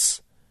somebody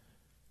else.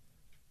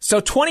 So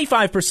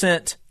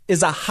 25%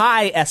 is a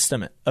high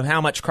estimate of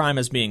how much crime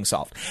is being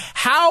solved.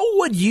 How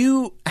would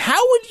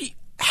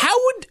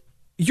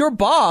your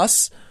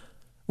boss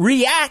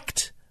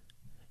react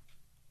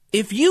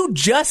if you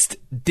just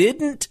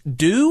didn't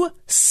do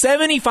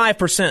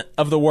 75%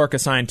 of the work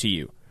assigned to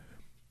you?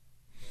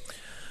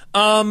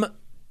 I'll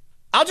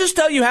just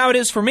tell you how it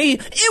is for me.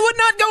 It would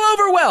not go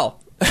over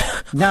well.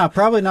 No,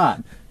 probably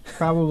not.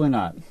 Probably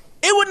not.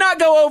 It would not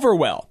go over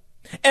well.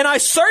 And I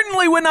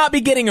certainly would not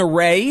be getting a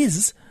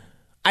raise.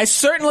 I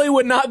certainly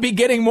would not be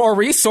getting more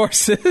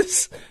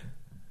resources.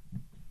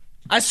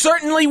 I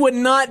certainly would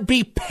not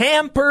be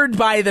pampered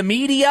by the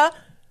media.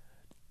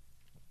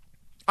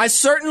 I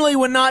certainly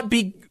would not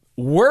be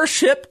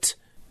worshipped.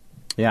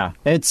 Yeah,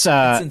 it's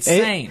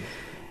insane.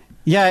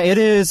 It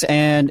is,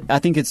 and I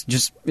think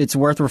it's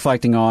worth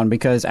reflecting on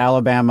because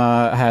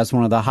Alabama has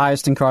one of the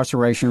highest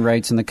incarceration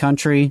rates in the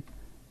country.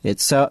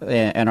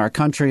 And our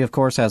country, of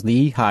course, has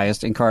the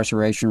highest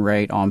incarceration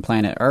rate on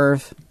planet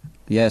Earth.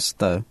 Yes,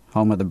 the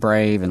home of the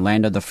brave and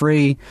land of the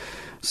free.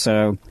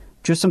 So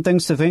just some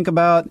things to think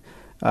about.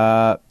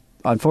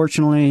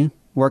 Unfortunately,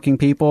 working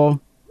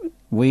people,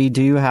 we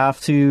do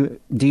have to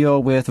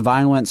deal with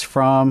violence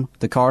from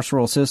the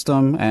carceral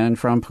system and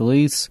from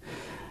police.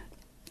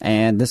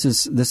 And this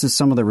is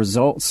some of the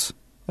results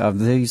of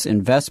these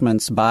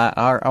investments by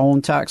our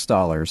own tax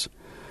dollars.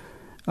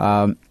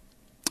 I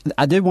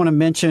did want to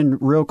mention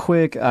real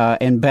quick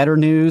in better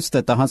news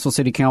that the Huntsville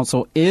City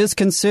Council is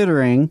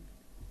considering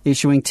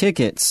issuing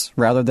tickets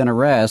rather than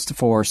arrest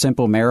for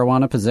simple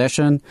marijuana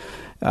possession.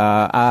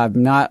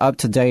 I'm not up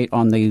to date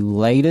on the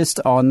latest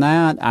on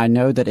that. I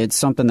know that it's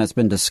something that's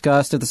been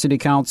discussed at the City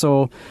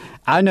Council.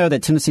 I know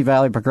that Tennessee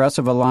Valley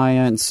Progressive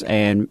Alliance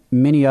and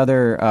many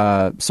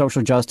other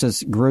social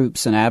justice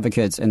groups and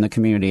advocates in the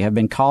community have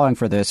been calling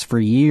for this for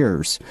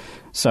years.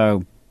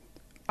 So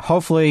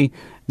hopefully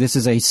this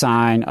is a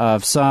sign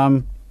of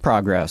some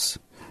progress.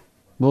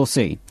 We'll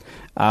see.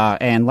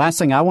 And last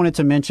thing I wanted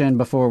to mention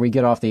before we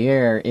get off the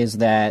air is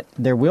that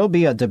there will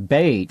be a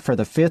debate for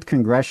the 5th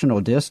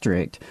Congressional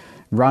District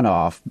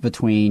runoff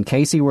between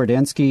Casey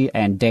Wardynski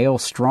and Dale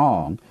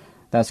Strong.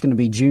 That's going to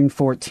be June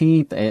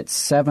 14th at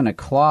 7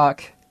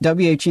 o'clock.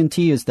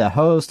 WHNT is the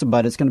host,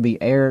 but it's going to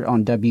be aired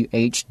on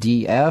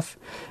WHDF,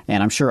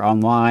 and I'm sure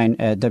online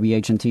at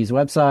WHNT's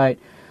website.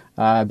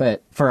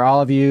 But for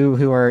all of you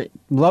who are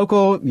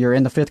local, you're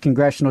in the 5th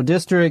Congressional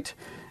District.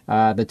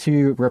 The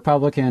 2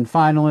 Republican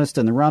finalists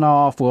in the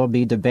runoff will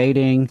be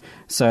debating.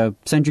 So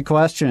send your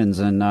questions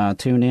and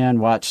tune in,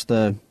 watch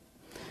the...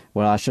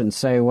 Well, I shouldn't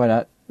say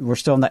we're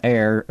still in the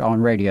air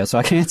on radio, so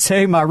I can't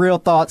say my real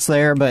thoughts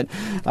there, but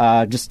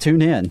just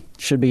tune in.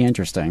 Should be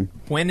interesting.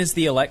 When is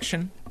the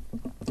election?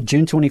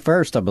 June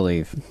 21st, I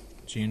believe.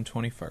 June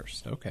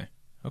 21st. Okay.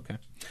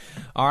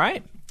 All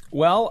right.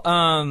 Well,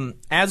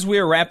 as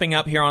we're wrapping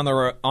up here on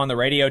the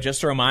radio,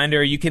 just a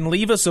reminder, you can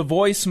leave us a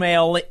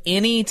voicemail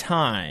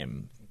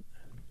anytime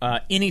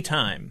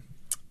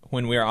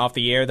when we're off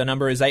the air. The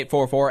number is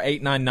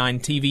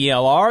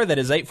 844-899-TVLR. That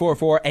is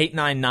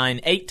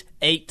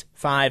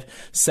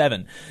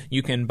 844-899-8857.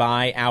 You can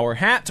buy our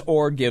hat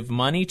or give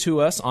money to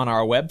us on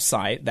our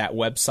website. That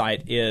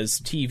website is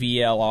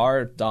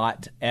tvlr.fm.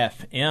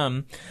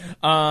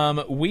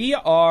 We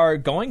are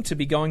going to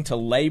be going to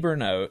Labor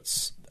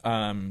Notes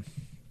on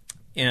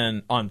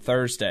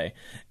Thursday,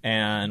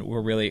 and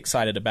we're really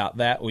excited about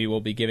that. We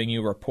will be giving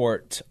you a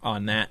report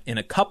on that in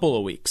a couple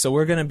of weeks. So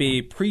we're going to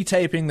be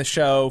pre-taping the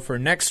show for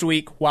next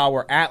week while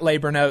we're at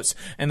Labor Notes,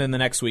 and then the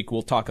next week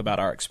we'll talk about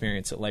our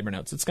experience at Labor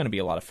Notes. It's going to be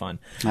a lot of fun.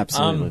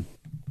 Absolutely.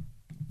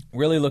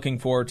 Really looking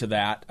forward to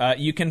that.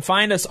 You can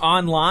find us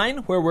online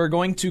where we're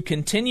going to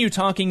continue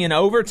talking in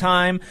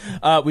overtime.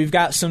 We've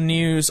got some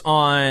news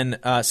on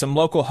some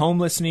local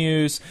homeless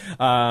news,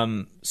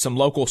 some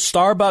local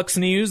Starbucks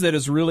news that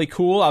is really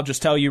cool. I'll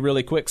just tell you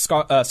really quick.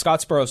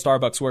 Scottsboro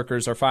Starbucks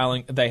workers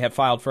they have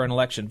filed for an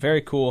election.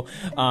 Very cool.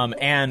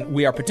 And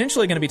we are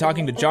potentially going to be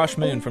talking to Josh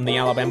Moon from the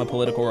Alabama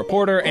Political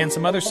Reporter and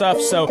some other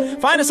stuff. So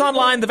find us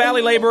online, the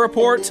Valley Labor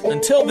Report.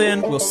 Until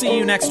then, we'll see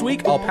you next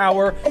week. All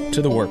power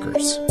to the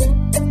workers.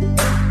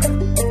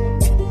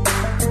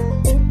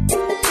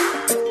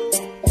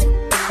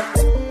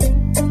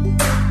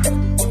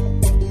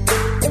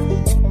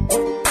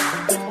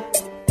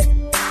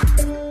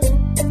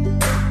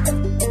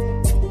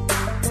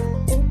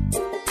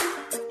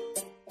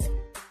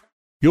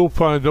 You'll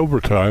find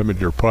Overtime in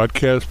your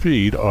podcast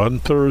feed on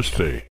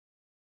Thursday.